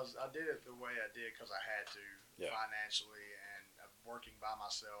because I did it the way I did because I had to Yeah. financially, and working by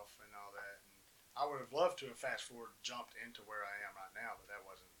myself and all that. And I would have loved to have fast forward jumped into where I am right now, but that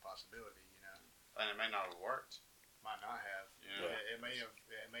wasn't a possibility. And it may not have worked. Might not have. Yeah. It may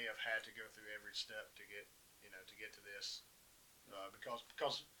have had to go through every step to get to this,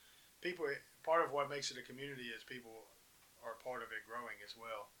 because people, part of what makes it a community is people are part of it growing as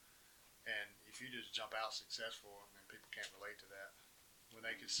well. And if you just jump out successful, I mean, people can't relate to that. When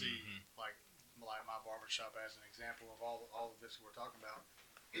they could see, like my barbershop as an example of all of this we're talking about,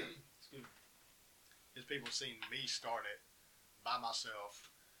 excuse me, is people seeing me start it by myself,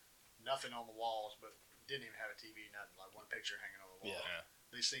 nothing on the walls, but didn't even have a TV, nothing, like one picture hanging on the wall. Yeah.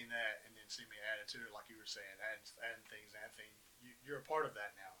 They seen that and then see me add it to it, like you were saying, adding things. You're a part of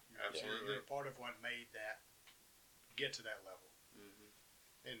that now. Absolutely. You're a part of what made that get to that level.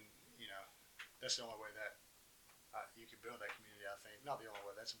 Mm-hmm. And that's the only way that you can build that community. I think not the only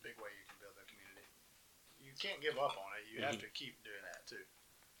way. That's a big way you can build that community. You can't give up on it. You have to keep doing that too.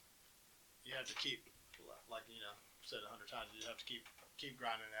 You have to keep, like said 100 times. You have to keep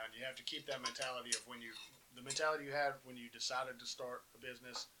grinding it out. And you have to keep that mentality of the mentality you had when you decided to start a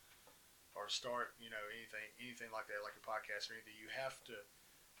business or start anything like that, like a podcast or anything. You have to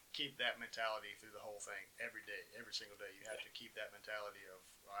keep that mentality through the whole thing every day, every single day. You have to keep that mentality of,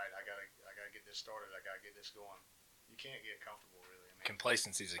 all right, I gotta get this started. I gotta get this going. You can't get comfortable, really. I mean,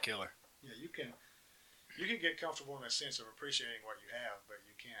 Complacency's a killer. yeah, you can get comfortable in a sense of appreciating what you have, but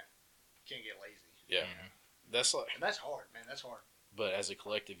you can't get lazy. Yeah. That's like, And that's hard, man. That's hard. but as a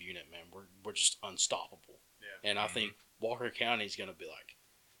collective unit, man, we're just unstoppable. Yeah. And I think Walker County is going to be like,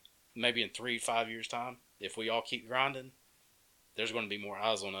 maybe in 3-5 years time, if we all keep grinding, there's going to be more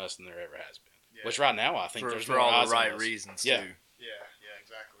eyes on us than there ever has been. Yeah. Which right now I think there's For more all eyes the right on us. reasons, Yeah. too. Yeah,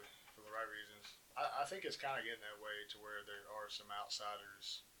 exactly. For the right reasons. I think it's kind of getting that way to where there are some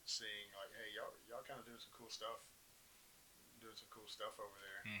outsiders seeing, like, hey, y'all kind of doing some cool stuff. Doing some cool stuff over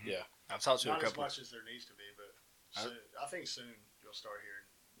there. Yeah. I've talked to Not a as couple. much as there needs to be, but I think soon you'll start hearing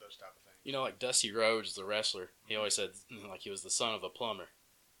those type of things. You know, like Dusty Rhodes, the wrestler, he always said like he was the son of a plumber.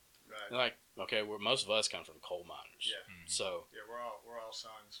 Right. And like, okay, most of us come from coal miners. Yeah. So Yeah, we're all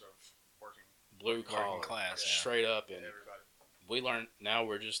sons of working. blue collar, class, yeah. straight up, and Everybody. we learn now.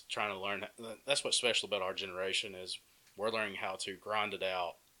 We're just trying to learn. That's what's special about our generation is we're learning how to grind it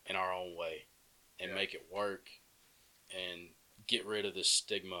out in our own way and Yeah. make it work and get rid of this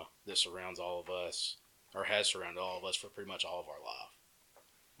stigma that surrounds all of us or has surrounded all of us for pretty much all of our life.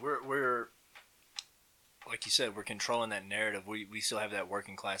 We're like you said, we're controlling that narrative. We still have that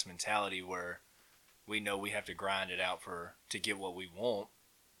working class mentality where we know we have to grind it out to get what we want.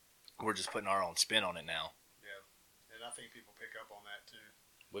 We're just putting our own spin on it now. Yeah. And I think people pick up on that too.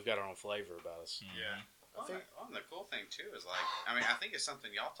 We've got our own flavor about us. Yeah. I think The cool thing too is like, I mean, I think it's something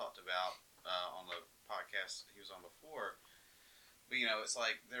y'all talked about on the podcast he was on before. But it's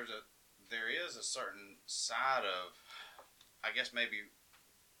like there is a certain side of, I guess maybe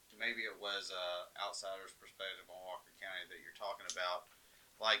it was outsider's perspective on Walker County that you're talking about.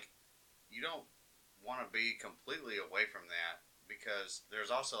 Like, you don't want to be completely away from that because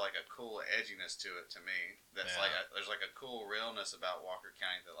there's also like a cool edginess to it to me. That's Yeah. like there's like a cool realness about Walker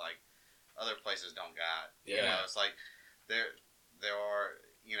County that like other places don't got. Yeah. It's like there are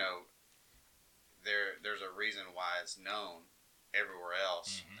there's a reason why it's known everywhere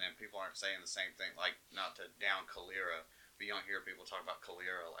else, and people aren't saying the same thing. Like, not to down Calera, but you don't hear people talk about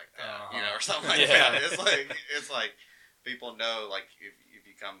Calera like that, or something like Yeah. that. It's like people know, like if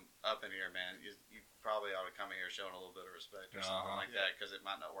you come up in here, man, you probably ought to come in here showing a little bit of respect or something like that, because it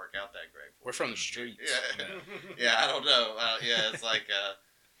might not work out that great. We're from the streets. Yeah, I don't know. It's like,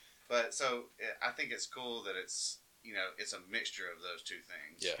 but so I think it's cool that it's it's a mixture of those two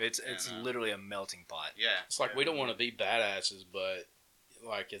things. Yeah. It's And, literally a melting pot. Yeah. It's like we don't want to be badasses, but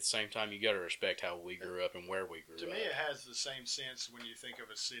like at the same time, you got to respect how we grew up and where we grew to up. me it has the same sense when you think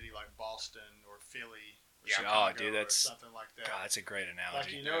of a city like Boston or Philly or Yeah. Oh, Chicago dude, or that's something like that. God, that's a great Like,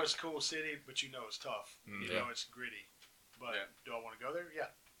 analogy. it's a cool city, but it's tough. You Yeah. know it's gritty. But Yeah. do I want to go there? Yeah.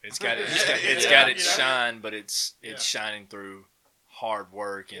 It's got its Yeah. got its You know? shine, but it's Yeah. shining through hard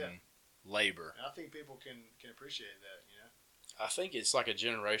work and Yeah. labor. And I think people can appreciate that, I think it's like a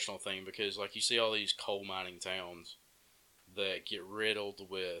generational thing because, like, you see all these coal mining towns that get riddled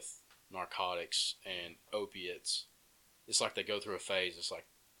with narcotics and opiates. It's like they go through a phase. It's like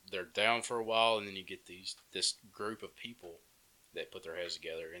they're down for a while, and then you get this group of people that put their heads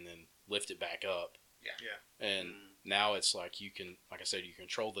together and then lift it back up. Yeah. Yeah. And now it's like you can, like I said, you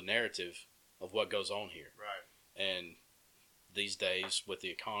control the narrative of what goes on here. Right. And these days, with the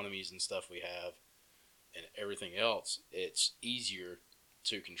economies and stuff we have and everything else, it's easier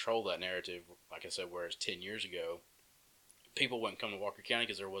to control that narrative, like I said, whereas 10 years ago, people wouldn't come to Walker County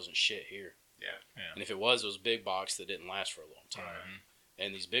because there wasn't shit here. Yeah. And if it was big box that didn't last for a long time. Right.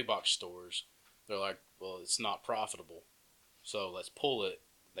 And these big box stores, they're like, well, it's not profitable, so let's pull it.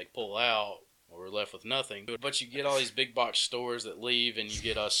 They pull out, or we're left with nothing. But you get all these big box stores that leave, and you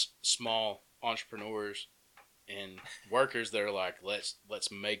get us small entrepreneurs and workers that are like, let's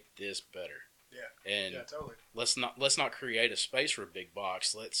make this better. Yeah. And Yeah, totally. let's not create a space for a big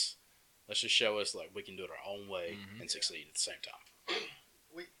box. Let's just show us like we can do it our own way and succeed at the same time.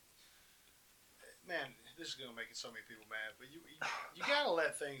 Man, this is gonna make so many people mad, but you gotta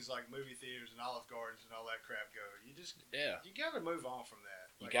let things like movie theaters and Olive Gardens and all that crap go. You gotta move on from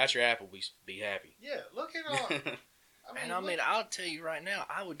that. You got your Applebee's, be happy. Yeah, look at all. I'll tell you right now,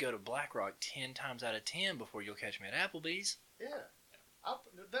 I would go to Black Rock 10 times out of 10 before you'll catch me at Applebee's. Yeah.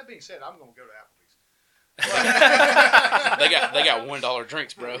 That being said, I'm gonna go to Applebee's. they got $1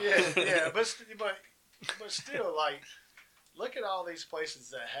 drinks, bro. Yeah, but still, like, look at all these places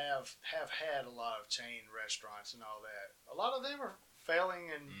that have had a lot of chain restaurants and all that. A lot of them are failing,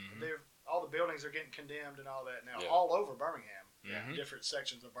 and all the buildings are getting condemned and all that now, all over Birmingham. Different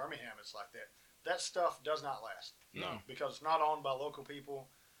sections of Birmingham, it's like that. That stuff does not last. No, because it's not owned by local people.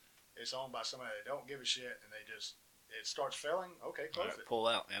 It's owned by somebody that don't give a shit, and it starts failing. Okay, close it. Pull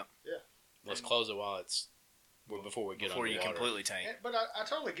out. Yeah. let's close it while it's before we get before you underwater. completely tank. But I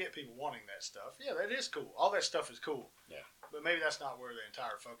totally get people wanting that stuff. Yeah, that is cool. All that stuff is cool. Yeah. But maybe that's not where the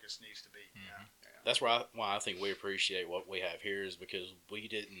entire focus needs to be. You know? That's why I think we appreciate what we have here is because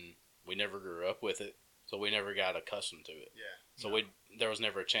we never grew up with it, so we never got accustomed to it. Yeah. So there was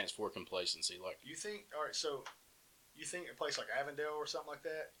never a chance for complacency. Like, You think, all right, so you think a place like Avondale or something like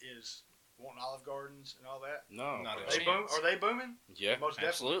that is wanting Olive Gardens and all that? no, Not a Are they, chance. are they booming? yeah, Most definitely.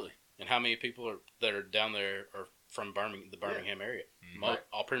 Absolutely. and how many people that are down there are from the Birmingham area? Right.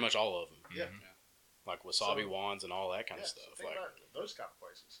 Pretty much all of them. Yeah. Like wasabi So- wands and all that kind Yeah, of so stuff. think Like, about those type of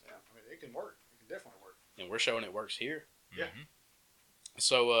places. Yeah. I mean, it can work. It can definitely work. and we're showing it works here. Yeah.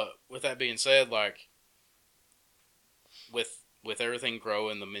 So with that being said, like with everything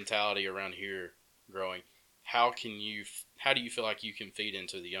growing, the mentality around here growing, how do you feel like you can feed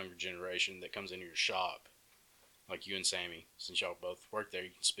into the younger generation that comes into your shop, like you and Sammy, since y'all both work there, you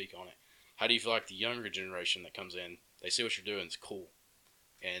can speak on it. How do you feel like the younger generation that comes in, they see what you're doing is cool,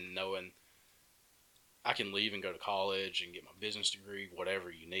 and knowing I can leave and go to college and get my business degree, whatever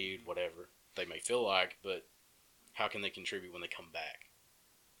you need, whatever they may feel like, but how can they contribute when they come back?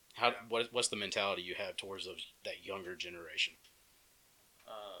 What's the mentality you have towards that younger generation?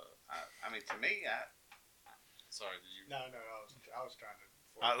 I mean, to me, sorry, did you? No, I was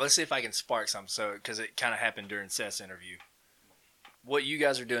trying to. Let's see if I can spark something. So, because it kind of happened during Seth's interview. What you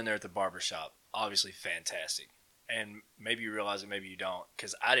guys are doing there at the barbershop, obviously fantastic. And maybe you realize it, maybe you don't.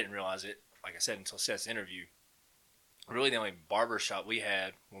 Because I didn't realize it, like I said, until Seth's interview. Really, the only barbershop we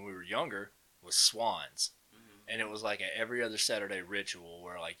had when we were younger was Swan's. And it was like an every other Saturday ritual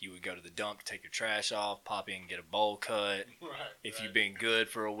where, like, you would go to the dump to take your trash off, pop in, get a bowl cut. Right. If you've been good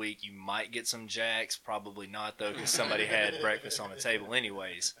for a week, you might get some jacks. Probably not, though, because somebody had breakfast on the table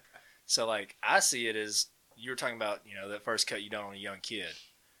anyways. So, like, I see it as you were talking about, that first cut you done on a young kid.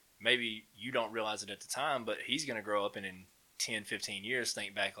 Maybe you don't realize it at the time, but he's going to grow up and in 10, 15 years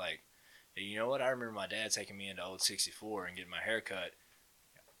think back like, hey, you know what? I remember my dad taking me into Old 64 and getting my hair cut.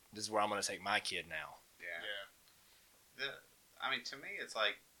 This is where I'm going to take my kid now. I mean, to me, it's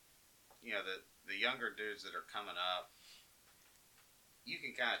like, the younger dudes that are coming up, you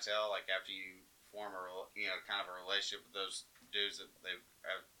can kind of tell, like, after you form kind of a relationship with those dudes that they've,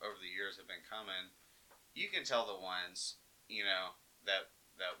 over the years have been coming, you can tell the ones, that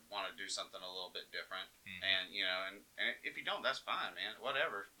want to do something a little bit different. And, and if you don't, that's fine, man,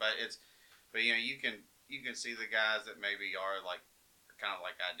 whatever. But you can see the guys that maybe are, like, kind of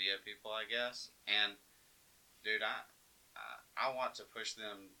like idea people, I guess. And, dude, I want to push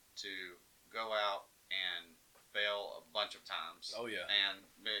them to go out and fail a bunch of times. Oh, yeah. And,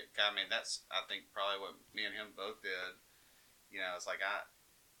 I mean, that's, I think, probably what me and him both did. It's like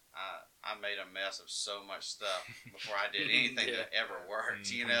I made a mess of so much stuff before I did anything that ever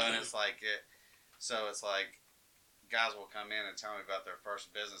worked, and it's like, so it's like, guys will come in and tell me about their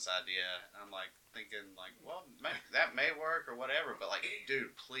first business idea, and I'm like, thinking, like, well, that may work or whatever, but, like,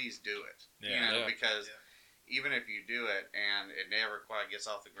 dude, please do it. Because even if you do it and it never quite gets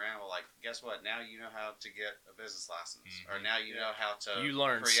off the ground, well, like, guess what? Now you know how to get a business license, or now you know how to you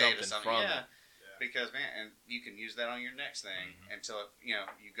learn create something from it. Because, man, and you can use that on your next thing until you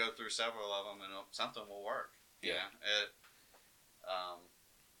go through several of them and something will work. Yeah.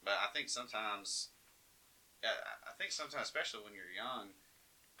 But I think sometimes, especially when you're young,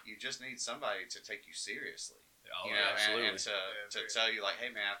 you just need somebody to take you seriously. Oh, you know, absolutely. and to very. tell you like, hey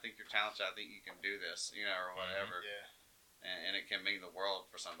man, I think you're talented. I think you can do this, you know, or whatever. Yeah, And it can mean the world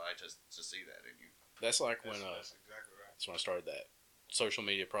for somebody to see that in you. That's like that's, when that's exactly right. that's when I started that social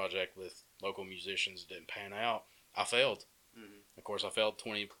media project with local musicians. It didn't pan out. I failed. Mm-hmm. Of course, I failed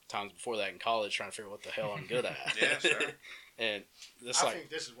 20 times before that in college, trying to figure out what the hell I'm good at. Yeah, sure. And it's I like, think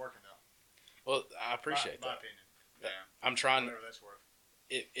this is working though. well, I appreciate my that. opinion. Yeah. I'm trying. Whatever that's worth.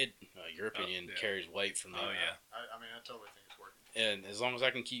 Your opinion yeah. carries weight for me. Oh, yeah. I mean, I totally think it's working. And as long as I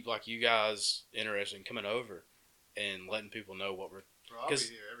can keep like you guys interested in coming over and letting people know what we're Bro, I'll be 'Cause-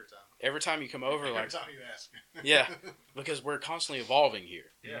 here every time. every time you come over, Every like time you ask. Yeah. because we're constantly evolving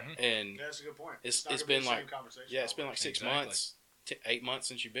here, Yeah. Mhm. and That's a good point. It's- not it's gonna be been the like- same conversation yeah, it's been like always. 6 Exactly. months, 8 months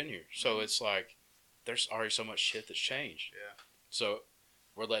since you've been here. So it's like there's already so much shit that's changed. Yeah. So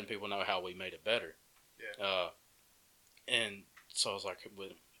we're letting people know how we made it better. Yeah. And so I was like,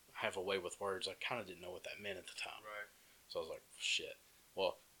 with have a way with words, I kind of didn't know what that meant at the time. Right. So I was like, shit.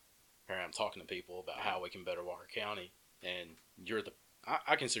 Well, here I'm talking to people about how we can better Walker County, and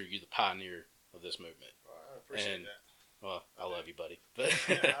I consider you the pioneer of this movement. Well, I appreciate And- that. Well, I love you, buddy. But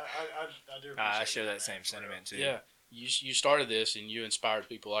Yeah, I do. I appreciate share that, that same man, for real. sentiment too. yeah, you started this, and you inspired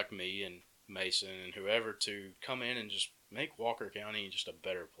people like me and Mason and whoever to come in and just make Walker County just a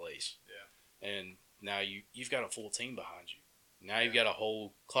better place. Yeah. And now you've got a full team behind you. Now you've got a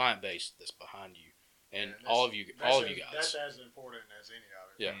whole client base that's behind you, and Yeah, all of you That's guys, as important as any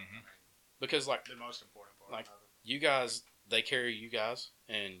of it. Yeah. I mean, because like the most important part Like- of it. you guys, they carry you guys,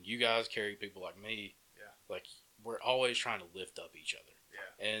 and you guys carry people like me. Yeah. Like we're always trying to lift up each other.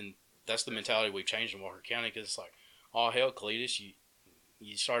 Yeah. And that's the mentality we've changed in Walker County, because it's like, oh hell, Cletus,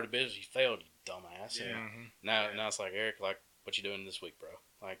 you started a business, you failed, you dumbass. Yeah. And Mhm. now Yeah. now it's like, Eric, like, what you doing this week, bro?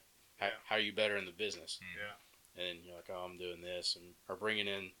 Like, Yeah. how are you better in the business? Yeah. And you're like, oh, I'm doing this, and or bringing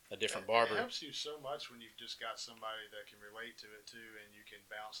in a different It barber. helps you so much when you've just got somebody that can relate to it too, and you can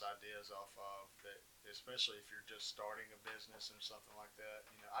bounce ideas off of that. Especially if you're just starting a business or something like that.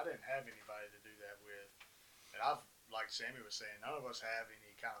 You know, I didn't have anybody to do that with, and like Sammy was saying, none of us have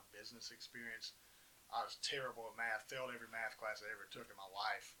any kind of business experience. I was terrible at math, failed every math class I ever took in my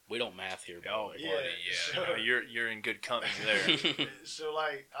life. We don't math here, by the Oh, way. Yeah. buddy, yeah. So- No, you're in good company there. So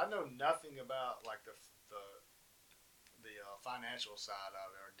like, I know nothing about like the financial side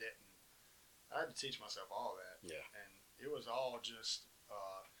of it, or didn't. I had to teach myself all that. Yeah. And it was all just.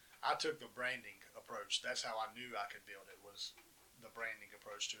 I took the branding approach. That's how I knew I could build it. Was the branding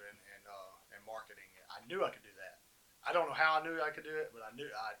approach to it and marketing it. I knew I could do that. I don't know how I knew I could do it, but I knew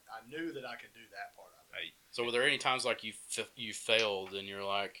that I could do that part of it. So were there any times like you failed and you're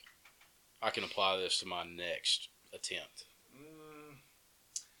like, I can apply this to my next attempt?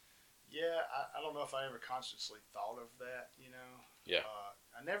 Yeah, I don't know if I ever consciously thought of that. You know. Yeah.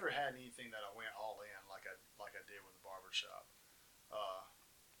 I never had anything that I went all in like I did with the barbershop.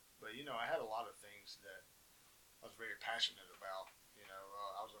 But you know, I had a lot of things that I was very passionate about. You know,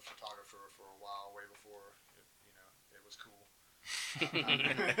 I was a photographer for a while, way before it was cool.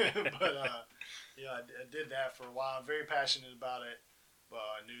 But yeah, I did that for a while. I'm very passionate about it, but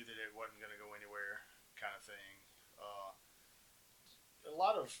I knew that it wasn't going to go anywhere, kind of thing. A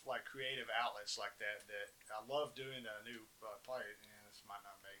lot of like creative outlets like that I love doing. That I knew probably this might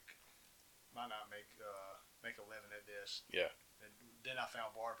not make a living at this. Yeah. And then I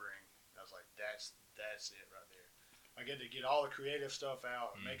found barbering. I was like, that's it right there. I get to get all the creative stuff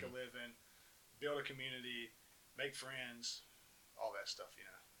out, make a living, build a community, make friends, all that stuff, you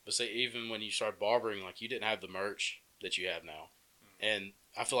know. But see, even when you started barbering, like you didn't have the merch that you have now, and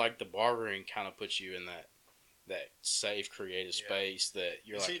I feel like the barbering kind of puts you in that safe, creative Yeah. space that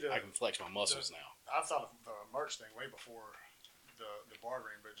you're You see, I can flex my muscles now. I thought of the merch thing way before the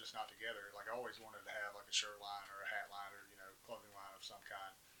barbering, but just not together. Like I always wanted to have like a shirt line or a hat line or clothing line of some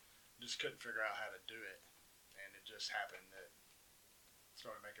kind. Just couldn't figure out how to do it, and it just happened that I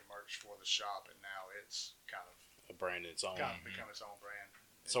started making merch for the shop, and now it's kind of A brand its own. become its own brand.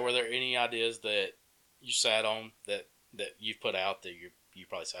 So were there any ideas that you sat on that you've put out that you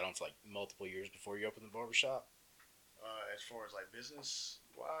probably sat on for like multiple years before you opened the barbershop? As far as like business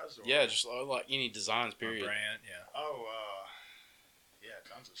wise, Yeah, just like any designs, period. Brand, yeah. Oh, yeah,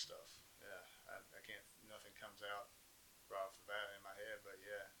 tons of stuff. Yeah, I can't. Nothing comes out right off the bat in my head, but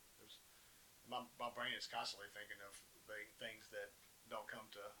yeah, my brain is constantly thinking of things that don't come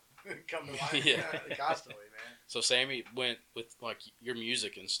to life. Yeah. Constantly, man. So Sammy went with like your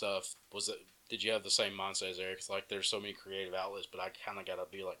music and stuff. Did you have the same mindset as Eric? It's like there's so many creative outlets, but I kind of gotta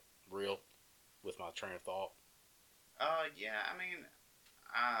be like real with my train of thought. Yeah, I mean,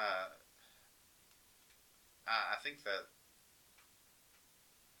 I think that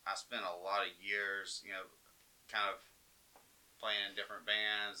I spent a lot of years, kind of playing in different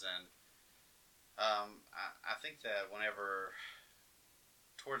bands, and I think that whenever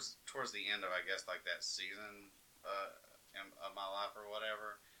towards the end of, I guess, like that season of my life or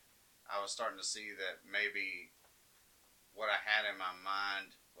whatever, I was starting to see that maybe what I had in my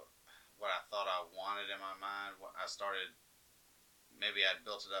mind, what I thought I wanted in my mind, maybe I'd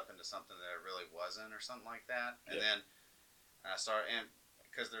built it up into something that it really wasn't, or something like that. And then I started, and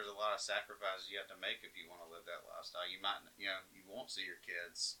because there's a lot of sacrifices you have to make if you want to live that lifestyle. You might, you won't see your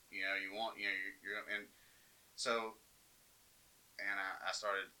kids. You won't, and so, and I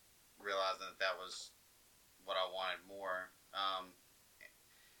started realizing that was what I wanted more.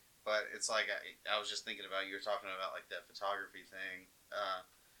 But it's like I was just thinking about, you were talking about like that photography thing.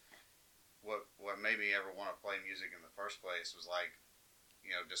 What made me ever want to play music in the first place was like,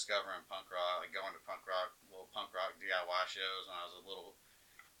 discovering punk rock, like going to little punk rock DIY shows when I was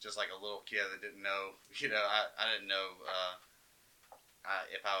just like a little kid that didn't know, I didn't know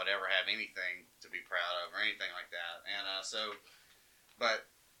if I would ever have anything to be proud of or anything like that. And but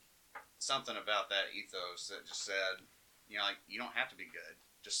something about that ethos that just said, like, you don't have to be good.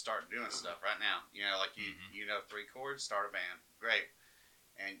 Just start doing stuff right now. Like you know 3 chords, start a band. Great.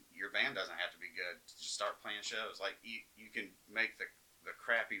 And your band doesn't have to be good. Just start playing shows. Like, you can make the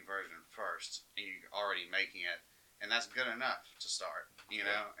crappy version first, and you're already making it, and that's good enough to start, And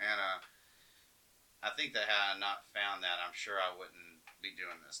I think that had I not found that, I'm sure I wouldn't be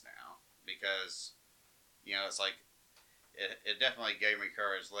doing this now, because, it's like, it definitely gave me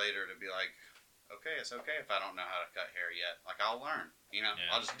courage later to be like, okay, it's okay if I don't know how to cut hair yet. Like, I'll learn,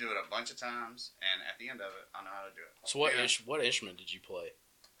 I'll just do it a bunch of times, and at the end of it, I know how to do it. So what instrument did you play?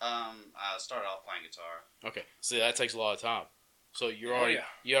 I started off playing guitar. Okay, see, that takes a lot of time. So you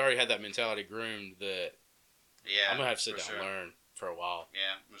already had that mentality groomed that I'm gonna have to sit down and learn for a while.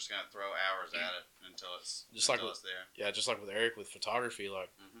 Yeah, I'm just gonna throw hours at it until it's it's there. Yeah, just like with Eric with photography, like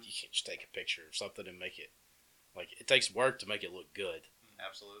you can't just take a picture of something and make it like it takes work to make it look good.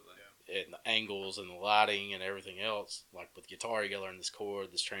 Absolutely. Yeah. And the angles and the lighting and everything else. Like with guitar, you gotta learn this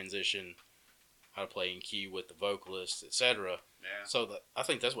chord, this transition, how to play in key with the vocalist, etc. Yeah. So I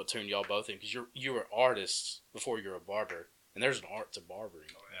think that's what tuned y'all both in, because you were artists before you were a barber, and there's an art to barbering.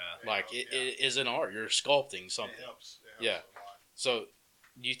 Oh, yeah. Like it is an art. You're sculpting something. It helps Yeah. a lot. So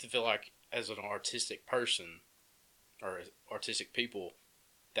do you feel like as an artistic person or as artistic people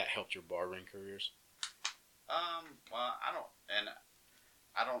that helped your barbering careers? Well, I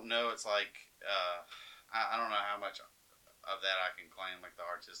don't know. It's like I don't know how much of that I can claim, like the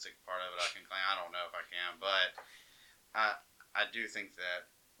artistic part of it I can claim. I don't know if I can, but I do think that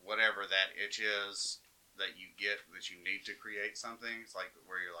whatever that itch is that you get, that you need to create something, it's like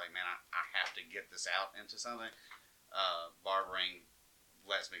where you're like, man, I have to get this out into something. Barbering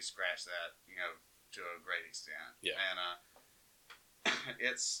lets me scratch that, to a great extent. Yeah. And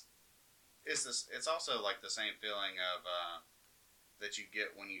it's also like the same feeling of that you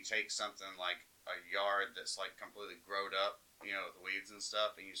get when you take something like a yard that's like completely growed up, with weeds and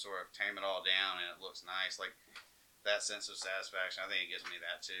stuff, and you sort of tame it all down and it looks nice. Like that sense of satisfaction, I think it gives me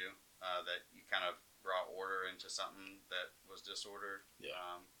that too. That you kind of brought order into something that was disordered. Yeah.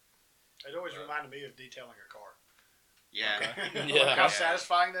 It always reminded me of detailing a car. Yeah. Okay. Look Yeah. how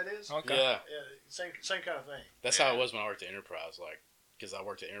satisfying that is. Okay. Yeah. Yeah, same kind of thing. That's how it was when I worked at Enterprise. Like, because I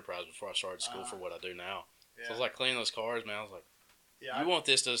worked at Enterprise before I started school for what I do now. Yeah. So I was like cleaning those cars, man. I was like, yeah, you want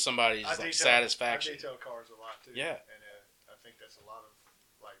this to somebody's satisfaction. I detail cars a lot too. Yeah. And I think that's a lot of,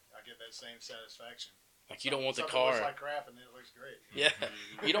 like, I get that same satisfaction. Like, you don't want the Something car. looks like crap and then it looks great. Yeah.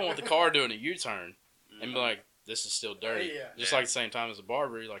 You don't want the car doing a U-turn and be like, this is still dirty. Yeah. Just like the same time as a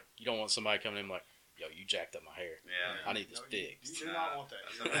barber, like, you don't want somebody coming in like, yo, you jacked up my hair. Yeah. I need this No, fixed. You do not want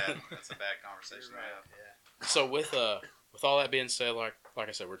that. That's a bad conversation You're to right. have. Yeah. So with all that being said, like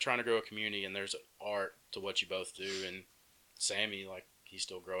I said, we're trying to grow a community, and there's art to what you both do. And Sammy, like, he's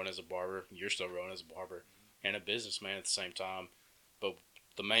still growing as a barber. You're still growing as a barber and a businessman at the same time. But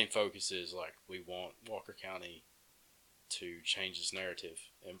the main focus is, like, we want Walker County to change this narrative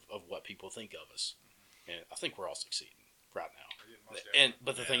of what people think of us. And I think we're all succeeding right now.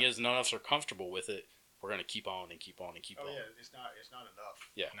 But the thing is, none of us are comfortable with it. We're going to keep on and keep on and keep on. Oh yeah, it's not enough.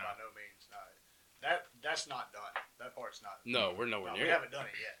 Yeah. By no means not. That's not done. That part's not. No, we're nowhere near We it. haven't done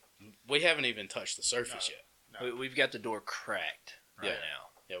it yet. We haven't even touched the surface yet. No. We've got the door cracked right Yeah. now.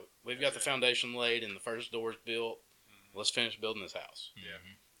 Yeah, we've got the foundation laid and the first door's built. Let's finish building this house. Yeah.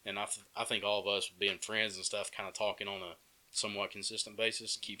 And I think all of us being friends and stuff, kind of talking on a somewhat consistent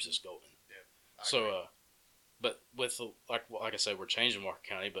basis, keeps us going. I So, agree. but with like I said, we're changing Walker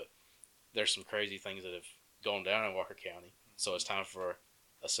County, but there's some crazy things that have gone down in Walker County. So it's time for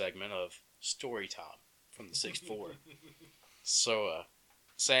a segment of story time from the 6'4". So,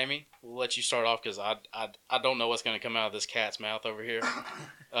 Sammy, we'll let you start off because I don't know what's going to come out of this cat's mouth over here.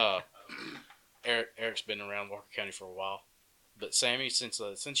 Eric's been around Walker County for a while, but Sammy, since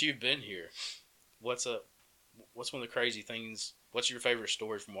you've been here, what's one of the crazy things? What's your favorite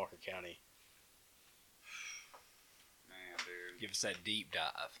story from Walker County? Man, dude. Give us that deep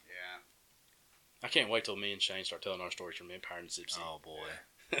dive. Yeah. I can't wait till me and Shane start telling our stories from Empire and Sipsy. Oh boy.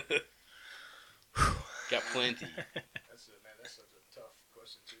 Got plenty. That's such a tough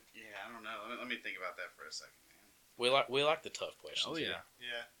question too. Yeah, I don't know. Let me think about that for a second, man. We like the tough questions. Oh yeah.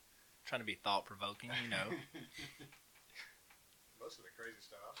 Yeah. Trying to be thought provoking, you know. Most of the crazy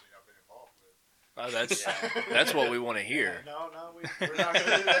stuff I've seen, I've been involved with. Oh, that's what we want to hear. No, we're not going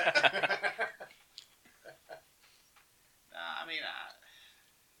to do that. I mean,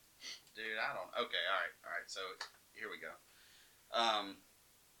 dude, I don't. Okay, all right. So here we go.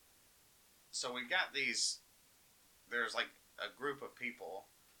 So we got these. There's like a group of people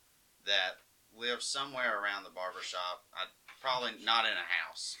that live somewhere around the barber shop. Probably not in a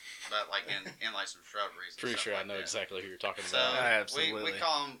house, but like in like some shrubberies. Pretty sure I know that. exactly who you're talking So about. Absolutely.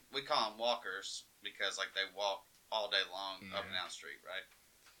 we call them walkers because like they walk all day long up and down the street, right?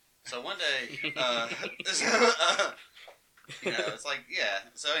 So one day, it's like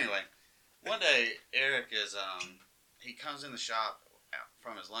So anyway, one day Eric is he comes in the shop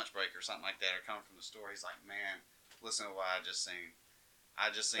from his lunch break or something like that, or coming from the store. He's like, man, listen to what I just seen. I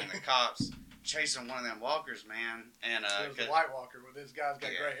just seen the cops chasing one of them walkers, man. And it was the White Walker. With this guy's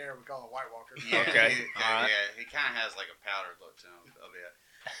got gray hair, we call him White Walker. Yeah, Okay. He kind of has like a powdered look to him a bit.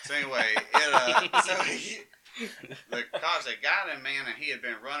 So anyway, the cops had got him, man, and he had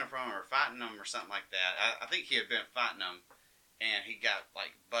been running from him or fighting them or something like that. I think he had been fighting them, and he got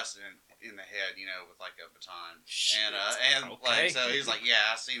like busted in the head, with like a baton. Shit. And Okay. like so he's like, yeah,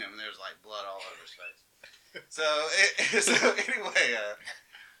 I seen him, and there's like blood all over his face. So anyway,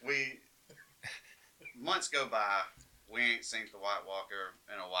 months go by. We ain't seen the White Walker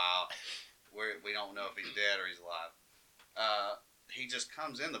in a while. We don't know if he's dead or he's alive. He just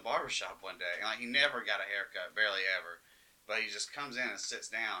comes in the barbershop one day, and like he never got a haircut, barely ever. But he just comes in and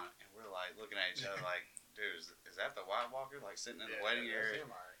sits down, and we're like looking at each other like, dude, is that the White Walker like sitting in the waiting area?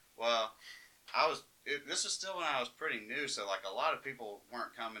 Well, this was still when I was pretty new, so like a lot of people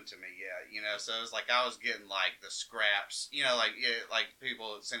weren't coming to me yet, So it was like I was getting like the scraps, like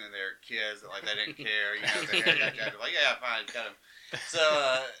people sending their kids that like they didn't care, their hair got jacked, like yeah, fine, cut him.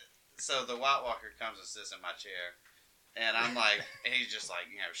 So the White Walker comes and sits in my chair, and I'm like, and he's just like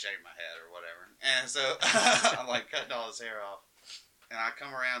shaving my head or whatever, and so I'm like cutting all his hair off, and I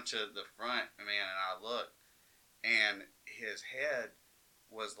come around to the front, man, and I look, and his head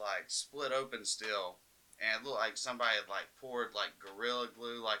was like split open still, and it looked like somebody had like poured like Gorilla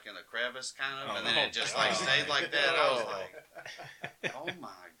Glue like in a crevice kind of, and then it just like stayed like that. I was like, oh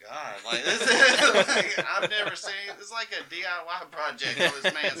my god, like this is like, I've never seen. It's like a DIY project on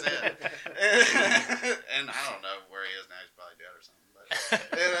this man's head, and I don't know where he is now. He's probably dead or something. But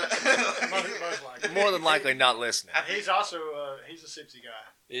most likely. More than likely not listening. He's also he's a Sipsy guy.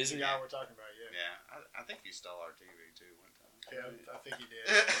 Is The he? guy we're talking about, yeah. yeah, I think he stole our TV too one time. Yeah, I think he did.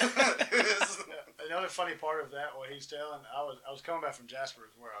 Another funny part of that, what he's telling, I was coming back from Jasper,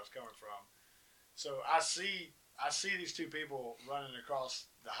 is where I was coming from. So I see these two people running across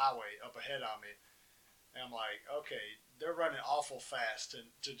the highway up ahead of me, and I'm like, okay, they're running awful fast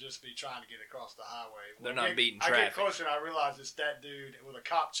to just be trying to get across the highway. They're not beating I traffic. get closer and I realize it's that dude with a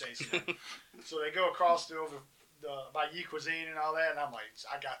cop chasing him. So they go across over by Ye Cuisine and all that, and I'm like,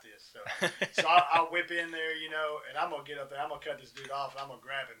 I got this. So I'll whip in there, and I'm gonna get up there. I'm gonna cut this dude off, and I'm gonna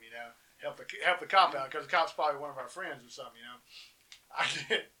grab him, help the cop out, because the cop's probably one of our friends or something,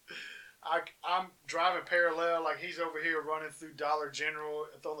 I'm driving parallel, like he's over here running through Dollar General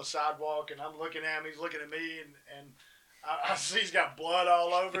on the sidewalk, and I'm looking at him, he's looking at me, and I see he's got blood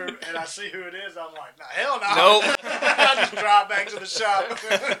all over him, and I see who it is. I'm like, nah, hell no. Nope. I just drive back to the shop.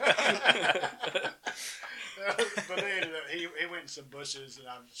 But they ended up, he went in some bushes, and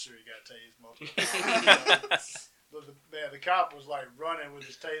I'm sure he got tased multiple times. But the cop was like running with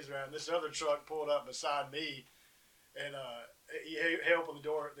his taser out, and this other truck pulled up beside me, and he opened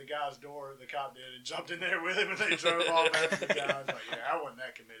the guy's door, the cop did, and jumped in there with him, and they drove off after the guy. I was like, yeah, I wasn't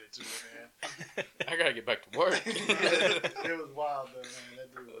that committed to it, man. I gotta get back to work. It was wild though, man. That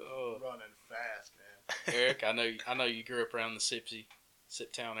dude was running fast, man. Eric, I know you grew up around the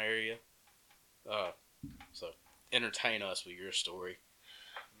Siptown area. So entertain us with your story.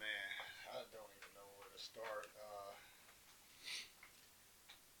 Man, I don't even know where to start.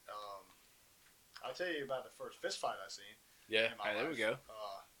 I'll tell you about the first fist fight I seen. Yeah. in my There we life. go.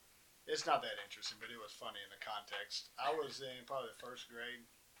 It's not that interesting, but it was funny in the context. I was in probably the first grade.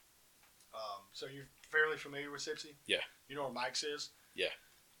 So you're fairly familiar with Sipsey? Yeah. You know where Mike's is? Yeah.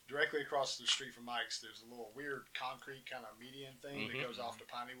 Directly across the street from Mike's, there's a little weird concrete kind of median thing that goes off to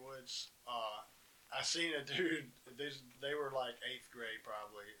Piney Woods. I seen a dude. They were like 8th grade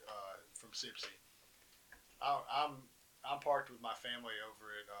probably from Sipsey. I'm parked with my family over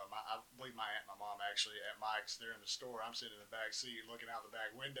at I believe my aunt and my mom actually at Mike's. They're in the store. I'm sitting in the back seat looking out the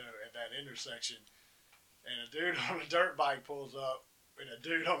back window at that intersection, and a dude on a dirt bike pulls up, and a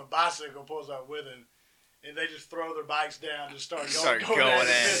dude on a bicycle pulls up with him, and they just throw their bikes down and just start going at it,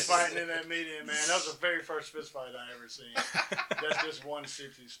 fist fighting in that median. Man, that was the very first fist fight I ever seen. That's just one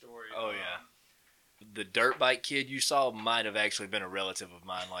Sipsey story. Oh yeah. The dirt bike kid you saw might have actually been a relative of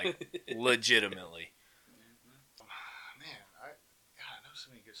mine, like legitimately. Man, I know so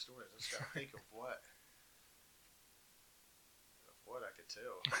many good stories. I just gotta think of what I could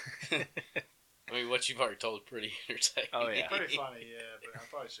tell. I mean, what you've already told is pretty entertaining. Oh, yeah. Pretty funny, yeah, but I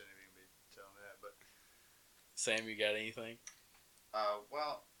probably shouldn't even be telling that. But Sam, you got anything?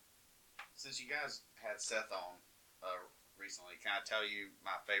 Well, since you guys had Seth on recently, can I tell you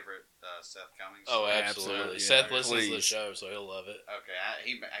my favorite Seth Cummings? Oh, story? absolutely. Yeah, Seth listens to the please. show, so he'll love it. Okay,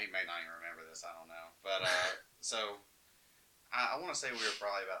 he may not even remember this. I don't know, but so I want to say we were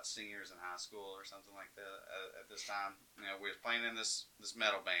probably about seniors in high school or something like that at this time. You know, we were playing in this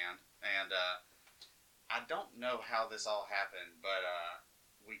metal band, and I don't know how this all happened, but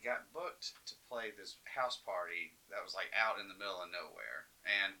we got booked to play this house party that was like out in the middle of nowhere,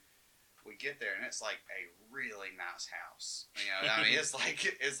 and we get there and it's like a really nice house. You know, I mean, it's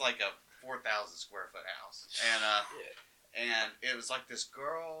like a 4,000 square foot house, and it was like this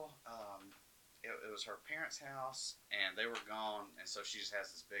girl. It was her parents' house, and they were gone, and so she just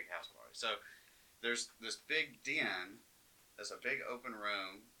has this big house party. So there's this big den. There's a big open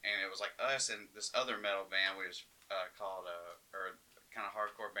room, and it was like us and this other metal band. We was called or kind of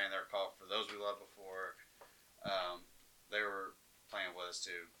hardcore band. They were called For Those We Loved Before. They were playing with us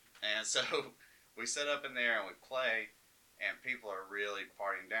too. And so we sit up in there and we play, and people are really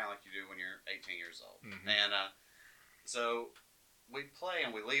partying down like you do when you're 18 years old. Mm-hmm. And so we play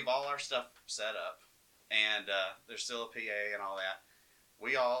and we leave all our stuff set up, and there's still a PA and all that.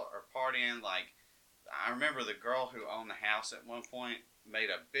 We all are partying. Like, I remember the girl who owned the house at one point made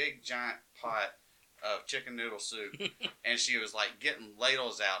a big giant pot of chicken noodle soup, and she was like getting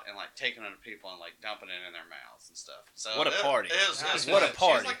ladles out and like taking them to people and like dumping it in their mouths and stuff. So What a party. It was What a fun.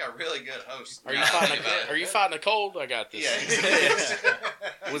 party. She's like a really good host. Are you now I fighting? think about it. Are you fighting a cold? I got this.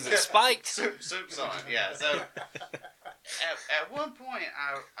 Yeah. Was it spiked? Soup's on. Yeah. So at one point,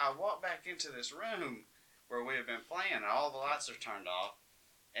 I walked back into this room where we had been playing, and all the lights are turned off,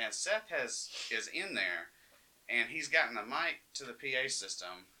 and Seth is in there, and he's gotten the mic to the PA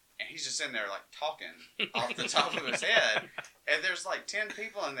system, and he's just in there like talking off the top of his head, and there's like 10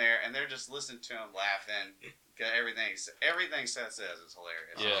 people in there, and they're just listening to him laughing. Everything Seth says is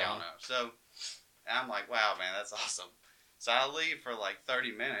hilarious. Yeah. Y'all know. So I'm like, wow, man, that's awesome. So I leave for like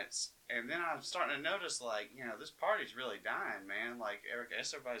 30 minutes, and then I'm starting to notice, like, you know, this party's really dying, man. Like, I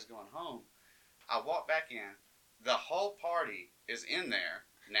guess everybody's going home. I walk back in. The whole party is in there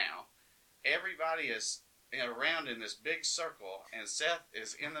now. Everybody is around in this big circle, and Seth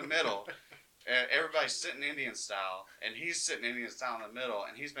is in the middle. Everybody's sitting Indian style, and he's sitting Indian style in the middle,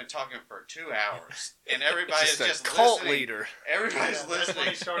 and he's been talking for 2 hours, and everybody's just a cult listening. leader. Everybody's that's when listening.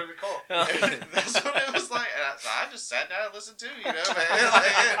 he started the cult. That's what it was like. And I just sat down and listened too, you know,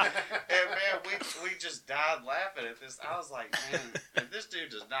 man. And man, we just died laughing at this. I was like, man, if this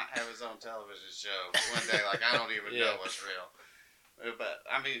dude does not have his own television show one day, like, I don't even know what's real. But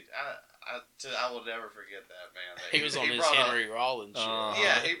I mean, I will never forget that, man. That He was on his brought Henry Rollins show.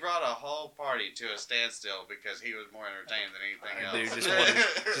 Yeah, he brought a whole party to a standstill because he was more entertained than anything else.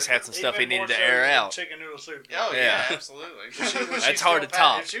 Dude just had some stuff he Even more needed to so air than out. Chicken noodle soup. Oh Yeah. yeah, absolutely. That's hard to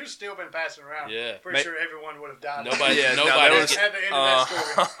top. If she was still been passing around, Yeah. pretty sure everyone would have died. Nobody- Yeah, no, nobody's that That's at the end of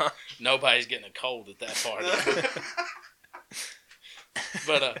that story. Nobody's getting a cold at that party.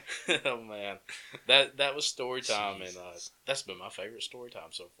 But oh man, that was story time, and that's been my favorite story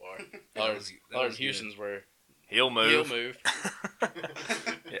time so far. Other Houston's where He'll move. he'll move. Dude, I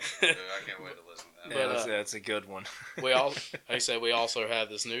can't wait to listen to that. Yeah, that's a good one. We all, like I said, we also have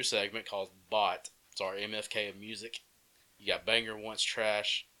this new segment called Bot. It's our MFK of music. You got Banger, Once,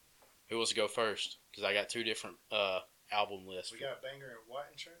 Trash. Who wants to go first? Because I got 2 different album lists. We got Banger and what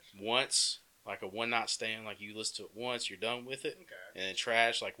in church? Once, like a one night stand, like you listen to it once, you're done with it. Okay. And then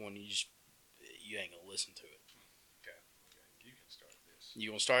Trash, like when you ain't gonna listen to it. Okay. You can start this. You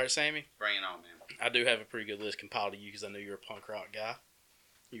gonna start it, Sammy? Bring it on, man. I do have a pretty good list compiled to you because I know you're a punk rock guy.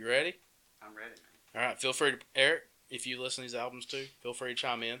 You ready? I'm ready, man. All right. Feel free to Eric. If you listen to these albums too, feel free to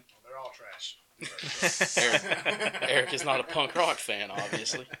chime in. Well, they're all trash. Eric is not a punk rock fan,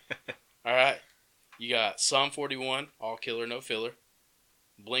 obviously. All right. You got Sum 41, All Killer No Filler,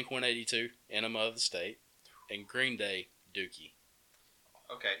 Blink 182, Enema of the State, and Green Day, Dookie.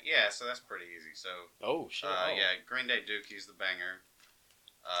 Okay, yeah, so that's pretty easy. So, Oh shit! yeah, Green Day Dookie's the banger.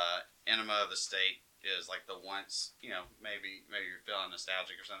 Enema of the State is like the once, maybe you're feeling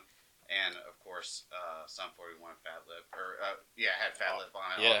nostalgic or something. And, of course, Sum 41, Fat Lip. Had Fat Lip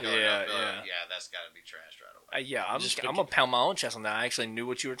on it. Yeah. All Killer, No Filler. Yeah. Yeah, that's got to be trashed right away. Yeah, I'm Just going to pound my own chest on that. I actually knew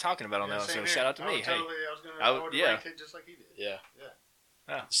what you were talking about on that one, so shout out to me. Hey. I would yeah. rank it just like he did. Yeah.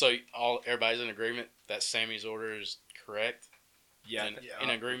 Yeah. So everybody's in agreement that Sammy's order is correct. Yeah. In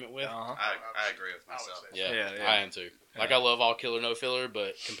agreement with. Uh-huh. I agree with I would myself. say Yeah, Yeah. I am too. Like I love All Killer No Filler,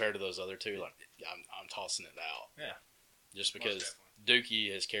 but compared to those other two, like I'm tossing it out. Yeah. Just Most because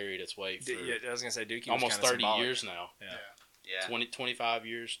Dookie has carried its weight for Yeah, I was going to say Dookie was almost kinda 30 symbolic. years now. Yeah. Yeah. 25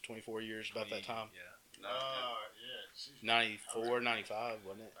 years, 24 years, about that time. Yeah. No, yeah. 94, 95,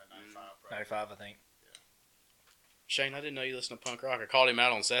 wasn't it? 95, probably. 95, I think. Shane, I didn't know you listened to punk rock. I called him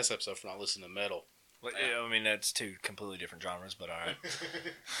out on Sass episode for not listening to metal. Well, yeah, I mean, that's two completely different genres, but all right.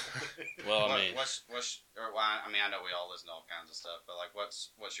 Well, What- I mean, I know we all listen to all kinds of stuff, but like, what's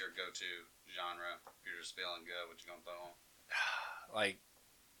your go-to genre? If you're just feeling good, what you gonna throw on? Like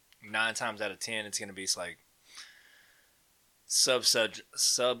 9 times out of 10, it's gonna be like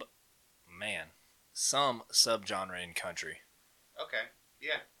some subgenre in country. Okay, yeah,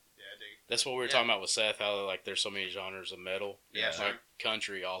 Yeah, I dig. that's what we were talking about with Seth. How like there's so many genres of metal. yeah, Yeah. sure. Like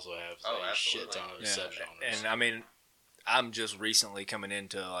country also has Oh, a shit absolutely. ton of Yeah. subgenres. And I mean, I'm just recently coming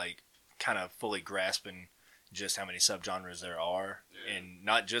into like kind of fully grasping just how many subgenres there are, Yeah. and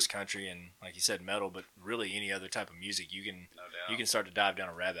not just country and like you said metal, but really any other type of music. You can No doubt. you can start to dive down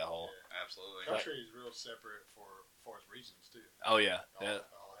a rabbit hole. Absolutely. Country is real separate for its regions too. Oh yeah, All, yeah.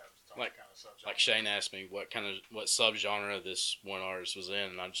 all have its own Like- kind of subgenre. Like Shane asked me what subgenre this one artist was in,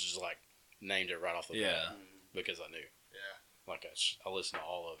 and I just like named it right off the Yeah. bat because I knew. Yeah. Like I listen to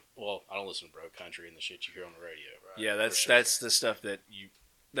all of. Well, I don't listen to bro country and the shit you hear on the radio. Right. Yeah, For that's sure. that's the stuff that you.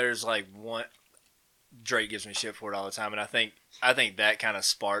 There's like one. Drake gives me shit for it all the time, and I think that kind of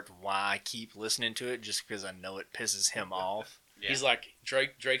sparked why I keep listening to it, just because I know it pisses him off. Yeah. He's like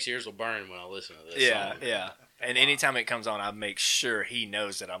Drake's ears will burn when I listen to this. Yeah, song. yeah. And anytime it comes on, I make sure he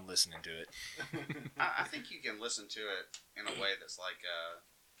knows that I'm listening to it. I think you can listen to it in a way that's like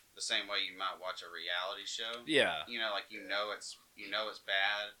the same way you might watch a reality show. Yeah, Like it's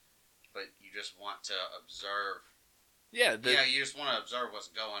bad, but you just want to observe. yeah. You just want to observe what's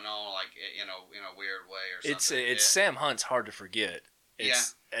going on, like in a weird way or something. It's Sam Hunt's Hard to Forget.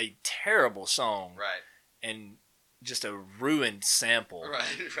 It's a terrible song right, and just a ruined sample. right,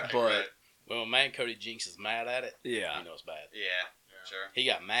 But- right. Well, man, Cody Jinks is mad at it. Yeah, You know it's bad. Yeah, Yeah. sure. He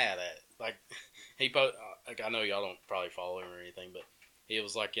got mad at it. Like like I know y'all don't probably follow him or anything, but he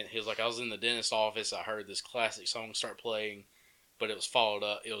was like I was in the dentist office. I heard this classic song start playing, but it was followed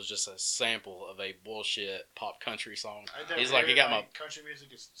up. It was just a sample of a bullshit pop country song. Ain't that He's like, weird, he got country music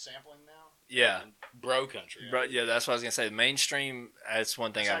is sampling now. yeah. bro country. But yeah, that's what I was gonna say. Mainstream. That's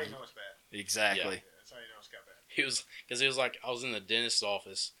one thing. That's how I've you know it's bad. exactly. Yeah, that's how you know it's got bad. He was like I was in the dentist's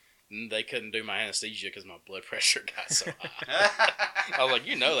office. And they couldn't do my anesthesia because my blood pressure got so high. I was like,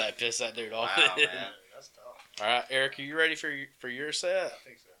 you know that pissed that dude off. Wow, Yeah, man. that's tough. All right, Eric, are you ready for your set? I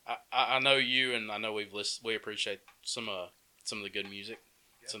think so. I know you, and I know we appreciate some of the good music,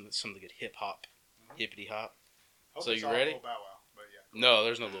 some of the good hip hop, hippity hop. Hope So it's you all ready? Lil Bow Wow, but yeah. No,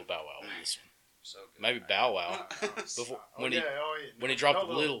 there's no little Bow Wow in this one. So good. Maybe man. Bow Wow before when he when he dropped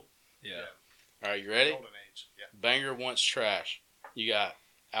the little. Yeah. All right, you ready? Golden age. Yeah. Banger Once Trash. You got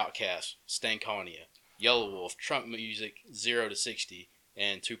Outkast, Stankonia, Yellow Wolf, Trunk Music, 0 to 60,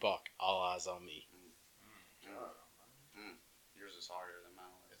 and Tupac, All Eyes on Me. Yours is harder than mine.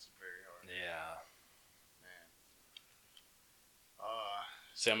 It's very hard. Yeah. Man.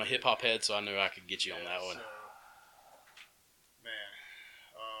 See, I'm a hip hop head, so I knew I could get you on that one. So, man,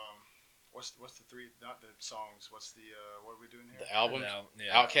 what's the three? Not the songs. What's the what are we doing here? The album,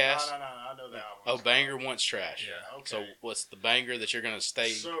 Yeah. Outkast. No, I know the album. Oh, Banger Once Trash. Yeah. Okay. So what's the banger that you're gonna stay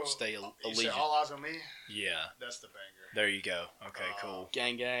You said allegiant? All Eyes on Me. Yeah. That's the banger. There you go. Okay. Cool.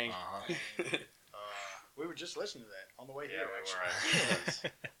 Gang gang. Uh-huh. We were just listening to that on the way Yeah, here. we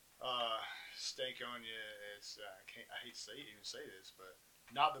actually. were. Stankonia is I hate to even say this, but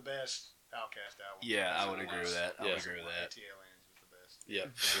not the best Outkast album. Yeah, I would agree with that. I Yeah. would agree with that. ATLiens is the best. Yep,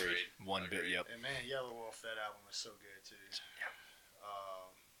 agreed. One bit. Yep. And man, Yellow Wolf, that album is so good too.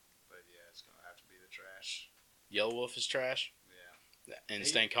 But yeah, it's gonna have to be the trash. Yellow Wolf is trash. Yeah. And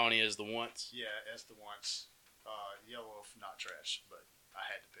Stankonia is the once. Yeah, that's the once. Yellow Wolf, not trash, but I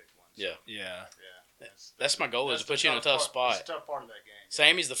had to pick one. Yeah. Yeah. Yeah. That's my goal, is that's to put the you in a tough part- spot. That's the tough part of that game.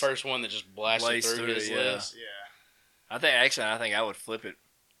 Sammy's the first one that just blasted Blazed through through his it, yeah. list. Yeah. I think I would flip it.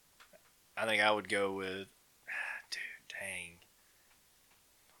 I think I would go with, dude, dang.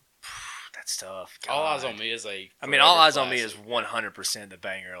 That's tough. All God. Eyes on Me is a. I mean, All forever Eyes on Me is classic. 100% the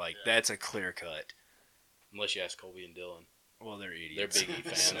banger. Like, Yeah. that's a clear cut. Unless you ask Colby and Dylan. Well, they're They're idiots. Big E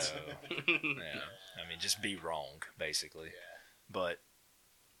fans. So, yeah. I mean, just be wrong, basically. Yeah. But,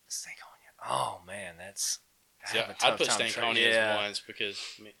 Stankonia. Oh, man, that's. I Yeah, have a tough I'd put time Stankonia yeah. as once because,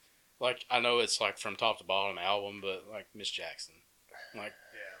 I mean, like, I know it's like from top to bottom album, but like Miss Jackson. Like,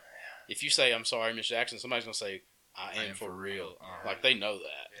 Yeah. if you say I'm sorry, Miss Jackson, somebody's gonna say I am for real. Uh-huh. Like they know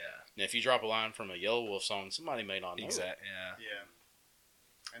that. Yeah. And if you drop a line from a Yellow Wolf song, somebody may not know. Exactly. Yeah.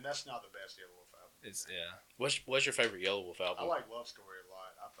 Yeah. And that's not the best Yellow Wolf album. It's yeah. What's your favorite Yellow Wolf I album? like Love Story a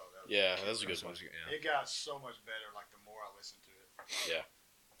lot. I thought that was Yeah, that's a good one. Yeah. It got so much better like the more I listened to it.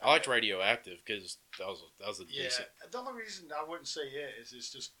 I liked Radioactive because that was a Yeah. decent. The only reason I wouldn't say it is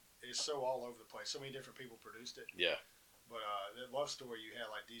it's so all over the place. So many different people produced it. Yeah. But the Love Story, you had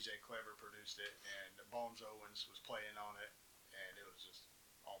like DJ Clever produced it, and Bones Owens was playing on it, and it was just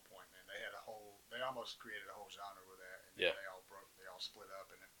on point, man. They almost created a whole genre with that, and then Yeah. they all split up,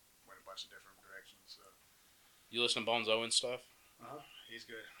 and it went a bunch of different directions. So You listen to Bones Owens stuff? he's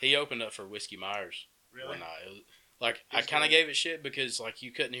good. He opened up for Whiskey Myers Really? one night. It was, like I He's kind of good. gave it shit because like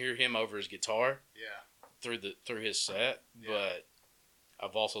you couldn't hear him over his guitar Yeah. through his set, Yeah. but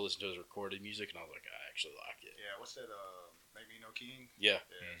I've also listened to his recorded music and I was like, I actually like it. Yeah. What's that? Make Me No King. Yeah.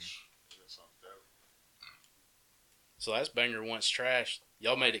 Yeah. That song's dope. So that's Banger Once Trash.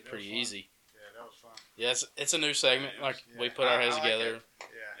 Y'all made it That was pretty fun. easy. Yeah, that was fun. Yeah, it's a new segment. Yeah, Like we yeah. put our I heads like together, it. Yeah.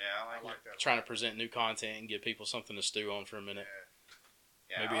 Yeah, I like that. a trying to lot. present new content and give people something to stew on for a minute.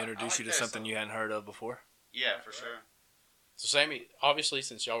 Yeah. Yeah, Maybe I introduce like you to that something song. you hadn't heard of before. Yeah, for Right. sure. So Sammy, obviously,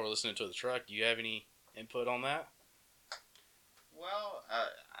 since y'all were listening to the truck, do you have any input on that? Well,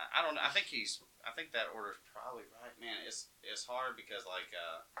 I don't know. I think that order's probably right, man. It's hard because like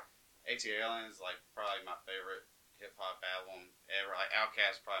ATL is like probably my favorite hip hop album ever. Like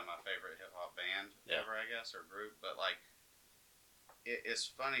Outkast is probably my favorite hip hop band Yeah. ever, I guess, or group. But like, it's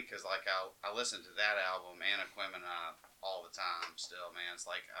funny because like I listen to that album and Aquemini all the time. Still, man, it's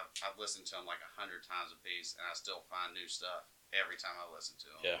like I've listened to them like 100 times a piece, and I still find new stuff every time I listen to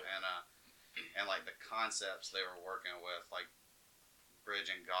them. Yeah. And like the concepts they were working with, like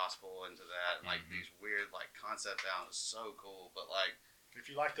bridging gospel into that, and like these weird like concept albums is so cool. But like, If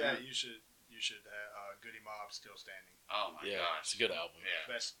you like that, you should have Goody Mob Still Standing. oh my Yeah, gosh, it's a good album. Yeah,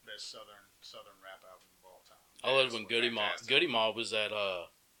 Best southern rap album of all time. I loved it's when Goody Mob fantastic. was at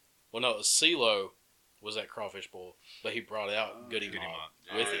well no, CeeLo was at Crawfish Bowl, but he brought out Goody Mob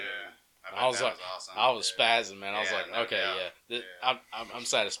with him. Yeah. I was bet like, that was awesome. I was spazzing, man. I was Yeah, like, no okay, doubt. yeah, Yeah. I'm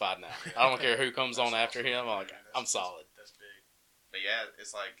satisfied now. I don't care who comes on after him. I'm like, I'm solid. That's big. But yeah,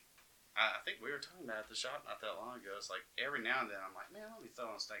 it's like I think we were talking about at the shop not that long ago. It's like every now and then I'm like, man, let me throw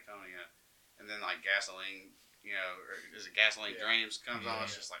on Stankonia, and then like Gasoline, you know, or is it Gasoline Yeah. Dreams comes on?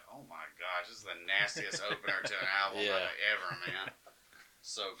 It's just like, oh my gosh, this is the nastiest opener to an album Yeah. ever, man.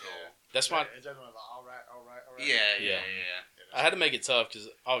 So cool. That's my. Is that one of the all right? Yeah, Yeah. yeah, yeah. I had to make it tough because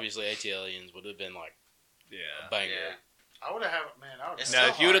obviously ATLians would have been like a Yeah. banger. Yeah. I would have man. I would It's have. Now,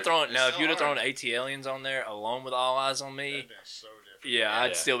 so if you would have hard. thrown It's now, if so you'd have thrown hard. ATLians on there along with All Eyes on Me, That'd been so different. yeah,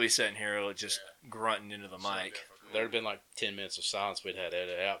 I'd Yeah. still be sitting here just grunting into the So mic. difficult. There'd have been like 10 minutes of silence we'd had to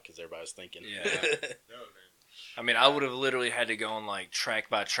edit out because everybody's thinking. Yeah. That would've been- I mean, I would have literally had to go on like track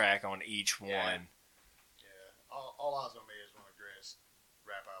by track on each one. Yeah. Yeah. All Eyes on Me is one of the greatest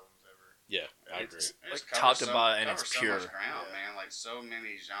rap albums ever. Yeah, I agree. It's It like just top covers to so- bottom, and covers it's so pure. much ground, Yeah. man. Like so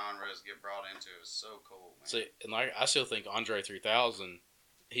many genres get brought into it. It's so cool, man. See, and like I still think Andre 3000,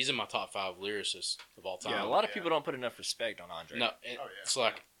 he's in my top 5 lyricists of all time. Yeah, a lot of Yeah. people don't put enough respect on Andre. No, Oh, yeah. it's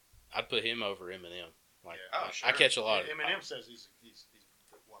like I'd put him over Eminem. Like Yeah. Oh, I sure. catch a lot. Of, Eminem says he's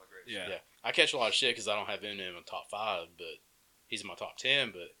one of the greatest. Yeah. yeah, I catch a lot of shit because I don't have Eminem in top 5, but he's in my top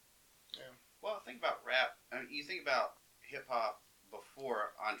 10. But Well, think about rap. I mean, you think about hip hop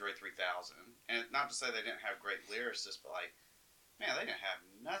before Andre 3000, and not to say they didn't have great lyricists, but like, man, they didn't have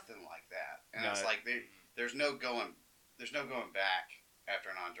nothing like that. And No. it's like there's no going back after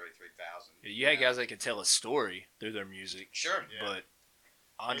an Andre 3000. You had guys that could tell a story through their music, Sure. Yeah. but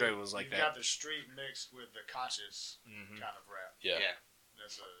Andre was like You've that. got the street mixed with the conscious Mhm. kind of rap. yeah, Yeah.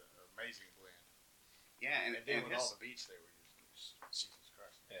 That's an amazing blend. Yeah, and, And then and with his all the beats they were using, Jesus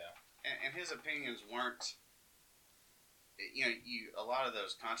Christ. Yeah. and his opinions weren't a lot of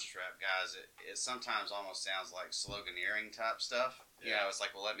those conscious rap guys, it sometimes almost sounds like sloganeering type stuff. It's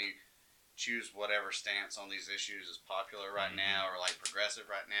like, well, let me choose whatever stance on these issues is popular right now, or like progressive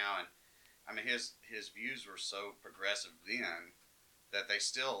right now. And I mean, his views were so progressive then that they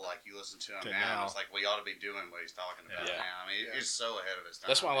still, like, you listen to him now, and it's like, we ought to be doing what he's talking about now. I mean, he's so ahead of his time.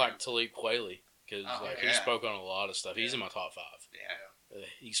 That's why I like Talib Kweli, because he spoke on a lot of stuff. He's in my top 5. Yeah.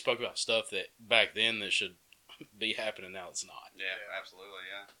 He spoke about stuff that back then that should be happening, now it's not. Yeah, absolutely,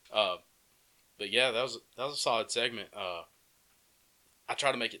 yeah. But yeah, that was a solid segment. I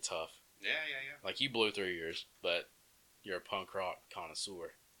try to make it tough. Yeah. Like, you blew through yours, but you're a punk rock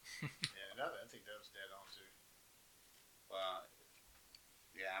connoisseur. Yeah, I think that was dead on too. Well,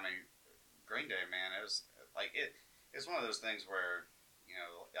 yeah, I mean, Green Day, man, it was like it's one of those things where,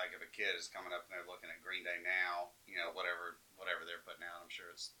 like if a kid is coming up and they're looking at Green Day now, whatever they're putting out, I'm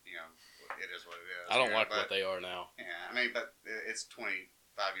sure it's, it is what it is. I don't like what they are now. Yeah, I mean, but it's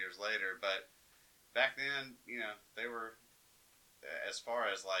 25 years later. But back then, they were, as far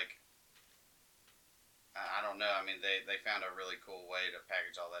as like, I don't know. I mean, they found a really cool way to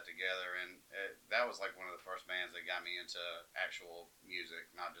package all that together, and that was like one of the first bands that got me into actual music,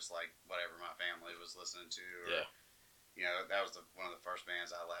 not just like whatever my family was listening to. Or, that was one of the first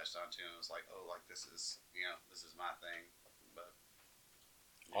bands I latched onto, and it was like, oh, like this is my thing. But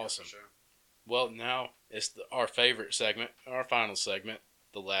awesome. For sure. Well, now it's our favorite segment, our final segment,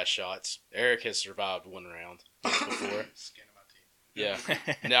 the last shots. Eric has survived one round before. Skin of my teeth. Yeah.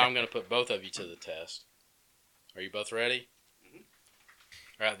 Now I'm going to put both of you to the test. Are you both ready?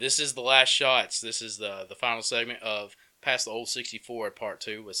 Mm-hmm. All right, this is the last shots. This is the final segment of Past the Old 64 Part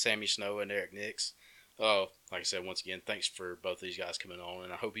 2 with Sammy Snow and Eric Nix. Like I said, once again, thanks for both of these guys coming on,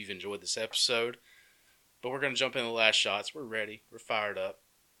 and I hope you've enjoyed this episode. But we're going to jump into the last shots. We're ready. We're fired up.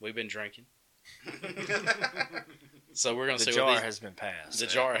 We've been drinking. So we're going to see The what jar these... has been passed. The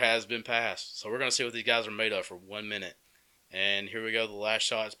jar has been passed. So we're going to see what these guys are made of for 1 minute. And here we go. The last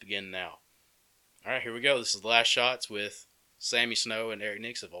shots begin now. All right, here we go. This is the last shots with Sammy Snow and Eric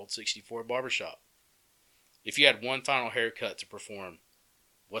Nix of Old 64 Barbershop. If you had one final haircut to perform,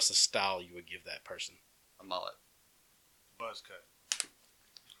 what's the style you would give that person? A mullet. Buzz cut.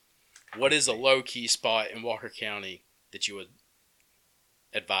 What is a low-key spot in Walker County that you would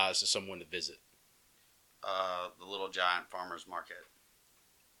advise to someone to visit? The Little Giant Farmers Market.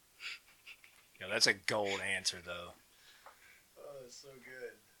 Yeah, that's a gold answer, though. Oh, that's so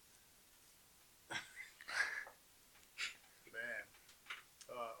good. Man.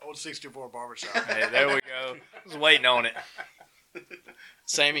 Old 64 Barbershop. Hey, there we go. I was waiting on it.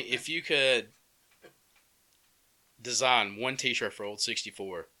 Sammy, if you could design one T-shirt for Old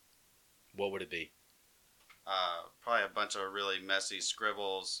 64, what would it be? Probably a bunch of really messy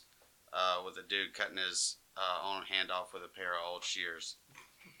scribbles with a dude cutting his own hand off with a pair of old shears.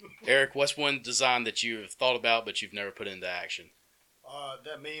 Eric, what's one design that you've thought about but you've never put into action?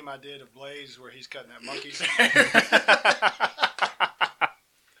 That meme I did of Blaze where he's cutting that monkey's.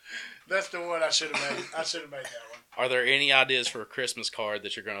 That's the one I should have made. I should have made that one. Are there any ideas for a Christmas card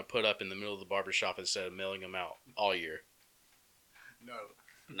that you're going to put up in the middle of the barbershop instead of mailing them out all year? No.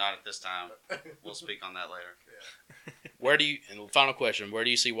 Not at this time. We'll speak on that later. Yeah. And the final question, where do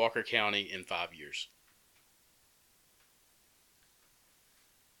you see Walker County in 5 years?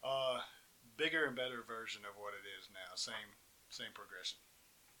 Bigger and better version of what it is now. Same progression.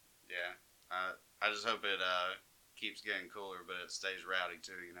 Yeah. I just hope it keeps getting cooler, but it stays rowdy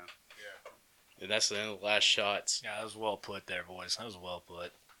too, Yeah. And that's the end of the last shots. Yeah, that was well put there, boys. That was well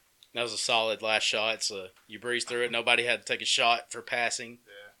put. That was a solid last shot. So you breezed through it. Nobody had to take a shot for passing.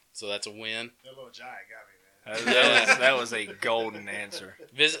 Yeah. So that's a win. That little giant got me, man. That was a golden answer.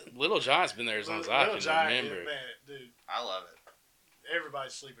 Little Giant's been there as long as I Little can Giant, remember. man, dude. I love it.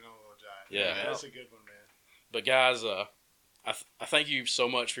 Everybody's sleeping on Little Giant. Yeah. That's a good one, man. But guys, I thank you so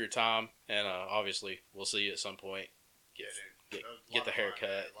much for your time, and obviously we'll see you at some point. Dude. Get, That was a get lot the of fun, haircut. man.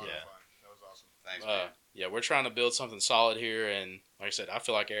 A lot Yeah. of fun. That was awesome. Thanks, man. Yeah, we're trying to build something solid here, and like I said, I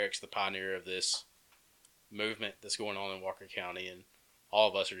feel like Eric's the pioneer of this movement that's going on in Walker County, and all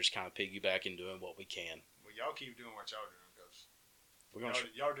of us are just kind of piggybacking, doing what we can. Well, y'all keep doing what y'all doing, because We're gonna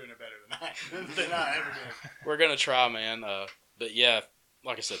y'all doing it better than I ever did. we're gonna try, man. But yeah,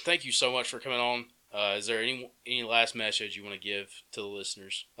 like I said, thank you so much for coming on. Is there any last message you want to give to the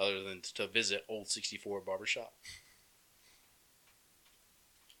listeners other than to visit Old 64 Barbershop?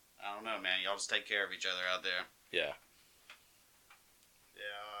 I don't know, man. Y'all just take care of each other out there. Yeah.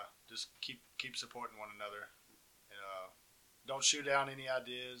 Yeah, just keep supporting one another, and don't shoot down any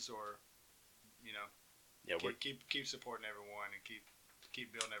ideas, or Yeah, keep supporting everyone, and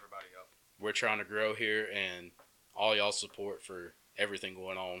keep building everybody up. we're trying to grow here, and all y'all's support for everything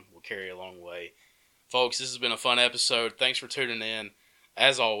going on will carry a long way. Folks, this has been a fun episode. Thanks for tuning in.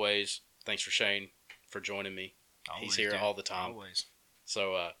 As always, thanks for Shane for joining me. He's here all the time. Always.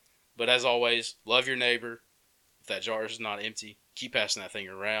 So, but as always, love your neighbor. If that jar is not empty, keep passing that thing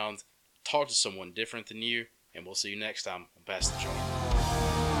around. Talk to someone different than you, and we'll see you next time on Pass the Jar.